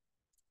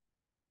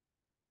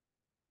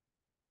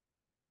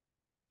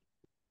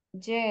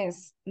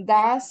 Yes.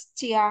 Does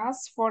she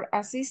ask for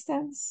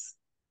assistance?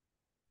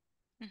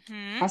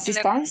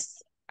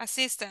 Assistance?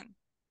 Assistant.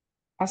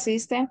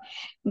 Assistant?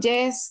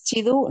 Yes,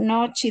 she do.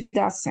 No, she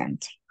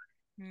doesn't.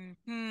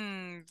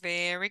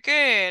 Very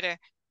good.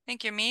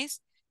 Thank you,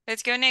 Miss.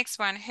 Let's go next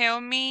one.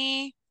 Help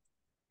me,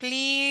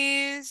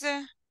 please.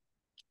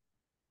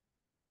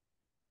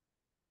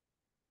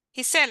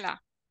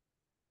 Gisela.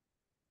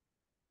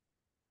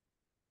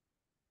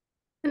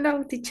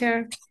 Hello,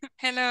 teacher.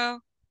 Hello.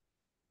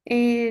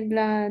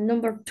 La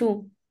number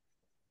 2.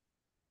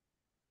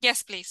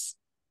 Yes, please.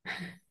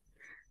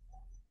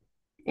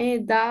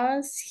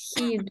 Does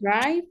he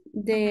drive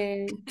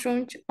the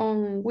trunk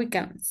on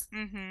weekends?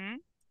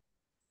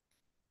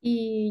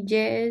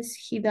 Yes,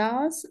 he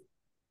does.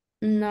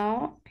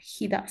 No,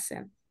 he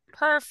doesn't.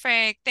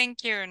 Perfect.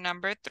 Thank you.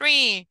 Number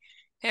 3.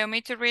 Help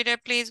me to read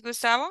it, please,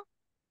 Gustavo.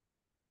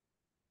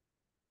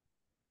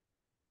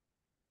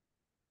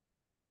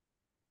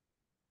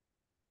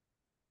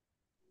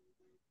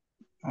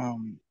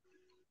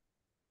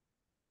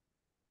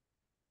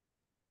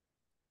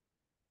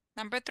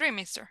 Number 3,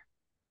 mister.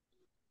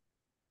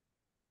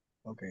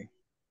 Okay.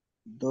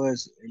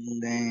 Does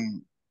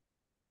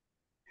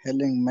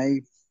Helen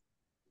make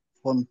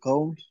phone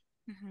calls?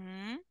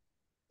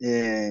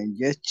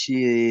 Yes,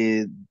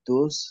 she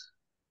does.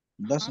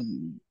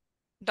 Doesn't.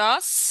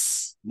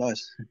 Does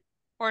Does.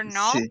 or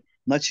no? Sí.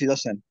 No, she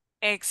doesn't.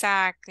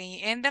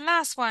 Exactly. And the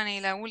last one, y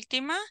la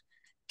última.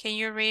 Can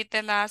you read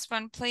the last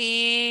one,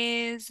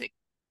 please?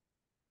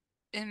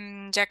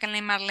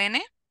 Jacqueline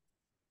Marlene.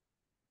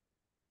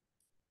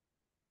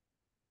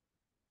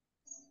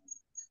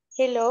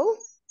 Hello.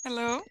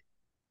 Hello.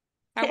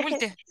 La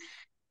última.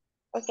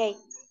 Okay.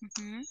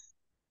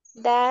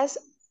 Does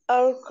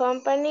our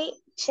company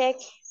check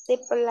the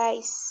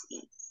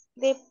policy?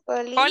 The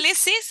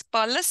police?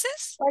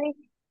 Policies?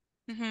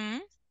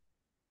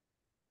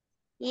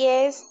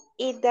 Yes,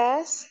 it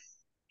does.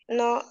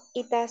 No,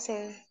 it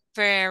doesn't.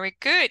 Very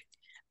good.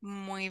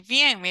 Muy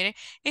bien, mire.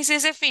 Y si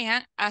se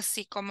fijan,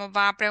 así como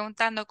va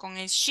preguntando con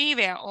el she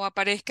vea o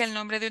aparezca el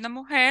nombre de una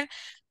mujer,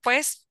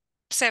 pues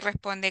se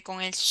responde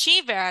con el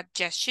she vea,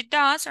 yes she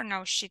does or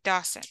no she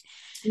doesn't.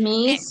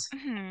 Miss,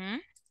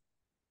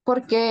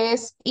 ¿por qué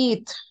es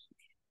it?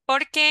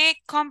 Porque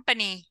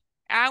company,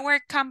 our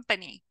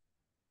company.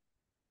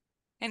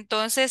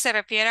 Entonces se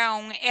refiere a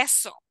un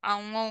eso, a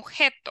un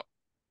objeto.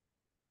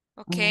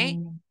 ¿Ok?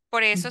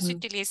 Por eso se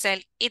utiliza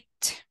el it.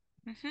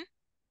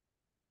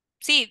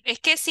 Sí, es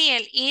que sí,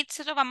 el it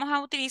se lo vamos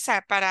a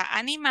utilizar para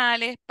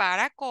animales,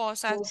 para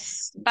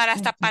cosas,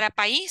 hasta para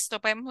país lo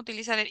podemos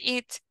utilizar el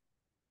it.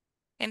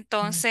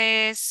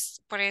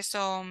 Entonces, por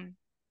eso,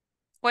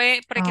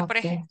 porque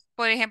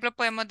por ejemplo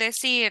podemos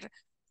decir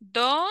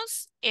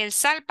El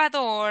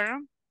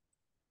Salvador,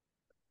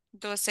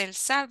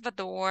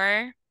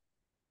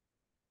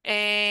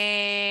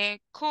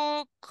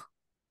 cook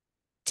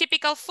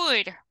typical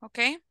food, ¿ok?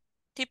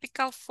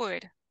 Typical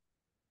food.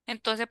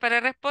 Entonces, para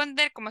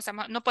responder, como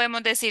no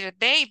podemos decir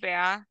they,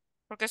 ¿verdad?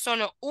 Porque es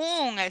solo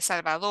un El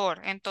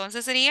Salvador.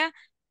 Entonces sería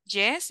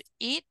yes,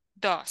 it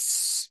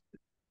does.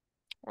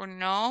 O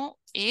no,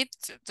 it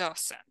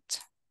doesn't.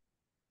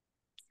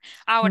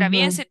 Ahora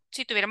bien,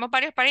 si tuviéramos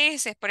varios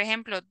países, por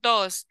ejemplo,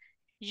 dos,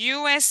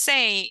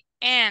 USA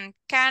and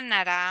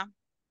Canada,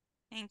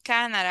 en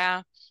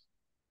Canadá,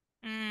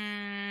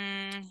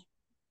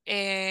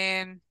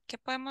 ¿Qué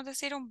podemos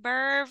decir? Un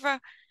verb,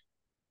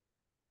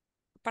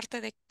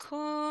 aparte de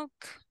cook.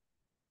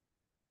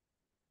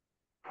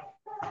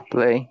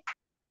 Play.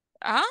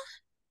 Ah,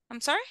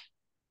 I'm sorry.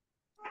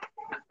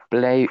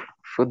 Play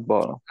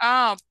football.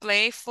 Oh,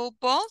 play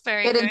football.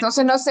 Very Pero good.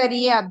 entonces no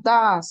sería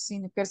does,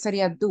 sino que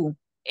sería do.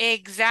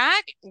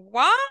 Exact.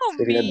 Wow,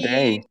 Sería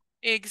day.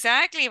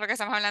 Exactly, porque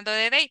estamos hablando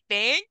de day.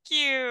 Thank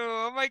you.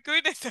 Oh my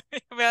goodness.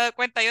 Me he dado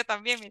cuenta yo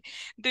también. Mire.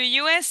 Do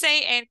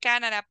USA and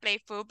Canada play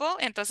football?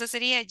 Entonces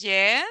sería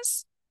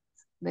yes,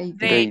 They do.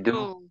 they They do.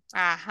 do.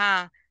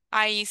 Ajá.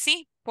 Ahí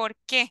sí. ¿Por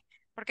qué?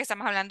 Porque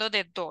estamos hablando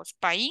de dos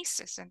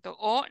países. Entonces,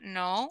 oh,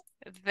 no,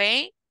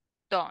 they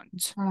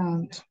don't.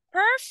 And,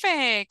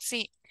 Perfect.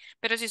 Sí.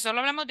 Pero si solo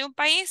hablamos de un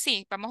país,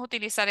 sí, vamos a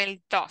utilizar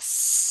el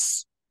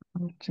does.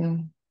 okay.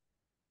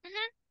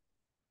 Ujú.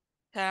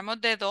 Si hablamos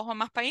de dos o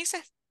más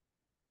países,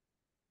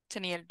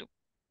 sería el do.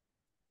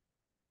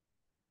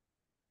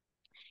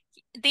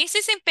 This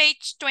is in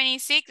page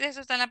 26,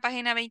 eso está en la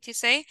página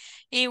 26.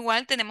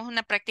 Igual tenemos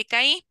una práctica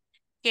ahí,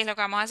 que es lo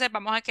que vamos a hacer,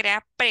 vamos a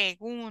crear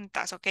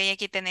preguntas, ¿ok?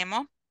 Aquí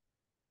tenemos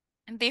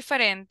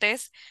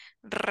diferentes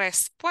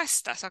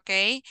respuestas, ¿ok?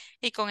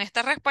 Y con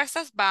estas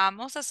respuestas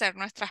vamos a hacer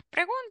nuestras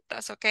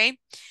preguntas, ¿ok?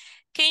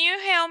 Can you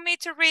help me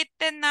to read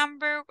the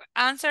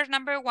answer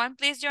number 1,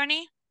 please,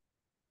 Johnny?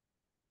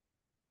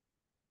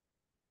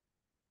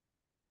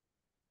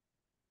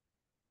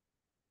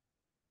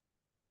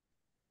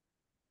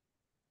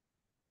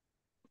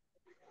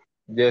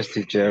 Yes,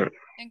 teacher.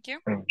 Thank you.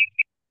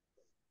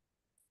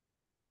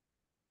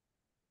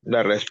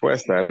 La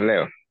respuesta,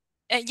 Leo.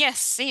 Yes,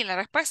 sí, la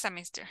respuesta,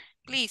 mister.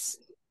 Please.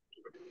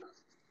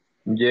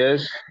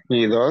 Yes,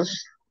 he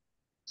does.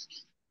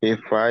 He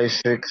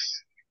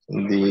fixes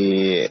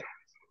the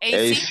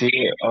AC.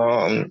 AC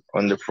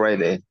on the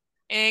Friday.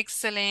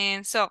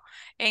 Excelente. So,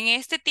 en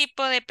este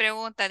tipo de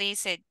pregunta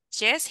dice,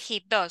 yes,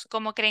 he does.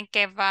 ¿Cómo creen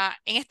que va?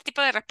 En este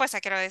tipo de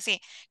respuesta, quiero decir,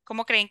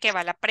 ¿cómo creen que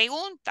va la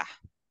pregunta?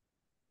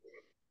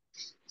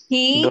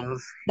 He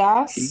Does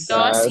does.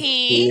 Does Does he?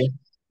 he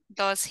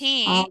Does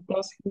he?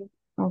 Does he.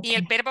 ¿Y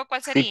el Okay. verbo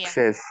cuál sería?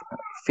 fixes.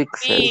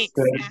 Fixes. Fix.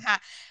 fix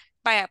Ajá.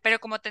 Vaya, pero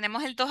como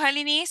tenemos el dos al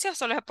inicio,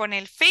 solo se pone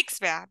el fix,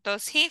 ¿verdad?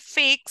 Does he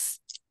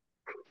fix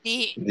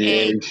the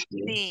the AC?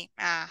 AC?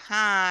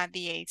 Ajá,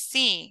 the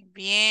AC.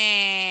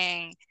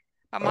 Bien.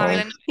 Vamos a ver Oh,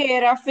 la ¿Qué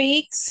era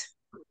fix?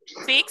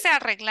 fix,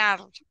 arreglar.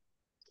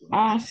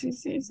 Sí,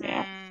 sí, sí.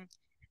 Mm,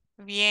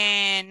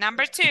 bien.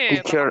 Number 2.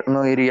 Vamos. Teacher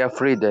no iría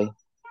Friday.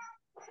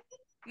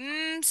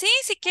 Sí,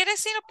 si quieres,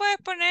 sí lo puedes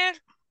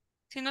poner.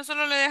 Si no,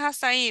 solo lo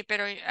dejas ahí.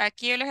 Pero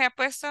aquí yo les he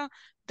puesto,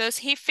 does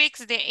he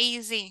fix the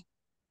AZ?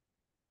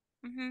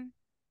 Ujú.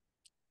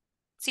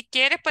 Si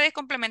quieres, puedes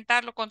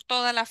complementarlo con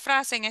toda la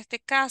frase en este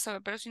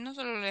caso, pero si no,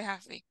 solo lo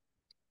dejas así.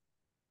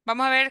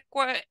 Vamos a ver,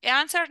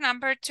 answer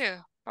number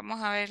 2.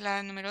 Vamos a ver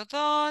la número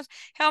 2.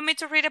 Help me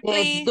to read it,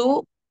 please.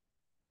 Do,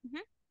 Ujú.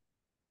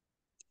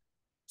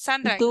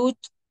 Sandra, do,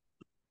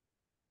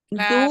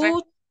 la, re-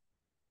 do.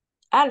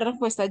 La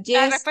respuesta,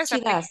 la yes, respuesta,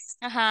 she please. does.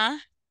 Ajá.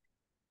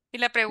 ¿Y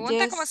la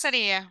pregunta cómo Yes,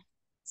 sería?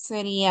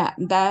 sería,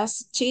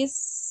 does she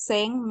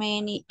send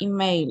many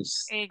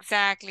emails?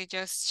 Exactly,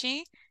 just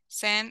she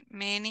sent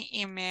many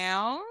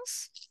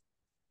emails.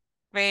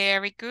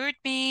 Very good,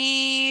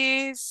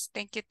 miss.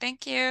 Thank you,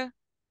 thank you.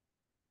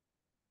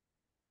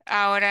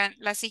 Ahora,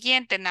 la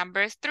siguiente,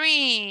 number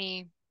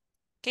 3.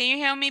 Can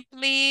you help me,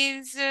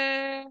 please,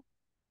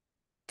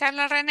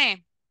 Carla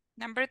René?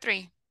 Number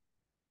 3.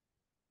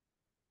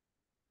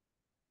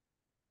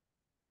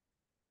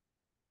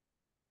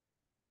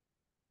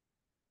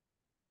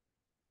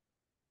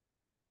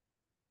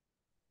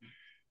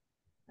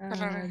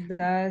 Carla René.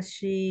 Does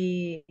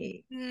she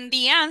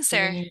The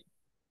answer. clean?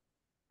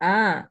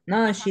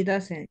 No, Ajá. she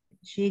doesn't.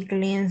 She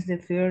cleans the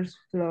first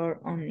floor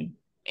only.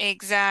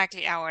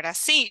 Exactly. Ahora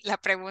sí, la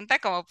pregunta,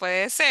 ¿cómo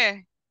puede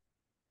ser?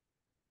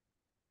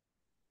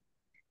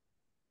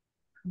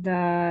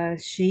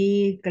 Does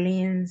she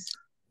cleans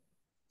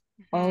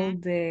all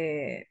Ujú.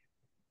 the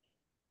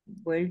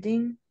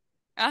building?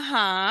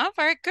 Ajá,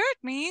 very good,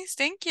 miss.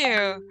 Thank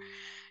you.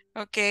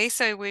 Okay,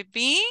 so it would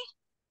be,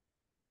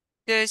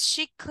 does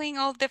she clean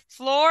all the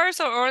floors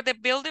or the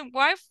building?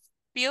 Why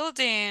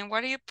building?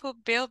 Why do you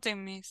put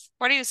building, miss?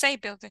 What do you say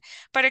building?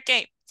 But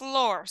okay,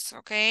 floors,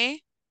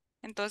 okay?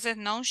 Entonces,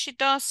 no, she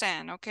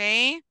doesn't,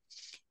 okay?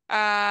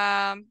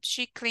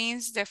 She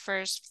cleans the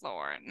first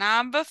floor.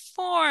 Number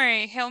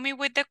 4, help me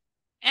with the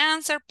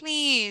answer,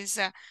 please.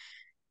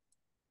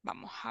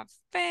 Vamos a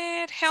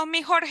ver. Help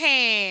me,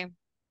 Jorge.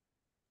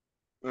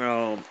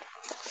 No,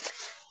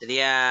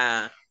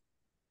 sería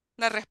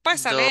La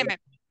respuesta, do. léeme.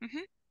 Ujú.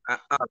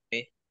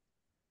 Ok.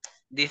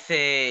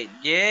 Dice,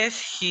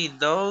 yes, he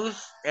does.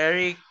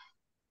 Eric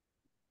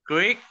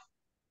Creek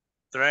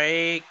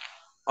Drake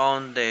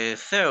on the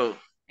show.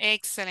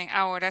 Excelente.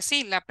 Ahora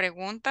sí, la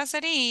pregunta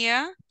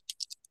sería,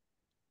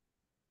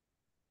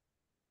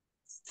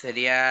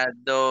 Sería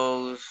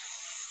those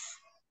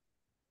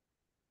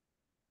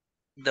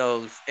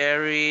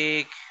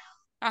Eric.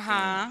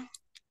 ajá.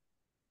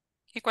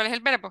 ¿Y cuál es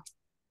el verbo?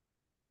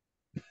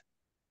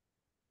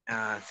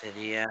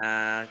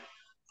 Sería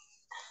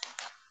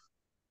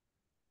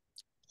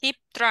Keep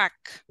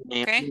track,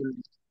 ¿ok?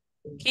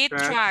 Keep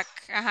track,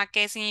 ajá,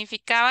 ¿qué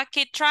significaba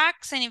keep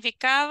track?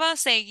 Significaba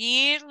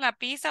seguir la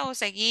pista o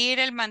seguir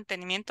el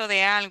mantenimiento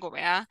de algo,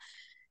 ¿verdad?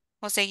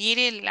 O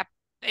seguir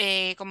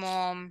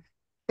como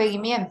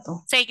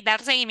Seguimiento.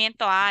 dar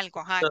seguimiento a algo,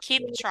 ajá,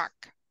 keep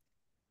track.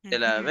 de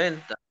la Ujú.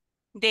 venta.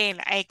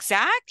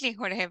 Exactly,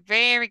 Jorge,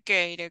 very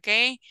good,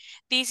 okay?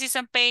 This is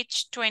on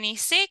page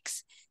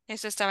 26.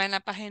 Eso estaba en la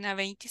página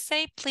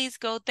 26. Please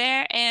go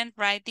there and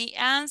write the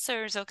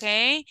answers,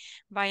 okay?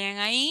 Vayan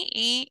ahí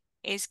y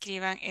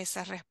escriban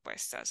esas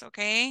respuestas,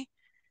 okay?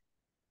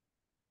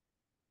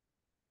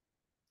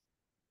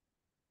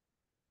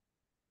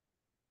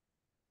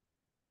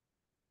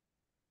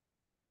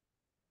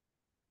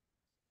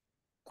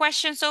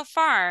 Questions so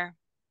far?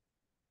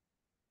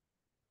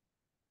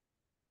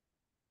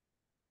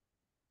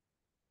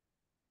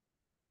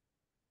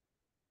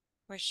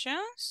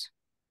 Questions?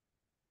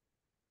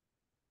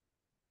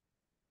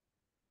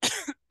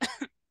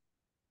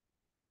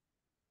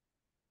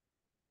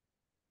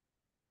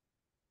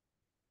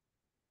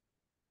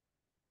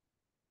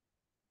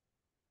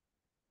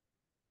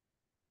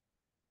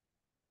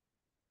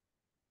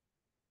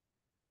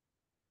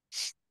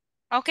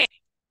 Okay.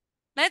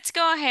 Let's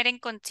go ahead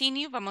and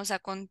continue. Vamos a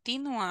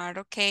continuar,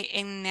 okay?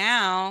 And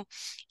now,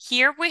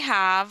 here we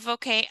have,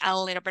 okay, a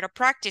little bit of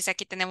practice.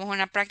 Aquí tenemos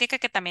una práctica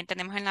que también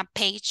tenemos en la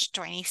page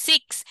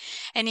 26.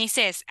 And it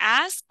says,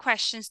 ask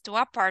questions to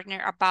a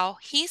partner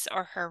about his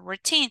or her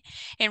routine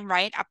and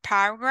write a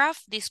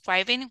paragraph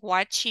describing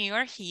what she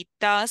or he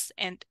does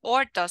and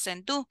or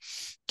doesn't do.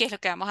 ¿Qué es lo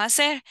que vamos a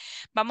hacer?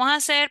 Vamos a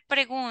hacer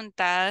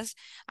preguntas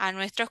a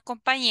nuestros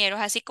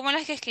compañeros, así como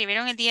las que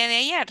escribieron el día de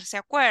ayer, ¿se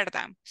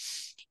acuerdan?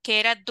 Que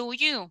era do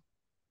you.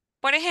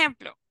 Por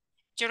ejemplo,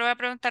 yo le voy a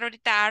preguntar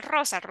ahorita a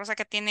Rosa, Rosa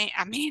que tiene,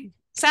 amén.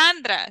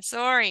 Sandra,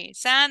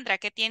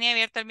 que tiene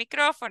abierto el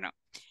micrófono.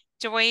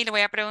 Yo voy y le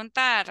voy a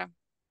preguntar,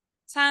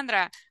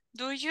 Sandra,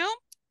 do you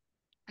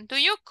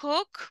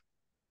cook?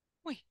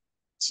 Uy,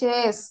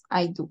 Yes,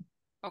 I do.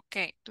 ok,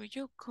 do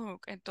you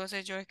cook?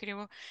 Entonces yo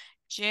escribo,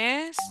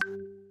 yes,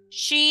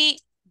 she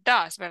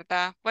does,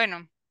 ¿verdad?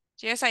 Bueno,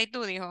 yes, I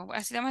do, dijo.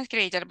 Así vamos a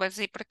escribir, ya le voy a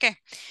decir por qué.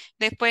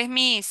 Después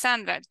mi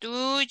Sandra,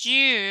 do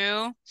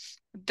you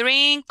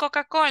drink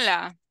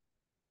Coca-Cola?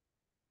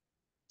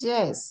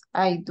 Yes,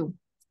 I do.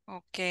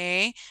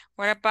 Okay.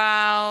 What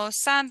about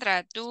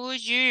Sandra? Do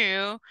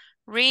you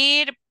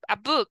read a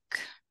book?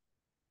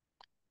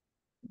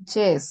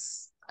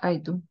 Yes, I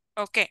do.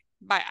 Ok,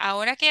 bye.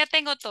 Ahora que ya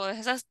tengo todas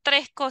esas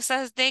tres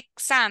cosas de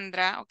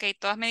Sandra, ok,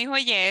 todas me dijo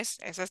yes,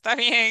 eso está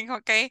bien,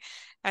 ok.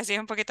 Así es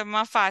un poquito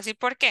más fácil.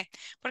 ¿Por qué?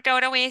 Porque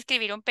ahora voy a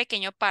escribir un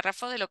pequeño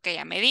párrafo de lo que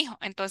ella me dijo.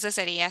 Entonces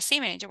sería así,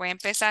 miren, yo voy a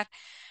empezar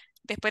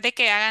después de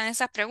que hagan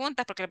esas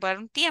preguntas, porque les voy a dar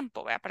un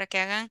tiempo, ¿verdad? Para que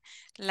hagan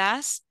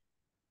las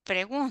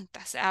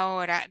preguntas.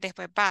 Ahora,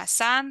 después va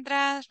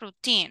Sandra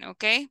routine,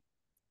 ¿ok?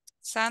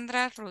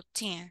 Sandra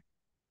routine.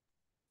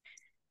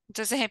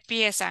 Entonces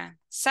empieza.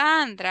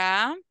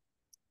 Sandra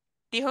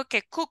dijo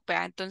que cook,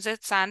 ¿verdad? Entonces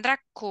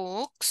Sandra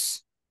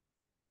cooks,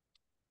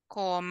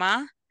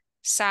 coma.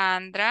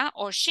 Sandra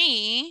o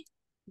she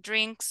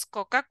drinks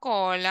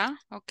Coca-Cola,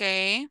 ¿ok?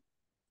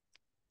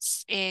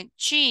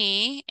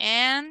 She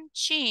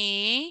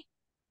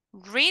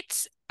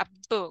reads a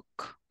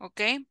book,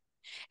 ¿ok?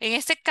 En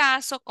este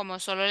caso, como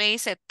solo le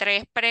hice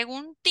tres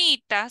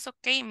preguntitas,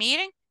 ¿ok?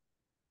 Miren.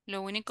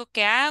 Lo único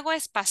que hago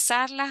es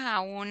pasarlas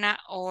a una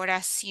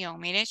oración.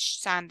 Mire,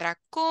 Sandra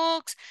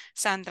cooks,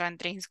 Sandra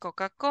drinks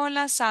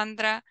Coca-Cola,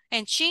 Sandra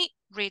and she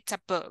reads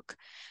a book.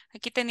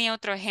 Aquí tenía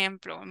otro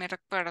ejemplo, me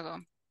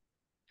recuerdo.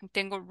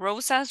 Tengo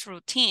Rosa's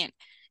routine.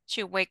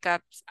 She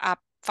wakes up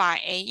 5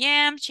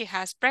 a.m., she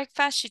has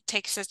breakfast, she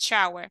takes a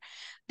shower.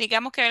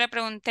 Digamos que yo le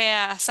pregunté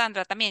a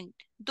Sandra también,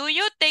 ¿Do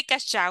you take a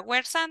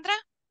shower, Sandra?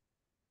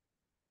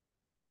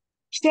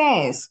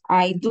 Yes,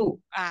 I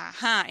do.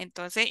 Ajá,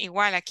 entonces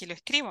igual aquí lo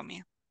escribo,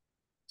 mira.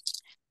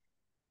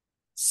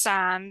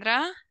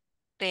 Sandra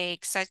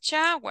takes a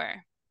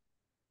shower.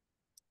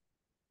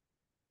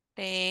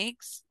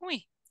 Takes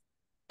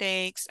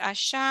a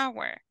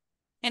shower.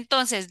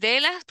 Entonces,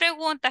 de las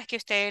preguntas que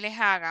ustedes les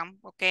hagan,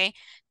 ¿ok?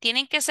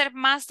 Tienen que ser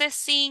más de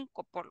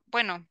 5,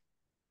 bueno,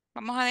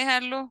 vamos a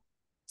dejarlo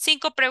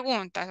 5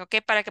 preguntas, ¿ok?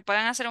 Para que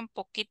puedan hacer un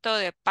poquito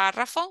de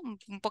párrafo,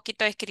 un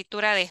poquito de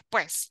escritura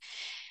después.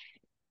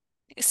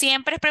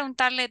 Siempre es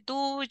preguntarle,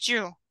 do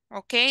you,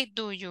 ¿ok?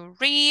 Do you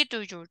read,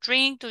 do you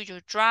drink, do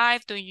you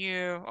drive, do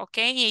you, ¿ok?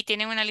 Y ahí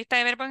tienen una lista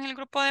de verbos en el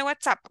grupo de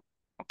WhatsApp,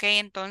 ¿ok?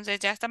 Entonces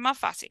ya está más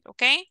fácil,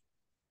 ¿ok?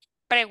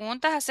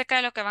 Preguntas acerca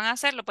de lo que van a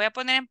hacer, lo voy a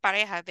poner en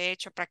pareja, de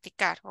hecho,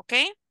 practicar, ¿ok?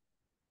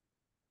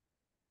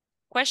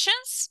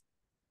 Questions?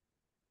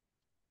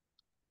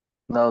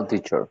 No,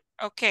 teacher.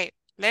 Ok,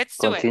 let's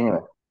do it.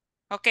 Continue.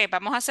 Ok,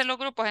 vamos a hacer los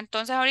grupos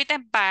entonces ahorita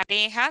en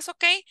parejas,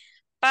 ¿ok?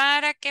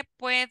 Para que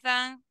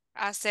puedan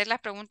hacer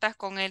las preguntas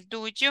con el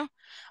do you.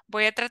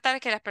 Voy a tratar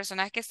que las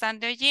personas que están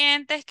de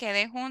oyentes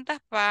queden juntas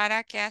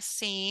para que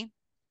así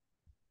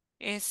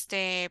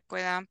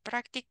puedan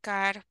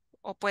practicar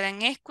o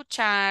pueden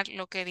escuchar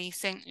lo que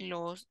dicen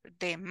los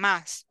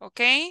demás,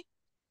 ¿ok?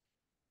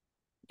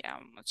 Ya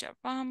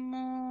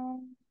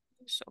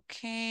vamos. Ok.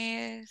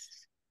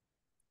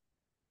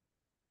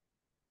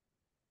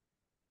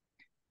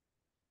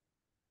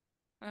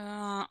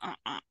 Ah, ah,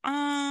 ah,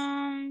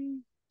 ah.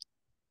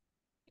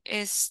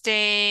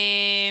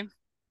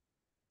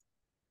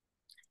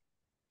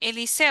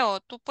 Eliseo,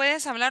 ¿tú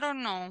puedes hablar o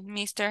no,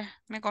 mister?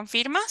 ¿Me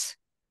confirmas?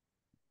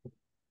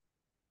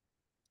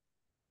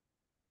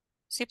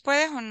 ¿Sí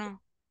puedes o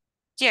no?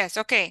 Yes,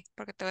 ok,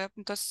 porque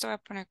entonces te voy a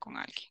poner con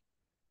alguien.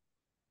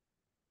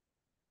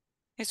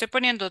 Estoy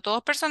poniendo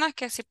dos personas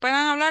que sí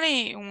puedan hablar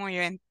y un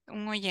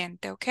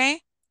oyente, ¿ok?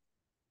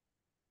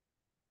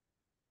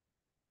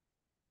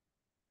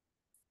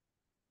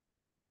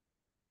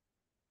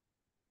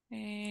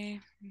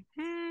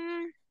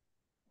 Ujú.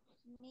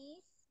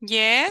 Miss,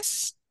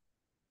 Yes.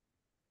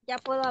 ya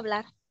puedo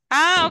hablar.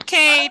 Ah, ok,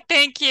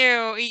 thank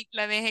you. Y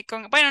la dejé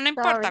con... Bueno, no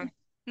importa. Sorry.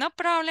 No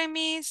problem,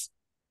 miss.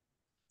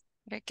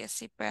 Ve que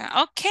sí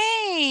pueda.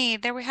 Okay,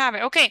 there we have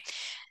it. Okay,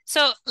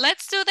 so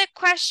let's do the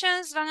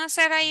questions. Van a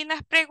hacer ahí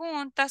las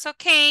preguntas,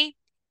 okay.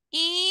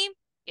 Y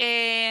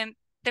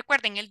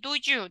recuerden el do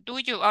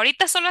you.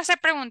 Ahorita solo hacer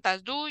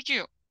preguntas, do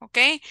you,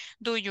 okay.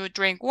 Do you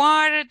drink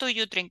water? Do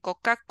you drink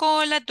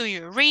Coca-Cola? Do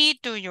you read?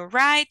 Do you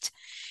write?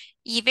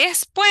 Y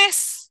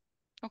después,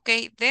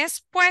 okay,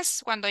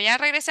 después, cuando ya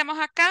regresemos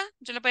acá,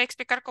 yo les voy a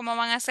explicar cómo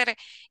van a hacer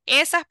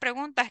esas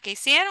preguntas que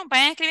hicieron.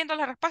 Vayan escribiendo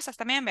las respuestas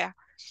también, vea.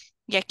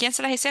 ¿Y a quién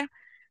se las hicieron?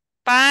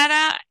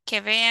 Para que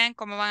vean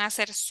cómo van a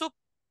hacer su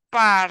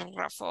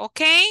párrafo,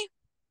 ¿ok?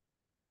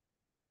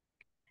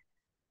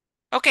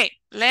 Ok,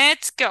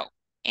 let's go.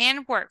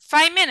 And work.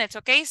 5 minutes,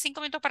 ¿ok?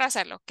 5 minutos para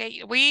hacerlo, ¿ok?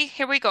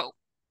 Here we go.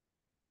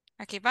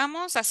 Aquí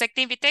vamos. Accept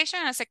the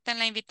invitation. Acepten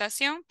la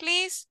invitación,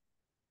 please.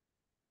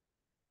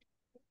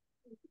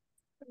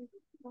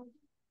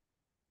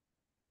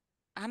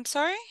 I'm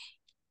sorry.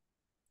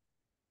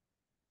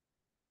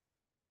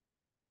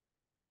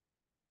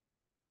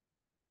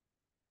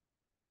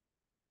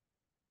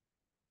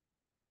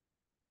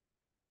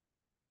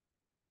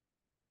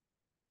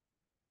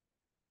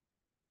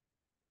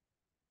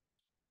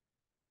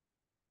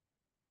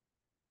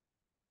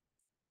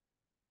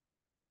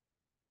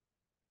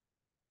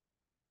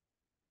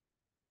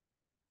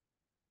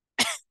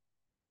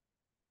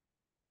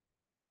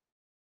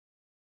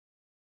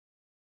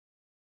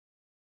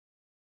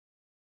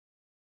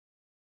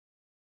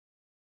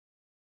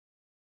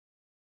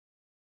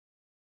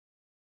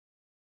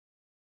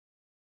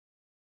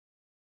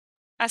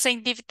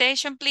 Accept the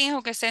invitation, please.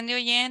 O que estén de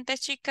oyentes,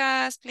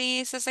 chicas.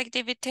 Please, accept the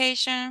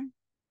invitation.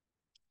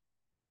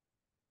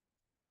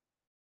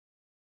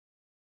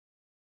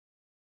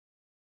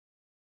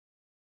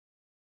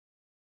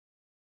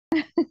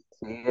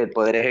 Sí, el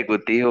poder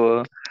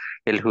ejecutivo,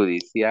 el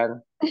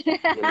judicial y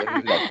el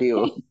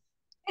legislativo.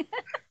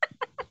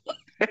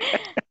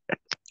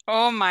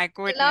 Oh, my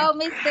goodness. Hello,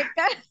 Mr.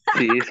 K.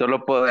 Sí,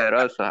 solo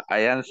poderosa.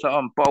 I am so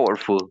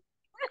powerful.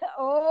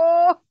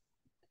 Oh,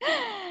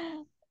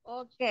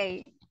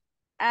 okay.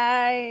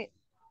 I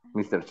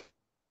Mr.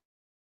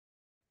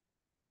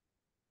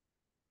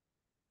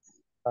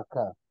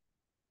 Acá,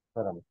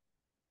 espérame.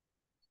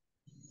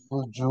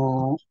 Do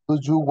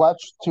you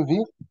watch TV?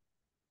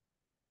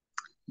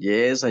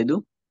 Yes, I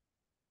do.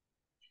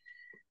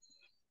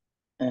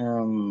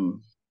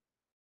 Um,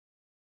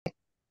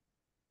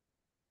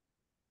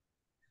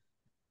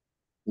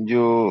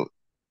 You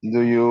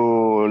do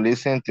you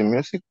listen to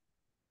music?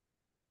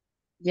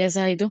 Yes,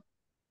 I do.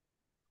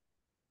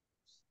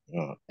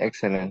 Oh,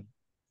 excellent.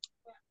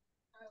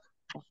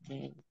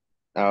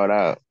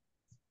 Ahora,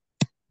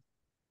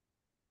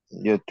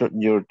 your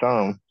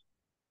turn.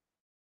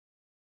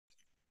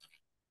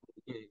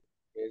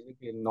 Es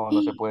que no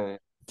se puede.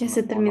 Ya No,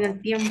 se o terminó no.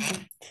 el tiempo.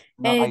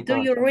 No, hay Do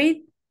turn. you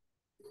read?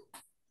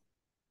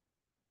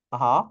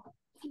 Ajá.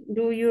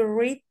 Do you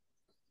read?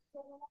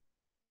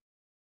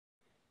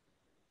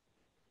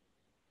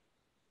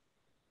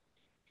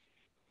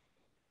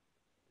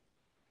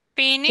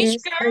 Finish,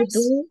 Yes, I girls.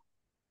 do.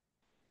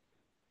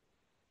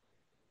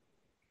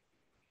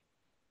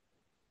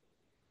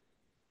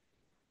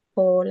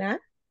 Hola,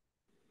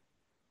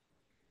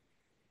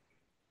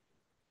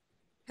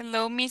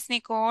 Hello, Miss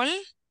Nicole.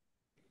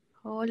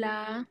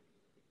 Hola.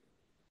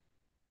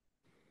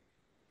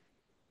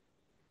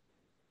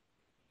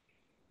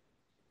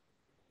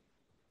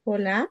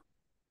 hola.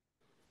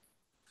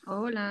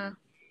 Hola.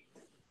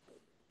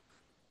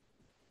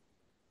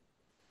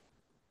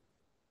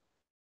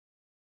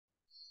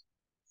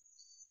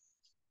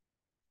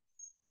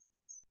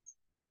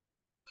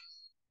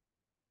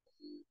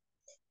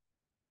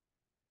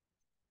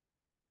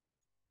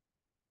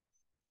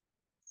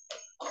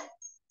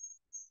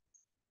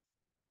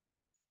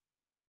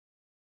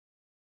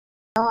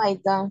 no, I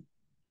don't.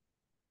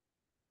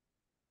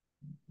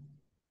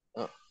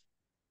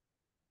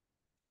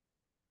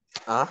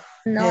 Ah,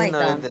 No, I no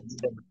lo don't. entendí.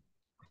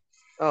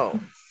 Oh,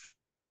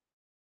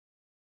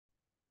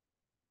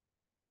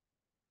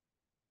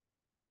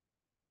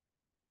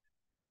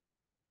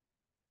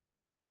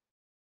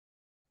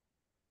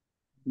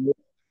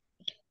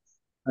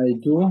 I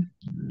do.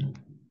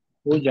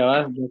 Uy,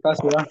 ya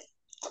casi va.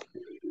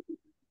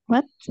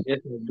 What? Yes,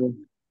 I do.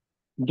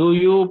 Do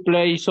you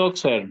play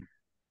soccer?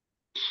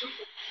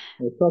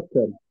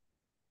 Soccer.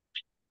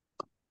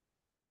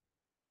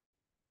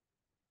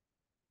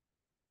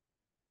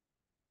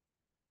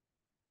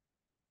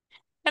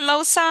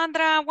 Hello,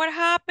 Sandra. What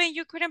happened?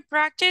 You couldn't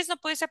practice? No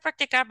pudiste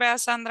practicar, ¿verdad,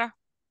 Sandra?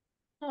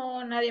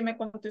 No, nadie me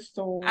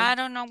contestó. I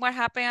don't know what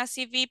happened,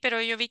 así vi,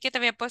 pero yo vi que te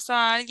había puesto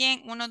a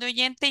alguien, uno de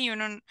oyente y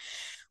uno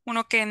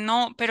que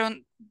no, pero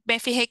me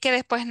fijé que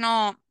después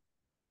no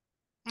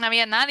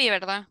había nadie,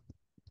 ¿verdad?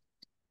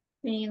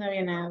 Sí, no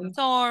había nadie.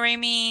 Sorry,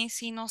 mi,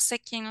 si no sé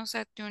quién no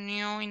se te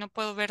unió y no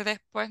puedo ver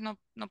después, no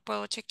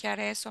puedo chequear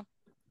eso.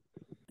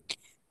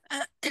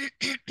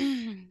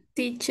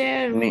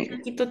 Teacher, me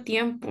quito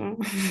tiempo.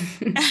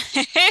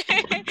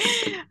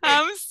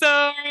 I'm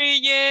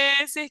sorry,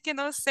 yes, es que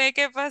no sé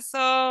qué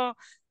pasó.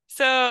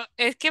 So,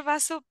 es que va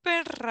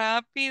súper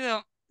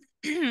rápido.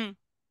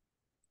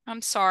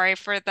 I'm sorry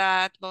for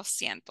that. Lo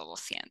siento, lo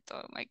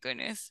siento. Oh my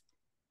goodness.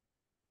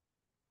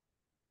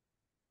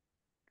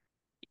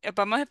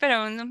 Vamos a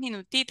esperar unos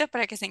minutitos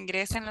para que se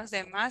ingresen los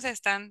demás.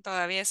 Están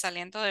todavía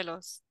saliendo de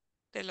los.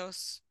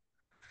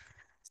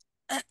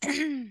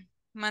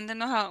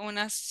 Mándenos a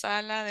una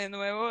sala de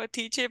nuevo,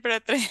 teacher, para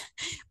traer.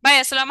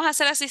 Vaya, solo vamos a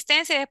hacer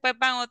asistencia y después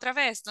van otra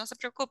vez. No se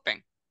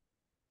preocupen.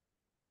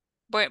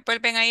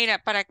 Vuelven a ir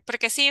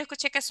porque sí, yo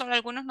escuché que solo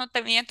algunos no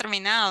habían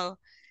terminado.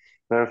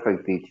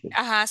 Perfect, teacher.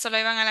 Ajá, solo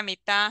iban a la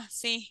mitad.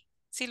 Sí,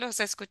 sí los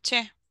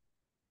escuché.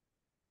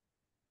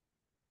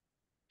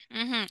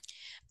 Ujú.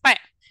 Vaya,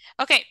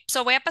 ok,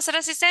 so voy a pasar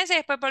asistencia y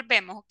después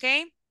volvemos, ¿ok?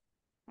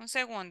 Un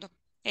segundo.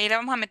 Y ahí le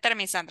vamos a meter a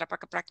mi Sandra para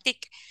que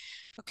practique.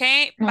 Ok,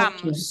 Ok.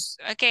 vamos.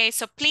 Ok,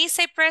 so please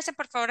say present.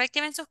 Por favor,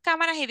 activen sus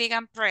cámaras y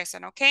digan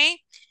present, ¿ok?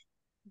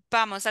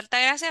 Vamos,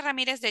 Altagracia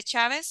Ramírez de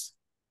Chávez.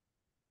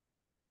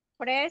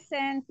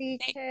 Present,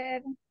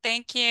 teacher.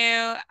 Thank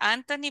you.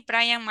 Anthony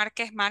Brian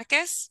Márquez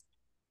Márquez.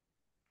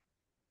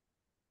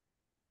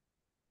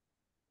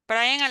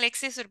 Brian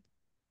Alexis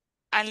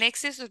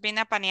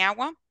Urbina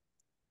Paniagua.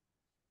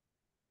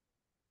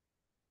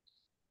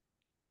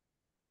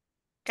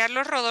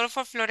 Carlos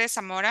Rodolfo Flores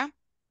Zamora.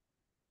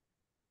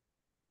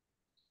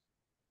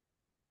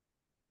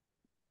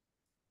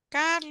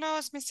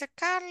 Carlos, Mr.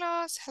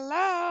 Carlos,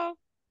 hello.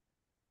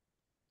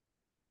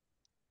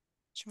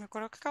 Yo me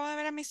acuerdo que acabo de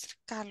ver a Mr.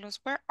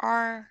 Carlos.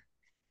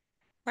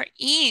 Where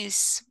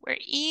is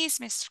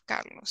Mr.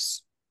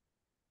 Carlos?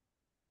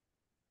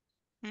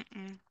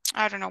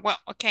 I don't know. Well,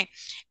 okay.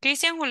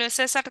 Cristian Julio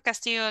César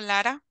Castillo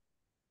Lara.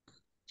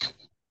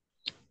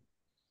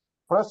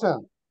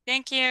 Present.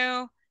 Thank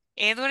you.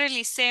 Edward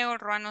Eliseo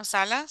Ruano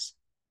Salas.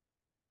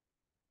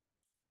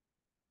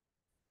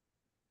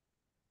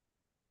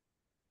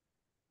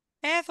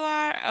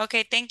 Edward.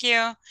 Okay, thank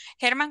you.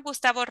 Germán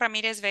Gustavo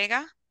Ramírez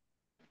Vega.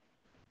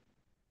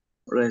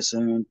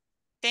 Present.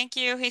 Thank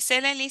you.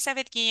 Gisela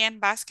Elizabeth Guillén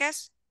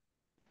Vázquez.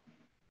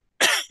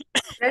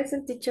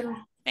 Present, teacher.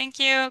 Thank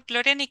you.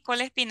 Gloria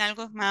Nicole Espinal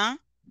Guzmán.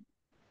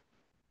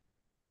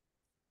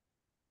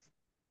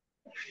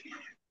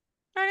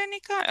 Gloria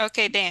Nicole.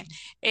 Okay, then.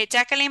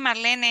 Jacqueline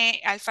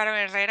Marlene Alfaro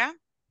Herrera.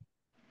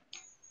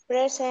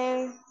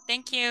 Present.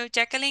 Thank you.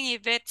 Jacqueline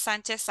Yvette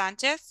Sánchez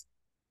Sánchez.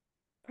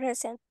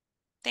 Present.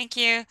 Thank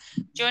you.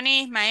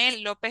 Johnny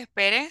Ismael López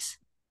Pérez.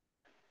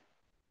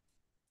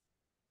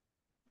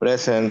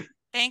 Present.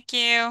 Thank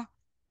you.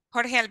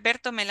 Jorge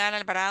Alberto Melar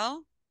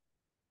Alvarado.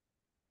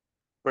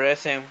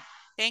 Present.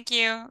 Thank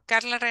you.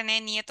 Carla René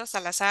Nieto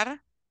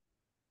Salazar.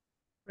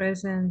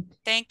 Present.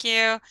 Thank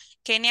you.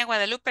 Kenia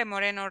Guadalupe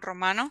Moreno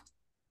Romano.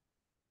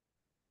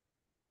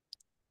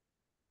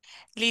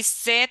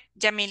 Lisette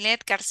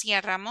Yamilet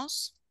García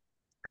Ramos.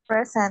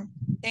 Present.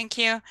 Thank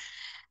you.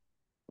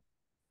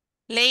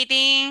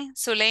 Lady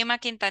Zuleima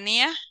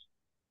Quintanilla.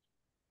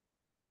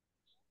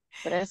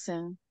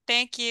 Present.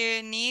 Thank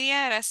you.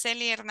 Nidia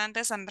Araceli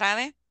Hernández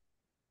Andrade.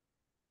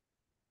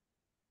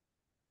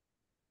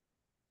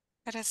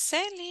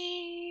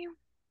 Araceli.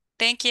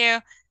 Thank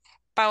you.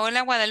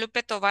 Paola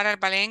Guadalupe Tobar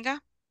Albalenga.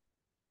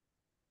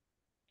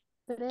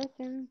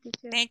 Present,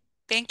 teacher.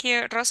 Thank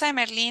you. Rosa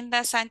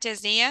Emerlinda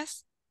Sánchez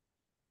Díaz.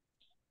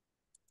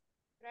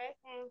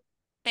 Present.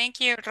 Thank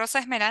you. Rosa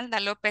Esmeralda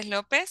López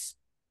López.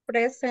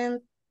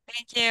 Present.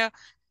 Thank you.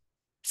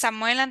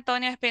 Samuel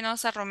Antonio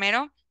Espinosa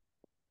Romero.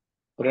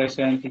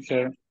 Present,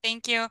 teacher.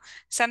 Thank you.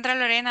 Sandra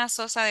Lorena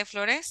Sosa de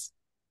Flores.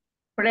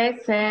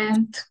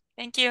 Present.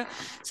 Thank you.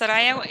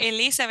 Soraya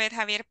Elizabeth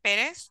Javier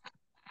Pérez.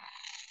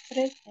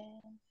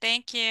 Present.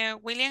 Thank you.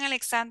 William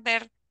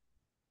Alexander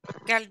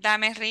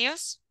Galdames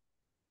Ríos.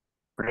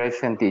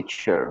 Present,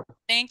 teacher.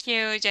 Thank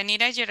you.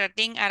 Yanira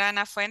Gerardín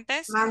Arana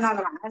Fuentes. Ana,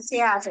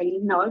 gracias.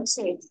 Feliz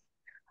noche.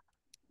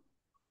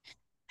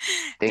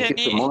 Thank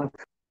you so much.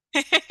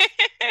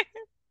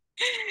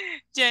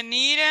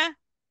 Yanira.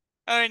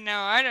 Oh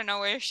no, I don't know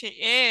where she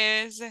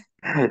is.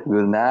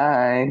 Good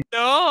night.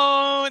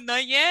 No,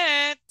 not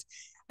yet.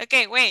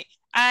 Okay, wait.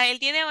 El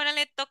día de ahora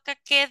le toca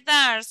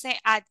quedarse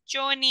a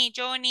Johnny,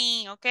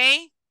 ¿ok?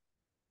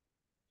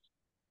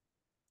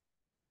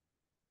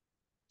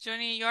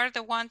 Johnny, you're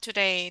the one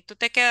today. Tú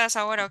te quedas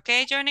ahora, ¿ok,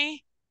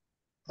 Johnny?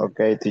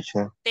 Okay,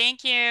 teacher. Thank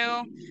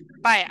you.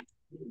 Vaya.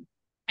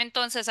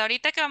 Entonces,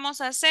 ahorita qué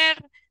vamos a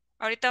hacer,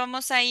 ahorita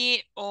vamos a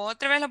ir,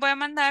 otra vez les voy a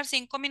mandar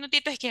 5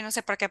 minutitos, es que no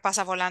sé por qué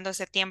pasa volando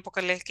ese tiempo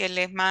que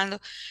les mando.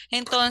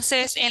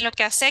 Entonces, en lo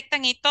que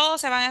aceptan y todo,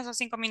 se van esos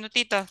 5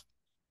 minutitos.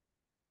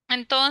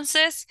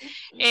 Entonces,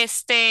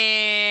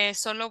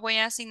 solo voy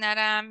a asignar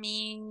a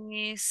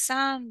mi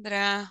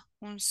Sandra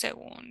un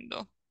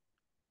segundo.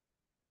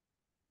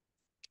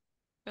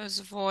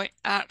 Los voy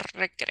a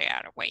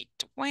recrear. Wait.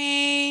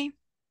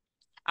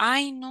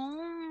 Ay, no.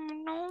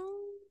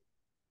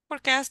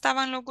 Porque ya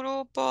estaban los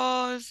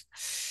grupos.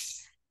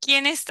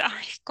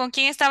 ¿Con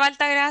quién estaba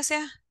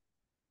Altagracia?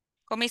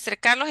 Con Mr.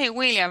 Carlos y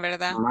William,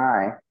 ¿verdad?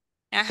 Mae.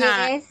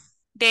 Ajá. Yes.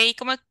 De ahí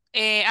como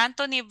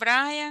Anthony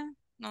Bryan.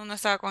 No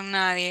estaba con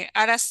nadie.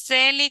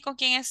 Araceli, ¿con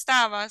quién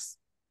estabas?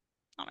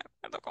 No me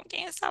acuerdo con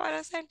quién estaba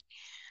Araceli.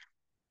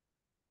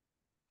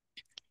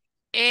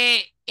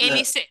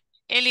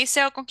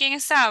 Eliseo, ¿con quién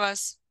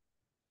estabas?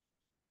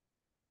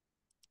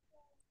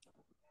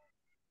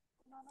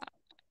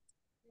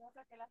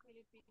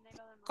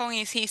 Con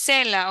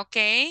Gisela, ok.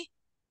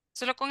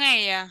 Solo con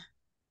ella.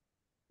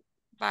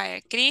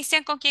 Vaya.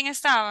 Cristian, ¿con quién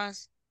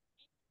estabas?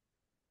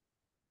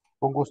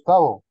 Con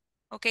Gustavo.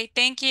 Ok,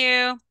 thank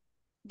you.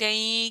 De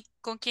ahí,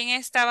 ¿con quién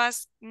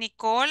estabas?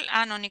 Nicole.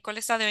 Ah, no, Nicole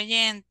está de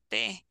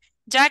oyente.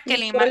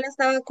 Jacqueline. Nicole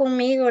estaba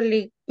conmigo,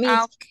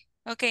 Ah, Miss.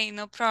 ok,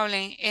 no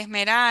problem.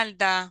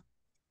 Esmeralda.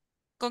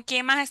 ¿Con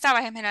quién más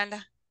estabas,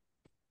 Esmeralda?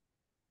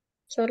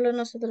 Solo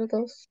nosotros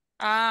dos.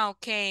 Ah,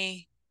 ok.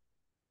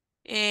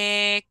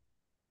 Eh,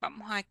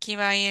 vamos, aquí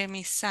va a ir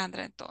mi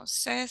Sandra,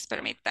 entonces,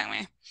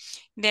 permítanme.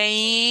 De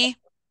ahí,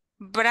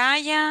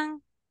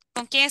 Brian.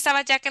 ¿Con quién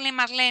estaba Jacqueline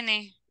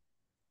Marlene?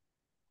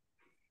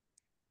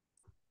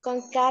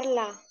 Con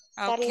Carla.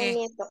 Ah, ok, Carla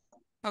Nieto.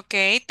 ok,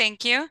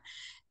 thank you.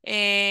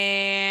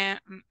 Eh,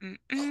 mm, mm,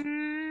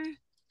 mm.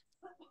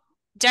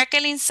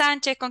 Jacqueline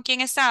Sánchez, ¿con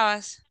quién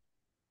estabas?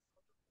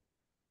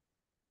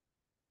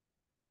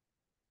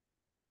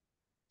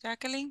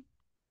 Jacqueline.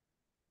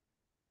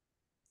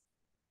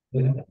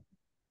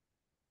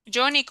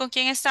 Johnny, ¿con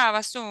quién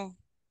estabas tú?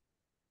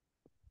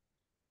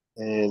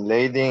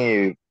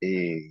 Lady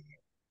y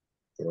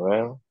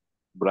bueno,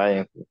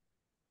 Brian.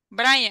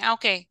 Brian, ah,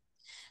 ok.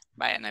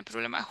 Vaya, no hay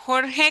problema.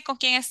 Jorge, ¿con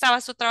quién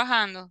estabas tú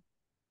trabajando?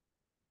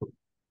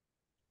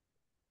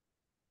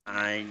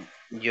 Ay,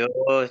 yo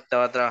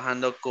estaba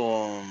trabajando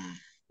con...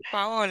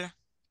 Paola,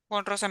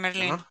 con Rosa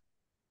Merlin. Ajá.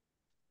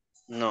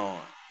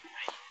 No.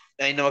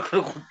 Ay, no me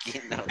acuerdo con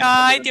quién. No.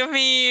 Ay, Dios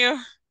mío.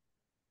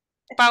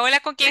 Paola,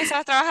 ¿con quién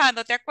estabas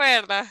trabajando? ¿Te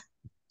acuerdas?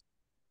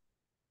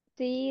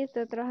 Sí,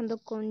 estoy trabajando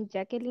con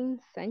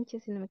Jacqueline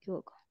Sánchez, si no me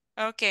equivoco.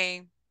 Ok,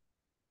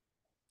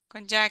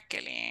 con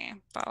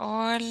Jacqueline.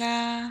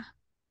 Paola.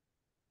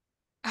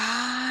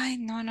 Ay,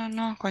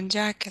 no, con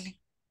Jacqueline.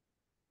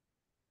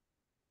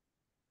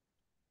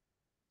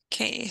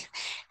 Ok,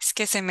 es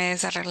que se me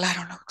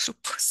desarreglaron los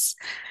grupos.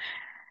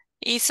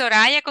 ¿Y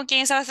Soraya, con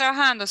quién estabas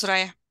trabajando,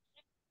 Soraya?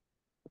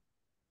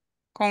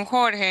 Con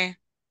Jorge.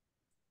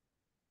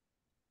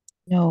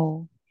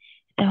 No,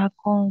 estaba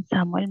con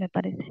Samuel, me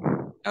parece.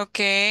 Ok.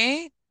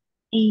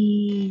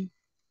 Y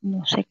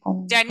no sé,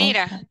 con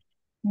Yanira Rosa.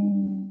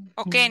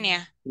 o No.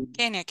 Kenia.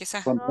 Kenia,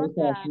 quizá.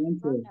 Completa,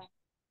 siempre.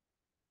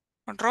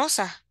 Con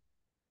Rosa.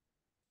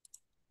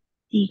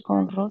 Y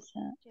con Rosa.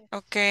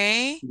 Ok.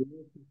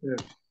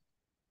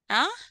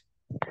 ¿Ah?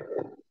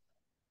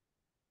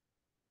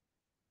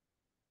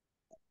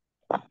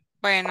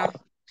 Bueno.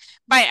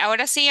 Vaya,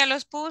 ahora sí ya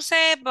los puse.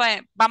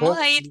 Vamos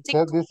a ir.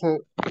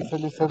 Dice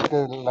Lisette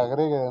que la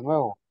agregue de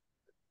nuevo.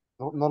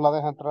 No la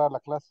deja entrar a la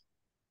clase.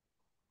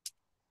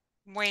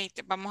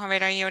 Wait, vamos a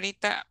ver ahí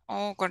ahorita.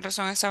 Oh, con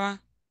razón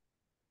estaba.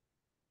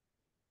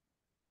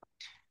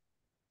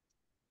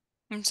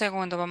 Un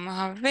segundo, vamos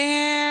a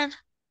ver.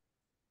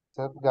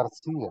 Lisette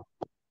García.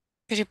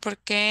 Pero ¿y por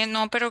qué?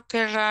 No, pero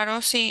qué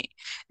raro. Sí.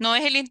 No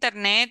es el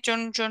internet. Yo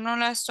no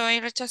la estoy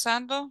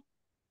rechazando.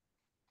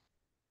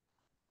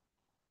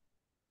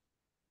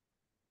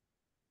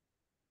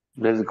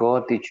 Let's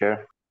go,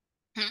 teacher.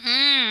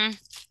 Mm,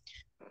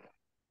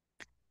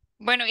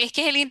 Bueno, es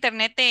que es el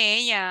internet de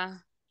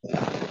ella.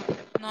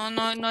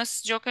 No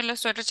es yo que lo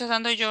estoy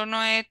rechazando. Yo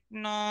no he,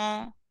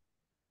 no.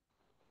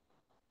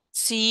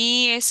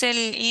 Sí, es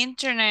el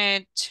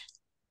internet.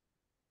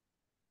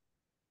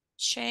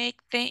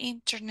 Check the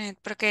internet,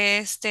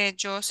 porque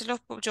yo se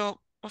los,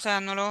 o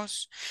sea, no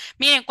los,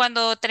 miren,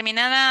 cuando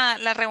termina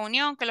la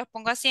reunión, que los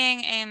pongo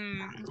así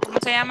 ¿cómo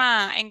se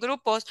llama? En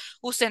grupos,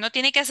 usted no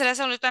tiene que hacer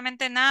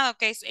absolutamente nada,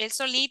 ¿ok? Él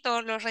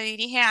solito los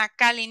redirige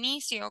acá al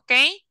inicio, ¿ok?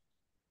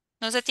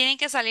 No se tienen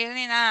que salir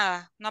ni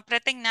nada, no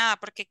aprieten nada,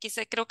 porque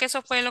creo que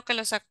eso fue lo que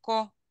lo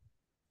sacó,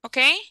 ¿ok?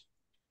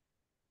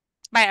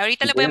 Vaya,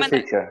 ahorita les voy a Yes,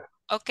 mandar. teacher.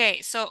 Ok,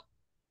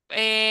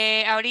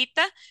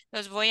 ahorita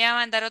los voy a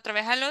mandar otra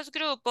vez a los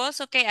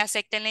grupos, ok,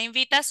 acepten la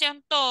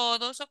invitación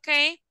todos, ok,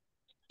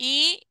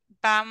 y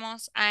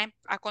vamos a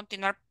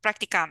continuar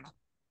practicando.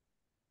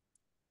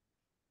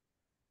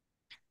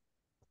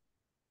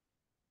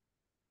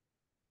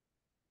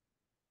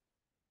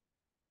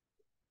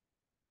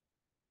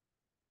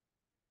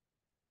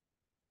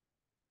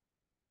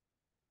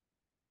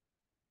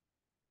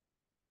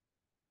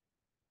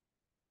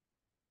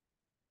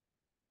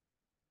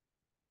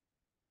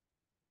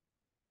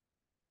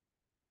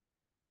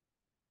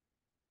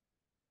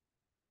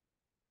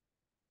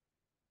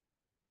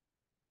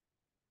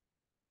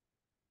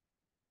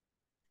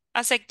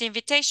 Accept the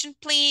invitation,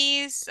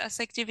 please.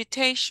 Accept the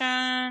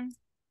invitation.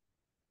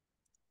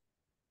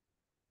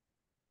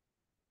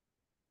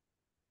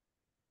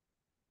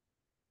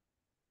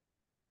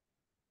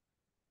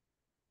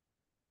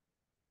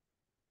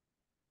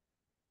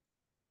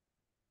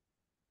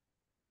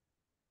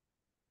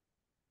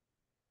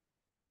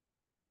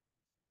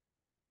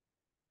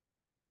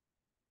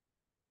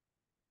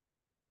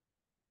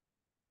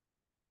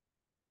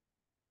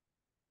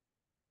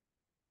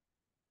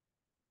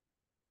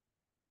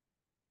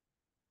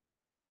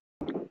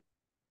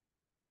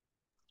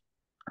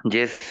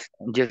 Yes,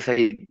 yes,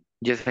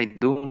 I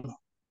do.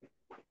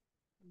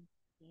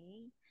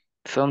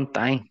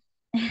 Sometime.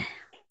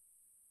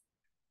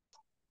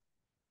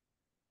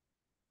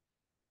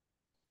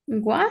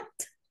 What?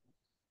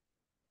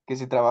 Que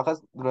si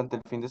trabajas durante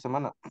el fin de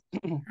semana,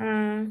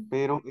 Ah,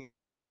 pero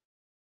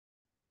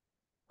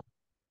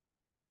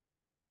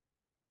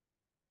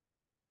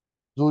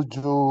Do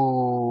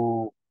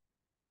you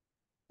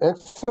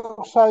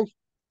exercise,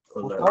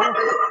 Gustavo?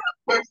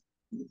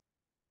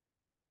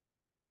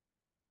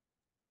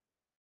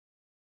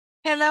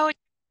 Hello.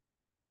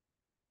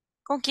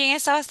 ¿Con quién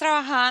estabas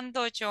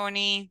trabajando,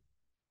 Johnny?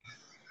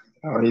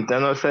 Ahorita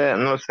no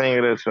sé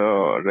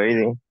ingreso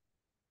rating.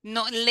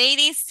 No,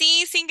 Lady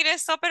sí se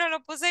ingresó, pero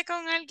lo puse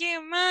con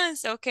alguien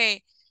más. Ok.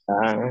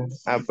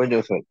 Pues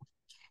yo soy.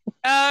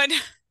 Ah, no.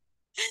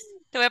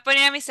 Te voy a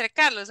poner a Mr.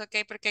 Carlos,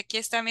 ok, porque aquí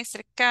está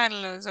Mr.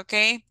 Carlos, ok.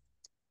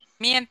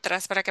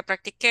 Mientras, para que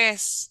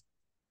practiques.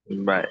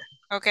 Bye.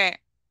 Ok.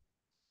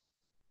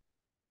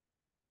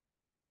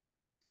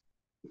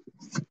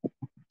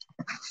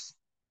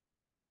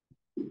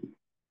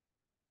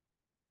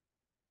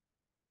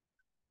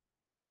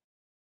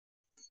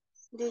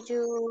 Do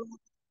you...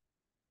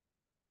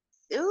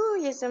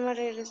 ya estamos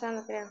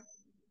regresando, creo.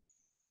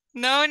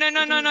 No, no,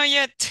 no, no, no,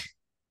 yet.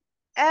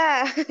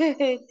 Ah,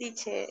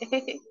 teacher.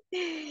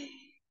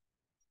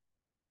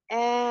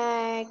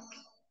 Uh,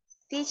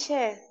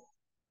 teacher,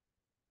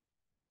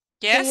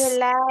 Yes?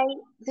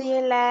 do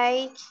you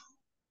like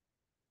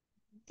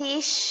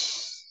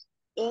teach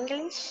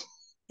English?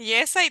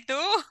 Yes, I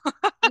do.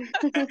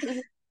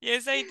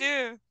 Yes, I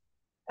do.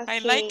 I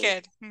like Okay,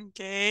 it.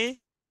 Okay.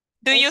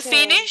 Do you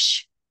excellent.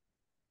 finish?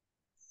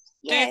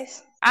 Do you?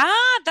 Yes.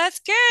 That's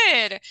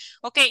good.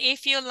 Okay,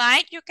 if you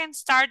like, you can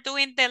start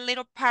doing the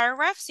little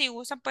paragraph. Si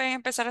usan, pueden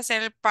empezar a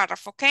hacer el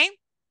párrafo, okay?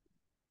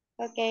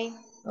 Okay.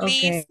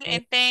 Please Okay.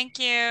 and thank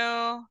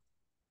you.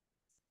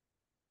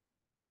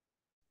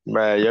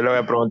 Bye, yo le voy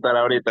a preguntar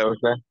ahorita a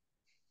usted.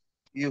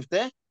 ¿Y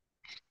usted?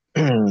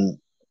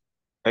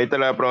 Ahorita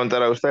le voy a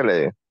preguntar a usted, le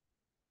digo.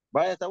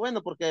 Vaya, está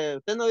bueno porque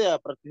usted no había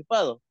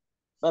participado.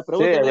 Va, Sí,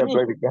 pregúnteme a allá mí.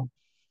 práctica.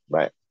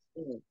 Bye.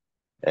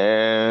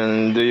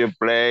 And do you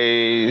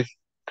play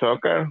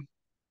soccer?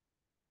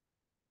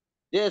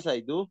 Yes,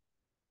 I do.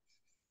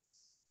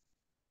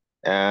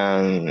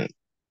 And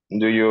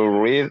do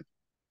you read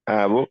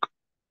a book?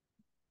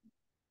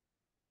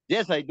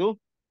 Yes, I do.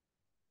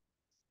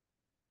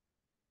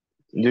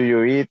 Do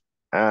you eat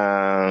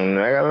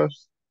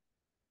nuggets?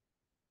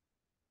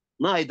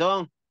 No, I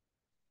don't.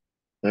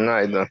 No,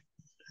 I don't.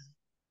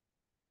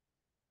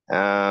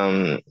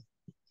 Um,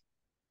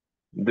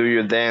 do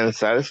you dance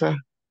salsa?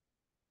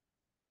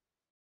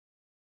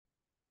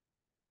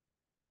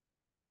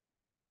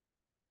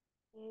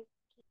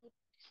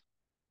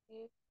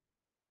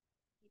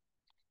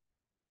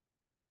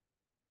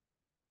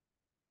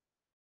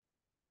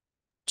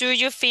 Do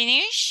you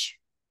finish?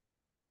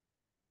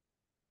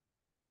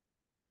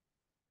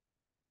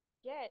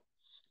 Yes.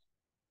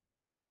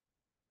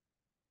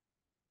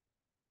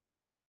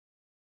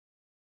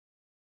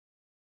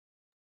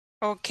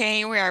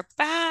 Okay, we are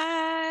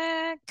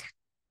back.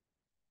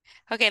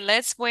 Okay,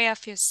 let's wait a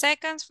few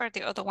seconds for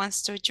the other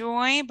ones to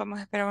join. Vamos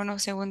a esperar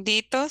unos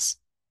segunditos.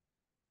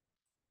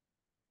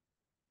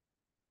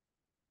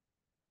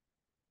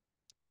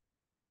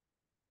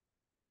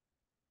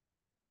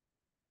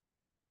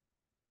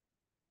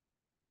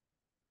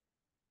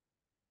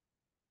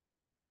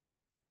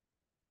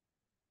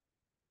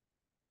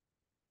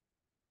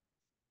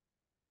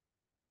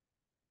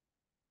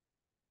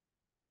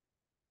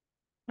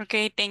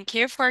 Okay, thank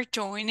you for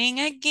joining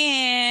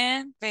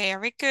again.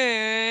 Very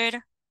good.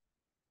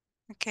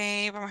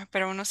 Okay, vamos a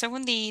esperar unos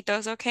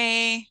segunditos,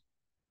 okay.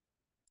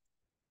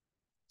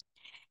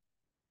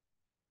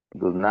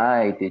 Good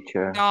night,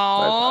 teacher. Bye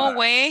No, bye.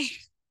 wait.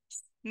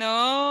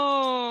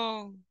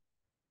 No.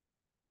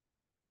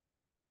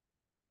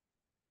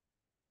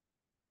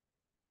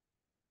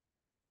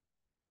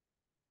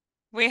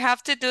 We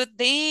have to do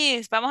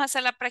this. Vamos a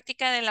hacer la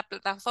práctica de la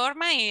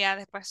plataforma y ya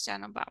después ya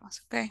nos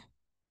vamos, okay.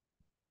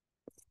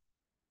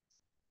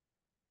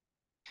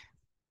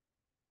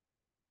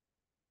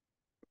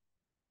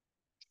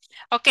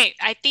 Okay,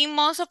 I think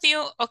most of you,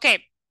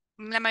 okay,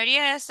 la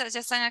mayoría de estas ya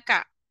están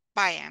acá.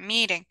 Vaya,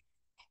 miren.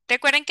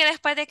 Recuerden que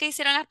después de que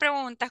hicieron las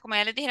preguntas, como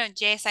ya les dijeron,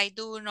 yes, I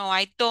do, no,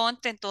 I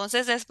don't,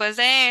 entonces después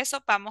de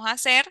eso vamos a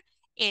hacer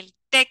el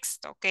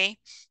texto, ¿ok?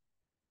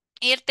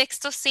 Y el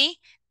texto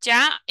sí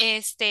Ya,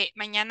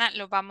 mañana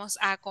lo vamos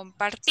a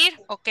compartir,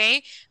 ¿ok?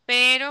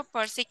 Pero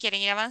por si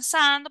quieren ir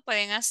avanzando,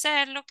 pueden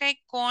hacerlo, ¿ok?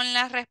 Con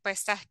las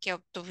respuestas que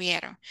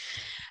obtuvieron.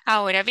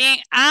 Ahora bien,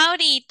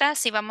 ahorita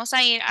sí vamos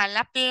a ir a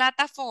la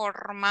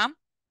plataforma,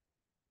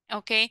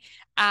 ¿ok?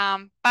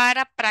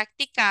 Para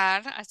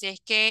practicar, así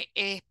es que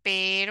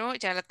espero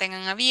ya la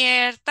tengan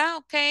abierta,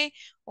 ¿ok?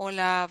 O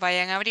la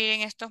vayan a abrir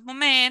en estos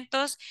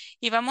momentos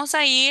y vamos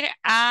a ir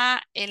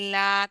a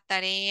la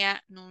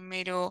tarea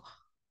number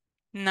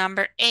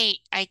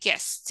 8, I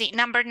guess. Sí,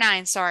 number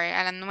 9, sorry,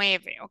 a la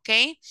 9, ¿ok?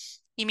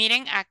 Y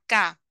miren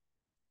acá,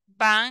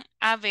 van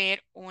a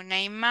ver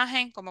una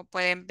imagen, como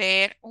pueden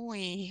ver.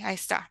 Uy, ahí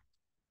está.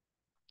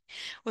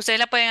 Ustedes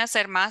la pueden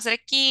hacer más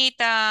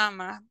cerquita,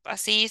 más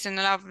así, si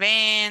no la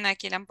ven,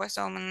 aquí le han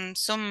puesto un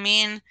zoom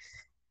in.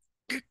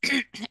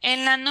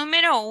 En la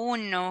número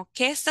 1,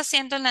 ¿qué está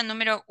haciendo en la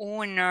número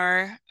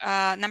 1?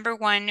 Number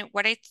 1,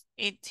 what is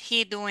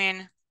he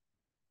doing?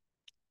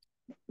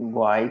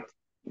 White,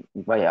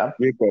 wake up,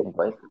 Wake up.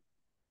 wake,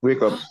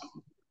 Wake up.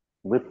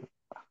 wake,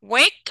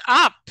 Wake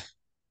up.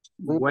 Wake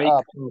Wake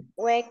up. up.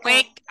 Wake up.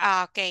 Wake,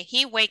 okay,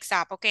 he wakes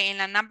up. Okay, en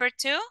la number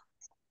 2,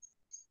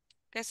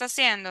 ¿qué está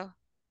haciendo?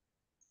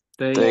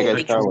 Take a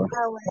Take a shower.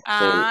 shower.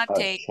 Ah,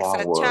 take a takes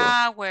a shower,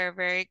 shower.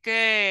 Very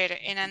good.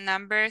 In a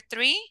number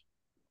 3,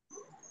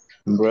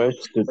 Brush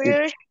the teeth.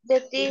 Brush the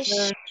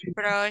teeth.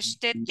 brush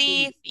the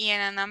teeth. Y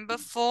en a number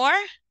 4,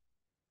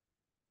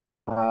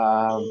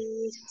 um,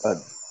 uh,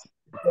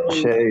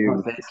 Is Shave.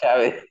 José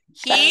Chávez,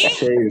 he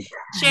Shave.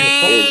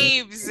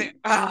 shaves.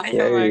 Ay,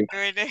 oh my Shave.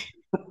 goodness.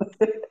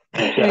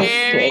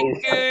 Very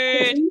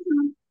Chase,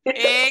 good.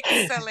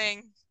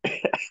 Excellent.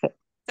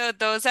 So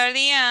those are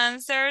the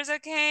answers,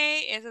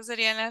 okay? Esas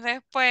serían las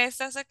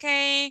respuestas,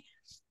 okay?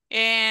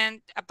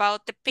 And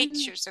about the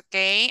pictures,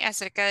 okay?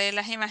 Acerca de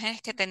las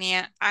imágenes que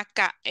tenía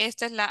acá.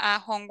 Esta es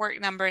la homework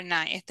number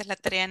 9. Esta es la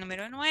tarea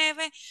número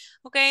 9.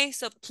 Okay,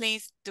 so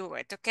please do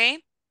it, okay?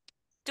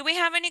 Do we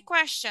have any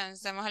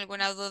questions? ¿Tenemos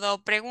alguna duda o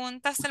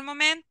pregunta hasta el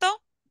momento?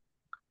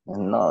 no,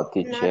 no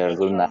teacher,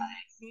 good teacher.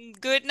 night.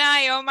 Good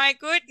night. Oh my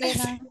Good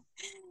goodness. night.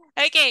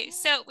 Okay,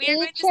 so we are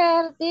going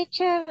to...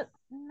 Teacher,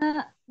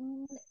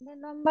 the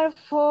number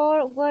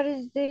 4, what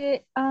is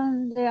the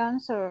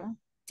answer?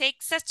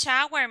 Takes a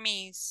shower,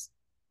 miss.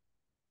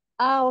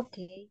 Ah,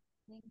 okay.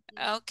 Thank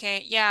you.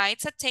 Okay, yeah,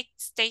 it's a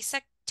takes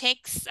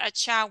a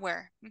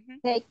shower.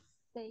 Mhm.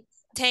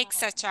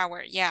 Takes a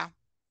shower, yeah.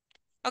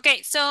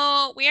 Okay,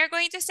 so we are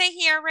going to stay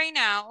here right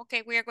now.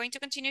 Okay, we are going to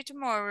continue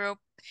tomorrow.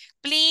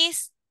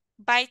 Please,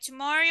 by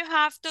tomorrow you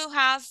have to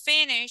have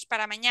finished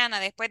para mañana.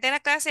 Después de la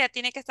clase ya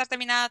tiene que estar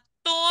terminada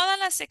toda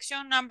la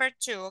sección number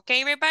 2.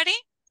 Okay, everybody?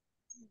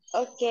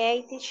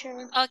 Okay,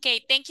 teacher. Okay,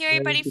 thank you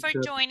everybody for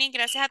joining.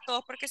 Gracias a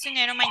todos porque se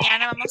unieron.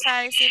 Mañana vamos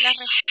a decir las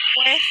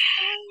respuestas.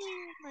 Ay,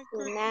 my Good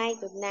goodness. night,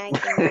 good night,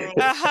 good night.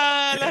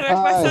 Ajá, las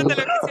respuestas de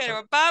lo que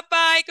hicieron. Bye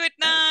bye, good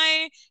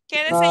night.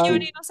 Quédese, Night.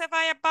 Johnny, no se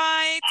vaya.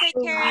 Bye, take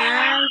Good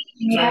care.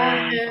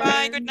 night,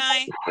 Bye, good teacher.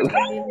 night.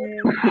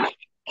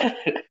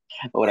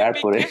 Orar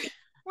por él.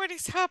 What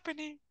is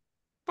happening?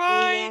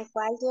 Bye. William,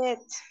 quiet.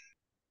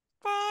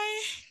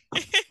 Bye.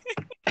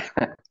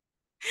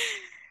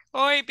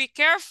 Oy, be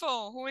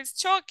careful. Who is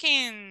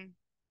choking?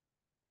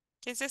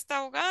 ¿Quién se está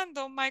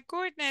ahogando? My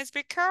goodness,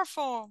 be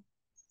careful.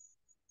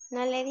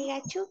 No le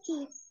diga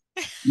Chucky.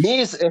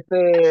 Miss,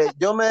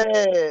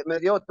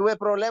 tuve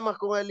problemas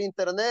con el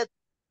internet.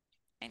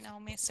 I know,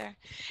 mister.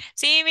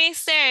 Sí,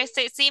 mister,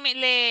 sí,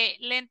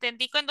 le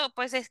entendí cuando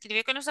pues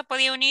escribió que no se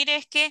podía unir,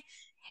 es que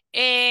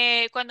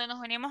cuando nos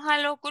unimos a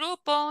los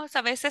grupos,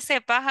 a veces se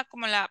baja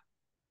como la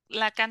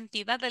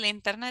cantidad de la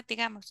internet,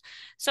 digamos.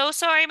 So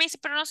sorry, mister,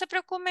 pero no se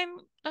preocupe,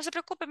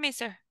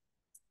 mister.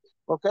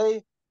 Ok.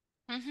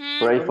 Ujú.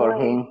 Pray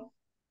for him.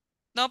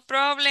 No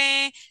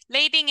problem.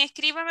 Lady,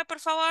 escríbame, por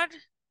favor.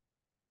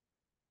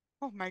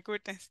 Oh, my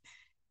goodness.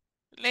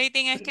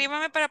 Lady,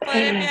 escríbame para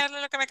poder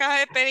enviarle lo que me acaba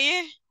de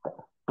pedir.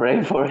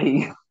 Pray for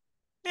him.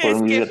 For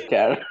Es Mr. que,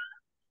 Charles.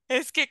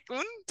 es que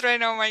un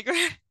trueno, oh my God.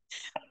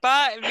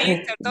 Bye,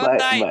 mister, don't Bye,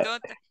 die, bye,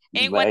 don't die.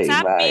 En bye,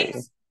 WhatsApp, bye.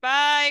 miss.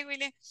 Bye,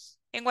 William.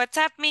 En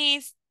WhatsApp,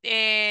 miss.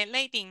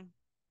 Lady.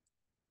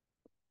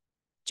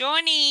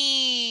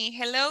 Johnny.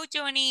 Hello,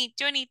 Johnny.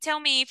 Johnny, tell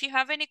me if you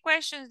have any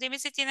questions. Dime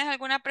si tienes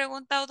alguna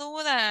pregunta o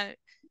duda,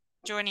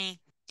 Johnny,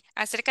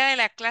 acerca de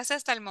la clase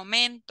hasta el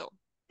momento.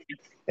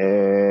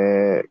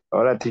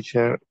 Hola,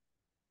 teacher.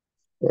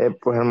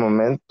 Pues al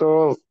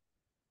momento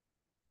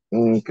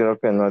creo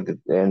que no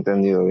he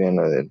entendido bien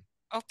lo de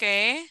Ok.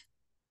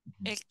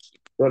 El-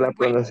 las bueno.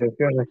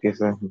 pronunciaciones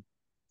quizás.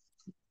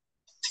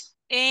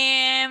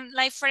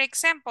 Like for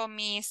example,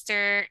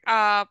 Mr.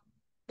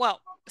 Well,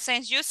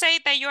 since you say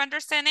that you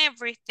understand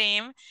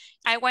everything,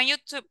 I want you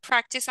to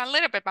practice a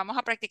little bit. Vamos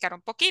a practicar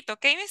un poquito,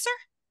 okay, mister?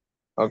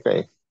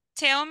 Okay.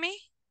 Tell me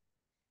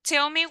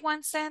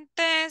one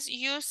sentence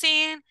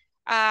using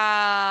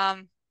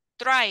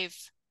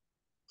drive.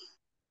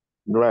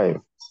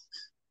 Drive.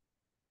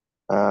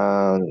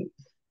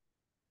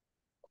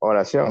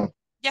 Oración.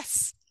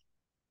 Yes.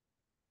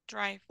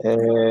 Drive.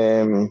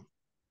 Em,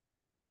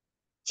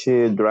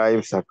 She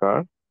drives a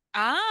car.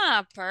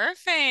 Ah,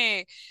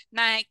 perfect.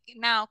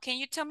 Now, can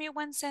you tell me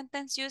one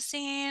sentence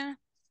using...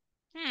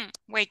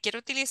 wait, quiero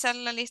utilizar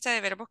la lista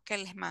de verbos que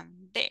les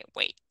mandé.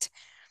 Wait.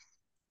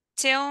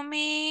 Tell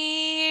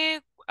me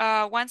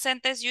one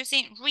sentence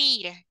using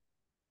read.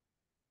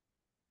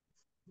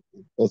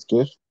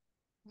 Excuse.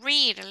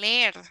 Read,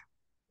 leer.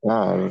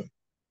 Ah,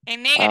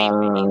 In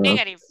uh,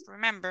 negative,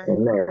 remember.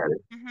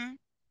 negative.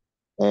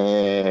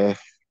 Mhm.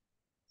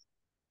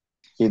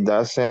 He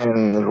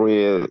doesn't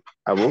read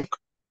a book.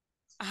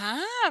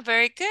 Ah,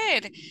 very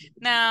good.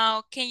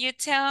 Now, can you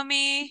tell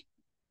me,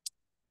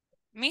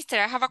 Mister,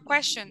 I have a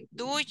question.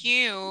 Do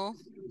you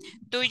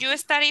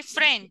study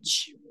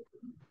French?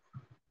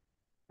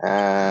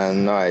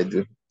 No, I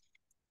do.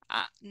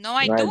 No,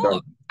 I No, I do.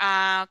 don't.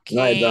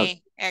 No, I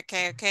don't.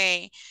 Okay.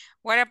 Okay.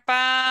 What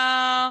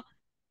about,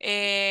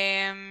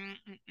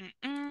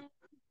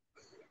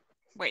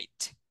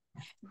 wait.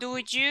 Do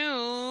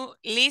you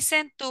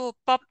listen to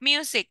pop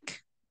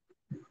music?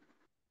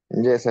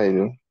 Yes, I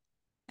do.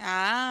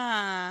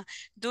 Ah,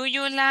 do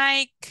you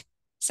like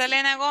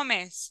Selena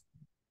Gomez?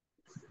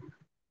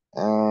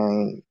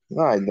 No,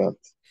 I don't.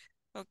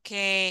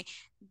 Okay.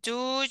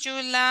 Do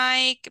you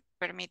like,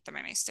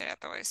 permítame, mister, ya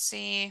te voy a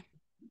decir.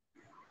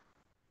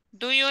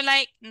 Do you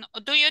like,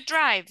 do you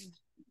drive?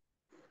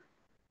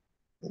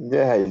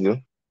 Yes, I do.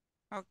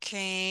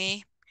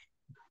 Okay.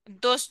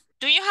 Do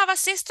you have a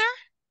sister?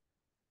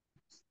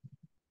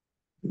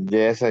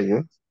 Yes, I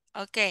do.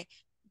 Okay.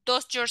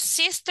 Does your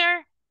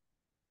sister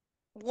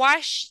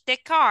wash the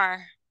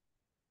car?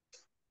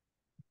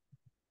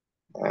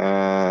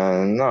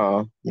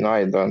 No,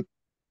 I don't.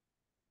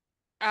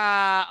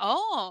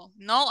 Oh,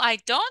 no, I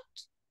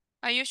don't.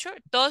 Are you sure?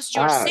 Does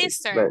your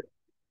sister? But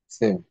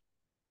sí.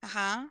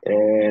 Uh-huh.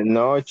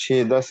 No,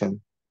 she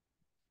doesn't.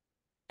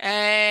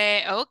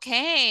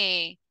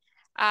 Okay.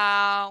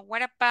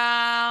 What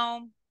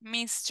about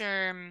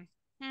Mr.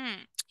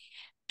 Hmm.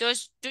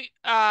 Does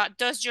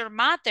your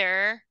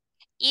mother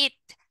eat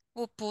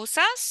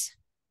pupusas?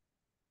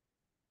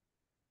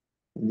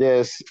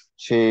 Yes,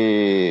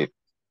 she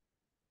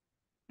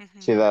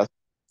does.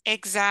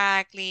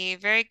 Exactly.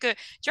 Very good.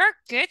 You're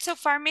good so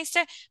far,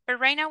 mister. But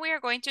right now we are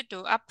going to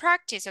do a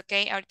practice,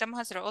 okay? Ahorita vamos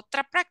a hacer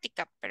otra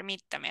práctica.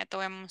 Permítame, ya te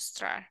voy a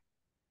mostrar.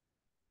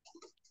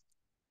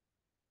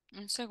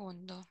 Un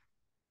segundo.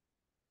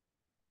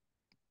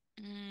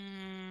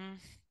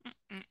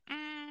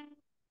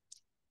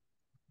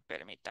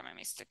 Permítame,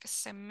 mister, que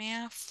se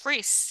me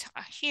freeze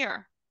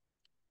here.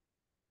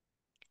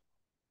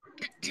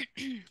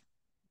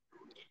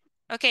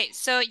 Okay,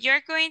 so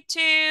you're going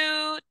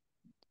to,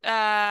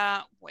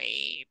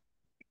 wait.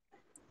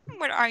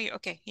 Where are you?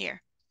 Okay,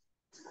 here.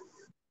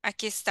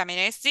 Aquí está,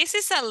 mire. This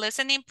is a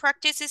listening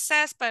practice, it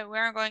says, but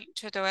we're going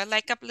to do it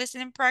like a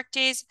listening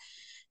practice.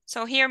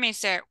 So here,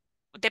 mister,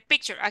 the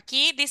picture.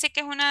 Aquí dice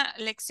que es una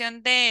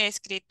lección de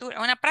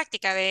escritura, una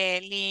práctica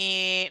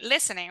de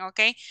listening, ¿ok?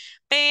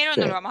 Pero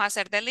no lo vamos a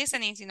hacer de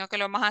listening, sino que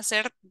lo vamos a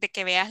hacer de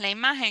que veas la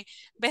imagen.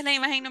 ¿Ves la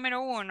imagen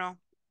número 1?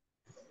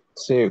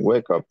 Sí,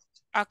 wake up.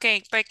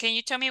 Okay, but can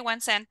you tell me one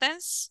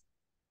sentence?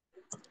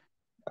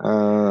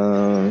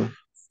 I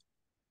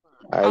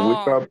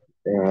wake up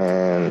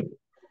and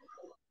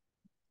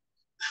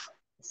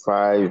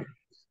 5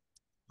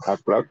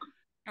 o'clock.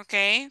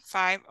 Okay,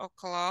 5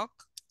 o'clock.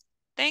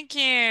 Thank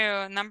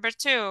you. Number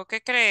 2, ¿qué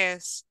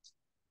crees?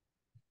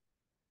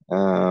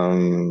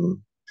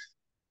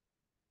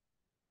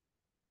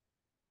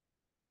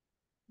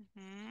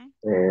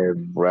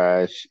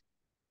 Brush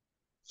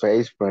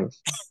face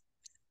first.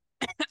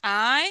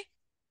 I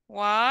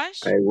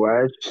wash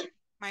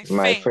My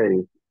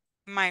face.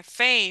 my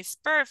face.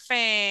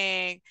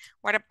 Perfect.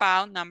 What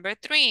about number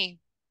 3?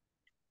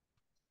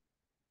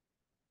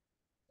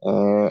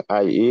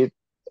 I eat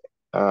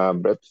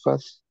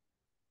breakfast.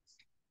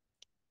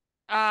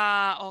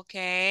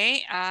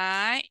 Okay.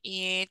 I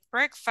eat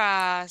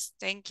breakfast.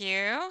 Thank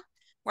you.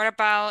 What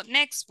about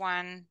next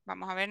one?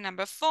 Vamos a ver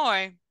number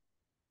 4.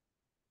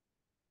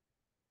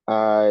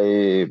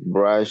 I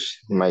brush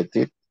my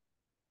teeth.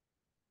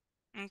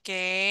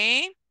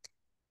 Okay.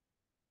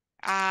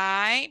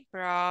 I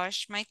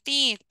brush my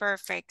teeth.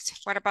 Perfect.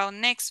 What about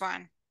next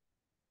one?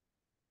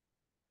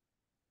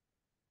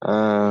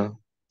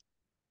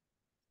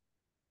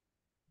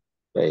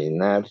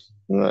 Peinar.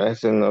 No,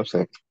 ese no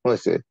sé. No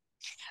sé.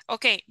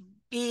 Okay,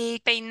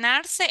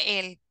 peinarse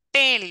el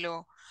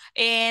pelo.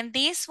 And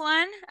this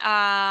one,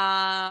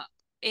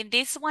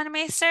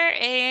 mister,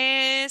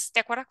 ¿te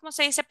acuerdas cómo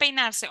se dice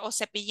peinarse o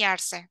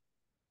cepillarse?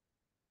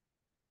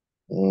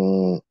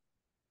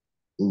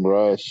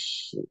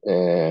 Brush.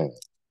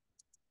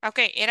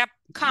 Okay, era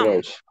comb.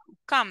 Brush.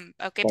 Comb.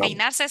 Okay,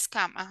 peinarse es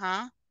comb.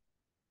 Ajá.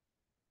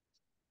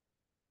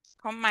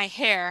 Comb my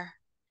hair.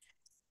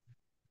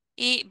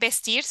 Y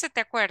vestirse,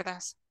 ¿te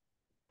acuerdas?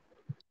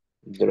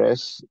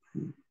 Dress.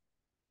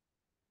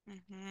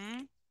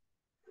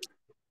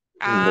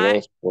 I,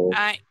 Dress.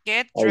 I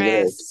get I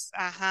dress.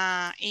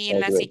 Ajá. Y en I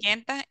la dress.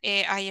 siguiente,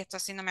 esto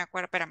sí no me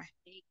acuerdo, espérame.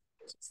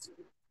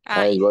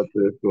 I go to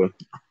the school.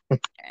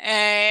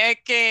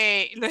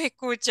 Que los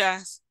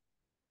escuchas.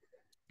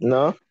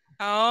 No,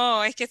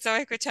 Oh, es que estaba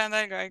escuchando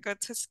algo. I go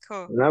to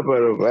school. no,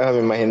 pero bueno, me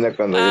imagino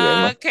cuando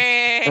iremos.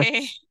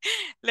 Okay.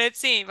 Let's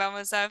see.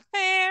 Vamos a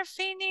ver,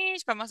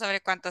 finish. Vamos a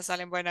ver cuántas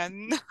salen buenas.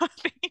 No,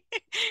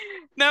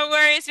 no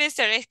worries,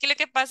 mister. Es que lo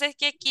que pasa es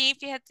que aquí,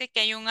 fíjate que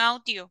hay un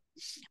audio.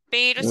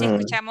 Pero si Mm,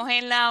 escuchamos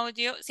el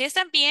audio, si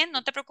están bien,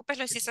 no te preocupes,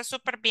 lo hiciste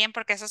súper bien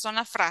porque esas son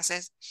las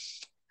frases.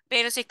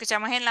 Pero si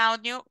escuchamos el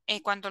audio,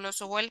 cuando lo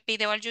subo el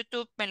video al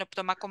YouTube, me lo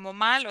toma como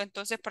malo.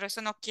 Entonces, por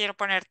eso no quiero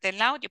ponerte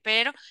el audio.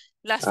 Pero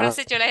las ah,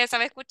 frases yo las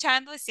estaba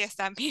escuchando y sí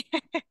están bien.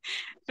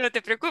 No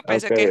te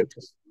preocupes, ok, ¿ok?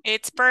 ok.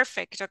 It's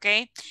perfect, ¿ok?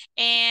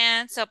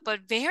 And so,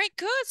 but very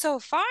good so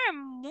far.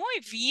 Muy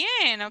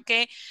bien, ¿ok?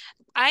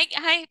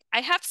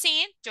 I have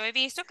seen, yo he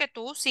visto que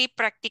tú sí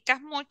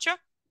practicas mucho.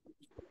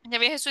 Ya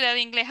habías estudiado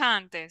inglés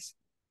antes.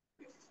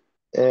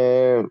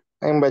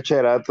 En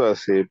bachillerato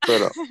así,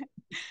 pero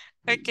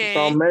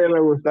como Ok. medio me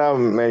gustaba,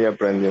 medio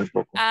aprendí un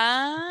poco.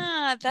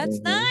 Ah,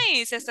 that's Ujú,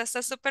 nice. Está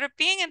súper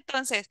bien.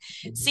 Entonces,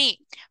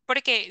 sí,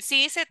 porque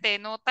sí se te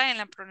nota en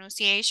la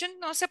pronunciation.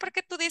 No sé por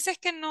qué tú dices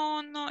que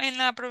no en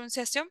la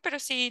pronunciación, pero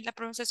sí, la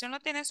pronunciación lo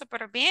tienes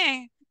súper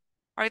bien.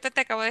 Ahorita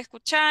te acabo de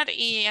escuchar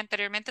y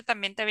anteriormente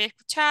también te había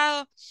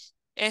escuchado.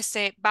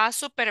 Va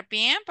súper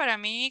bien para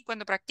mí.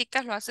 Cuando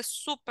practicas lo haces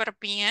súper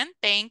bien.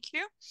 Thank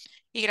you.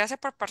 Y gracias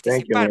por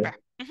thank you, participar. man. Vea.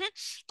 Ujú.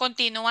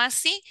 Continúa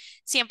así.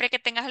 Siempre que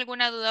tengas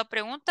alguna duda o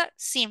pregunta,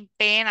 sin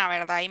pena,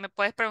 ¿verdad? Y me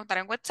puedes preguntar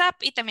en WhatsApp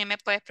y también me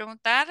puedes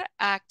preguntar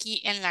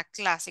aquí en la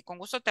clase. Con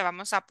gusto te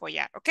vamos a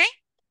apoyar, ¿ok?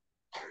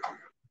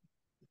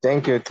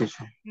 Thank you,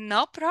 teacher.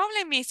 No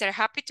problem, mister.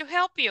 Happy to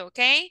help you,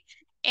 okay?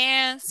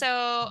 And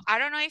so, I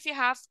don't know if you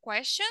have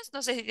questions.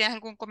 No sé si tienes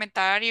algún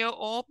comentario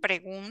o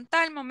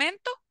pregunta al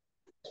momento.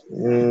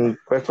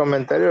 Pues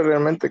comentario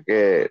realmente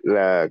que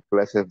la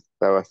clase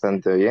está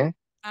bastante bien,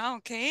 Ah,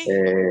 ok.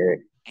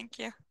 eh, Thank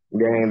you.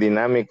 bien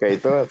dinámica y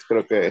todo.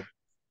 Creo que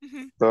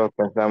Ujú. todos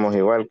pensamos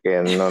igual,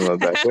 que no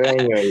nos da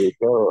sueño y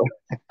todo,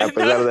 a No,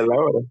 pesar de la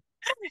hora.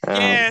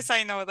 Ajá. yes,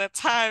 I know the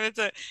time.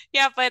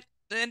 Yeah, but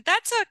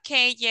that's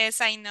okay.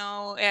 Yes, I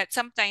know.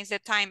 Sometimes the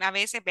time, a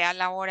veces vea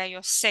la hora,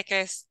 yo sé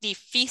que es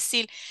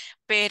difícil,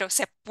 pero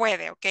se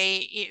puede, ¿ok?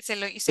 Y si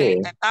lo Sí,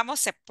 intentamos,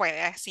 se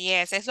puede. Así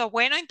es. Es lo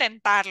bueno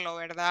intentarlo,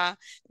 ¿verdad?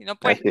 Si no,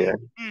 pues así no. es.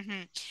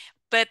 Ujú.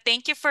 But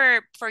thank you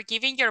for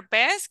giving your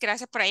best.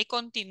 Gracias por ahí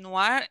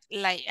continuar.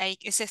 Ahí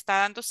que se está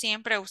dando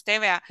siempre a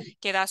usted, vea,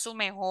 que da su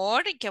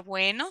mejor y qué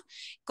bueno.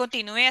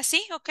 Continúe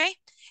así, ¿ok?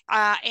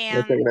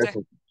 Muchas And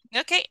gracias.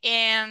 Okay,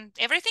 and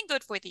everything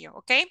good with you,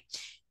 okay?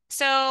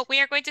 So we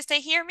are going to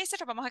stay here, mister.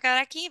 Nos vamos a quedar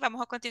aquí.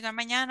 Vamos a continuar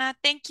mañana.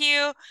 Thank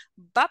you.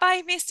 Bye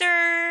bye,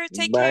 mister.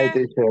 Take Bye, care.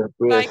 teacher.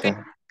 Bye. Cuídese.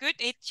 Good.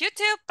 You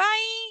too.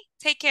 Bye.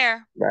 Take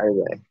care. Bye,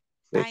 bye.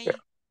 Take care.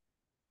 Bye.